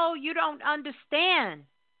 no, you don't understand.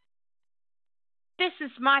 This is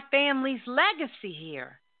my family's legacy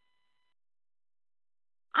here.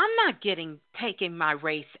 I'm not taking my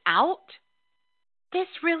race out. This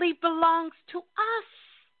really belongs to us.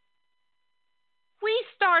 We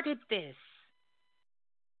started this.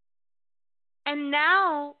 And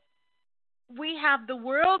now we have the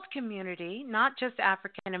world community, not just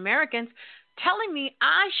African Americans, telling me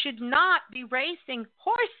I should not be racing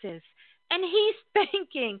horses. And he's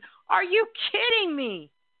thinking, are you kidding me?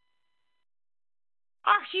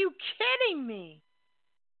 Are you kidding me?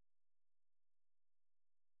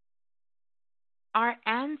 Our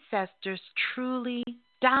ancestors truly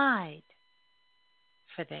died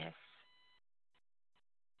for this.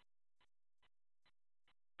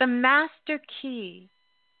 The master key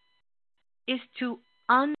is to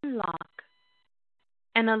unlock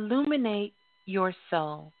and illuminate your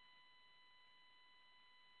soul.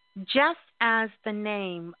 Just as the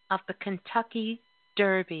name of the Kentucky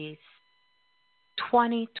Derby's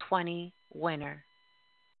 2020 winner,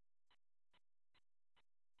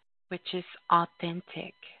 which is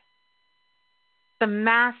authentic. The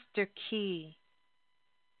master key.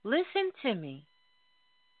 Listen to me.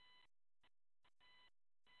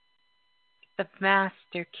 The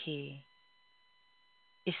master key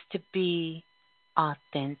is to be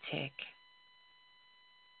authentic.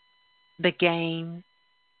 The game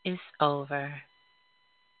is over.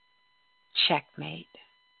 Checkmate.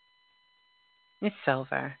 It's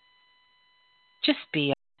over. Just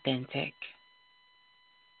be authentic.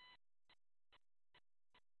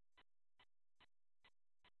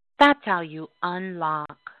 That's how you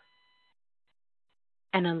unlock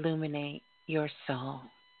and illuminate your soul.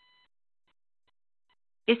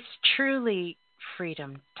 It's truly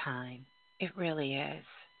freedom time. It really is.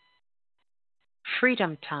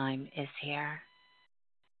 Freedom time is here.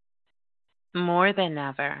 More than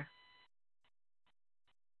ever.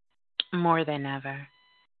 More than ever.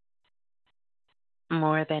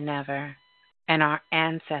 More than ever. And our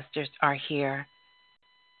ancestors are here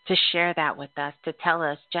to share that with us, to tell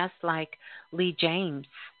us, just like Lee James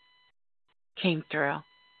came through.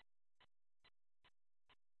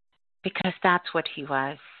 Because that's what he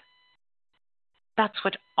was. That's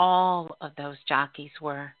what all of those jockeys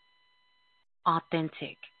were.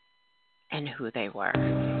 Authentic and who they were.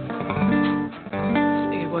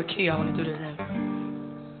 Hey, what key I want to do this in?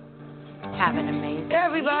 Have an amazing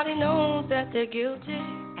Everybody knows that they're guilty.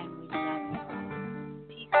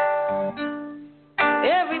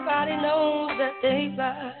 Everybody knows that they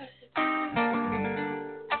lied.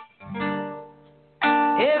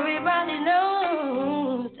 Everybody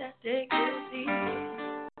knows that they're guilty.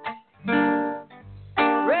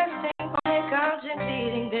 Resting on their conscience,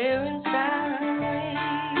 eating their inside.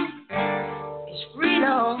 It's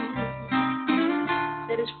freedom.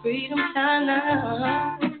 Said it's freedom time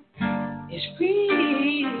now. It's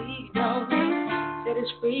freedom. Said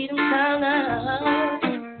it's freedom time now.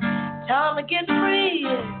 Time to get free.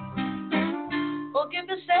 Don't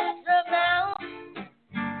give the sex up now.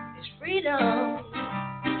 It's freedom.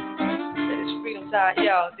 It's freedom time.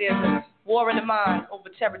 Yo, there's a war in the mind over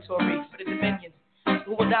territory for the dominion.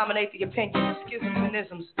 Who will dominate the opinions, schisms and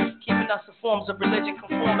isms, keeping us in forms of religion,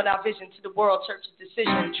 conforming our vision to the world church's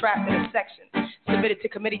decision, trapped in a section, submitted to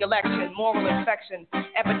committee election, moral infection,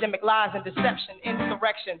 epidemic lies and deception,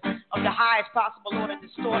 insurrection of the highest possible order,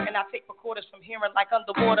 distort, and I take recorders from hearing like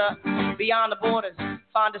underwater, beyond the borders,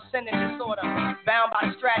 find a sin and disorder, bound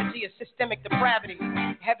by the strategy of systemic depravity,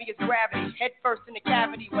 heavy as gravity, head first in the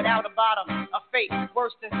cavity, without a bottom, a fate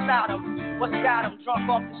worse than Sodom, what's got them drunk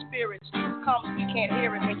off the spirits, truth comes, we can't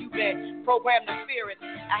hear it when you've been programmed to fear it.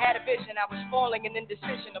 I had a vision, I was falling in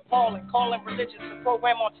indecision, appalling, calling religion to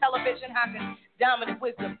program on television. How can dominant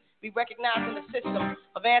wisdom be recognized in the system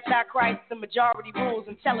of antichrist and majority rules,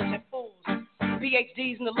 intelligent fools?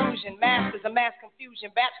 PhD's an illusion, masters a mass confusion,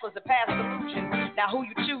 bachelors a past illusion. Now who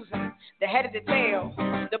you choosing? The head of the tail,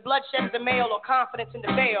 the bloodshed of the male, or confidence in the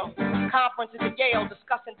veil? Conference at the Yale,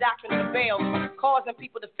 discussing doctrines of bail, causing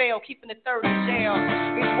people to fail, keeping the third in jail.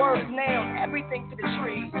 These words nailed everything to the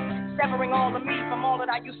tree, severing all of me from all that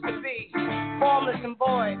I used to be. Formless and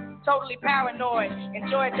void, totally paranoid.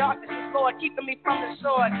 Enjoy darkness and Lord, keeping me from the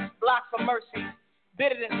sword. Blocked for mercy,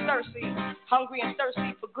 bitter than Cersei. Hungry and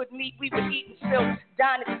thirsty for good meat, we would eat and still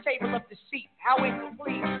dine at the table of deceit. How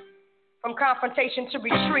incomplete. From confrontation to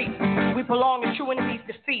retreat, we belong in true enemy's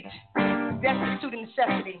defeat. Destitute of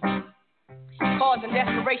necessity, causing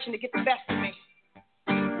desperation to get the best of me.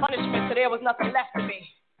 Punishment so there was nothing left of me.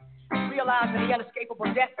 Realizing the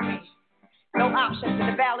unescapable destiny. No options in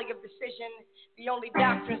the valley of decision. The only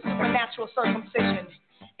doctrine, supernatural circumcision.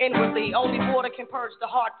 Inwardly, only water can purge the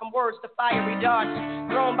heart from words to fiery darts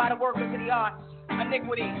thrown by the workers of the arts.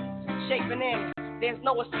 Iniquity, shaping in. There's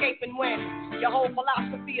no escaping when your whole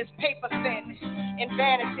philosophy is paper thin. In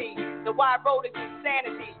vanity, the wide road is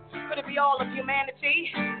insanity. Could it be all of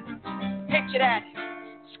humanity? Picture that,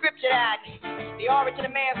 scripture that. The origin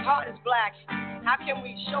of man's heart is black. How can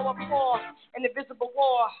we show up for an invisible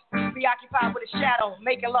war? Preoccupied with a shadow,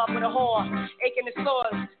 making love with a whore. Aching the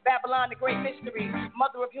sores, Babylon the great mystery.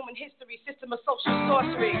 Mother of human history, system of social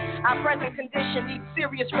sorcery. Our present condition needs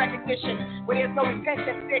serious recognition. Where there's no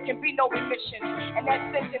repentance, there can be no remission. And that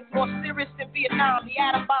sentence more serious than Vietnam. The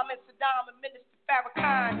atom bomb in Saddam and Minister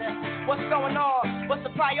Farrakhan. What's going on? What's the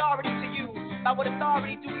priority to you? By what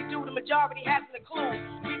authority do we do? The majority hasn't a clue.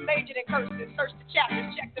 We majored in curses, search the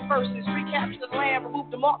chapters, check the verses, recapture the land,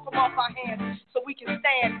 remove the mark from off our hands, so we can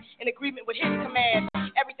stand in agreement with His command.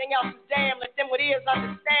 Everything else is damn. Let them with ears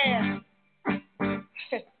understand.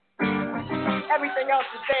 Everything else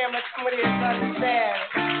is damn. Let them with ears understand.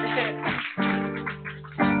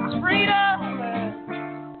 It's freedom.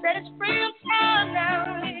 Said it's freedom time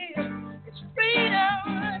now. It's freedom.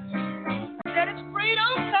 Said it's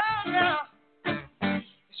freedom time now.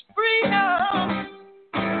 Freedom,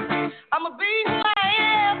 I'ma be who I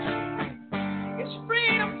am. It's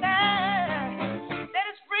freedom time. That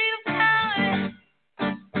is freedom time.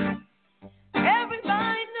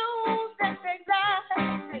 Everybody knows that they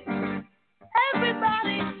lied.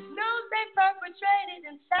 Everybody knows they perpetrated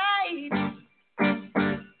inside.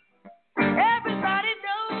 Everybody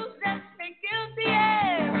knows that they're guilty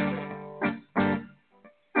as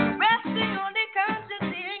resting on their conscience,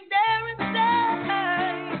 being there inside.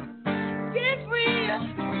 Get free,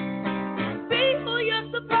 be who you're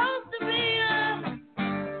supposed to be.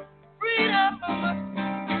 Freedom,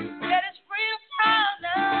 that is freedom time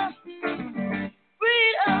now.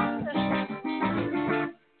 Freedom,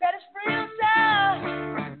 that is freedom time.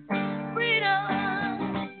 Freedom,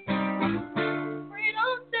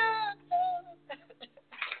 freedom time.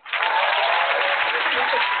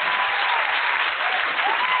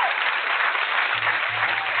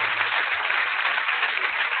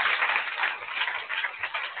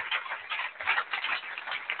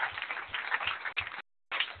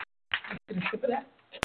 Sip of that.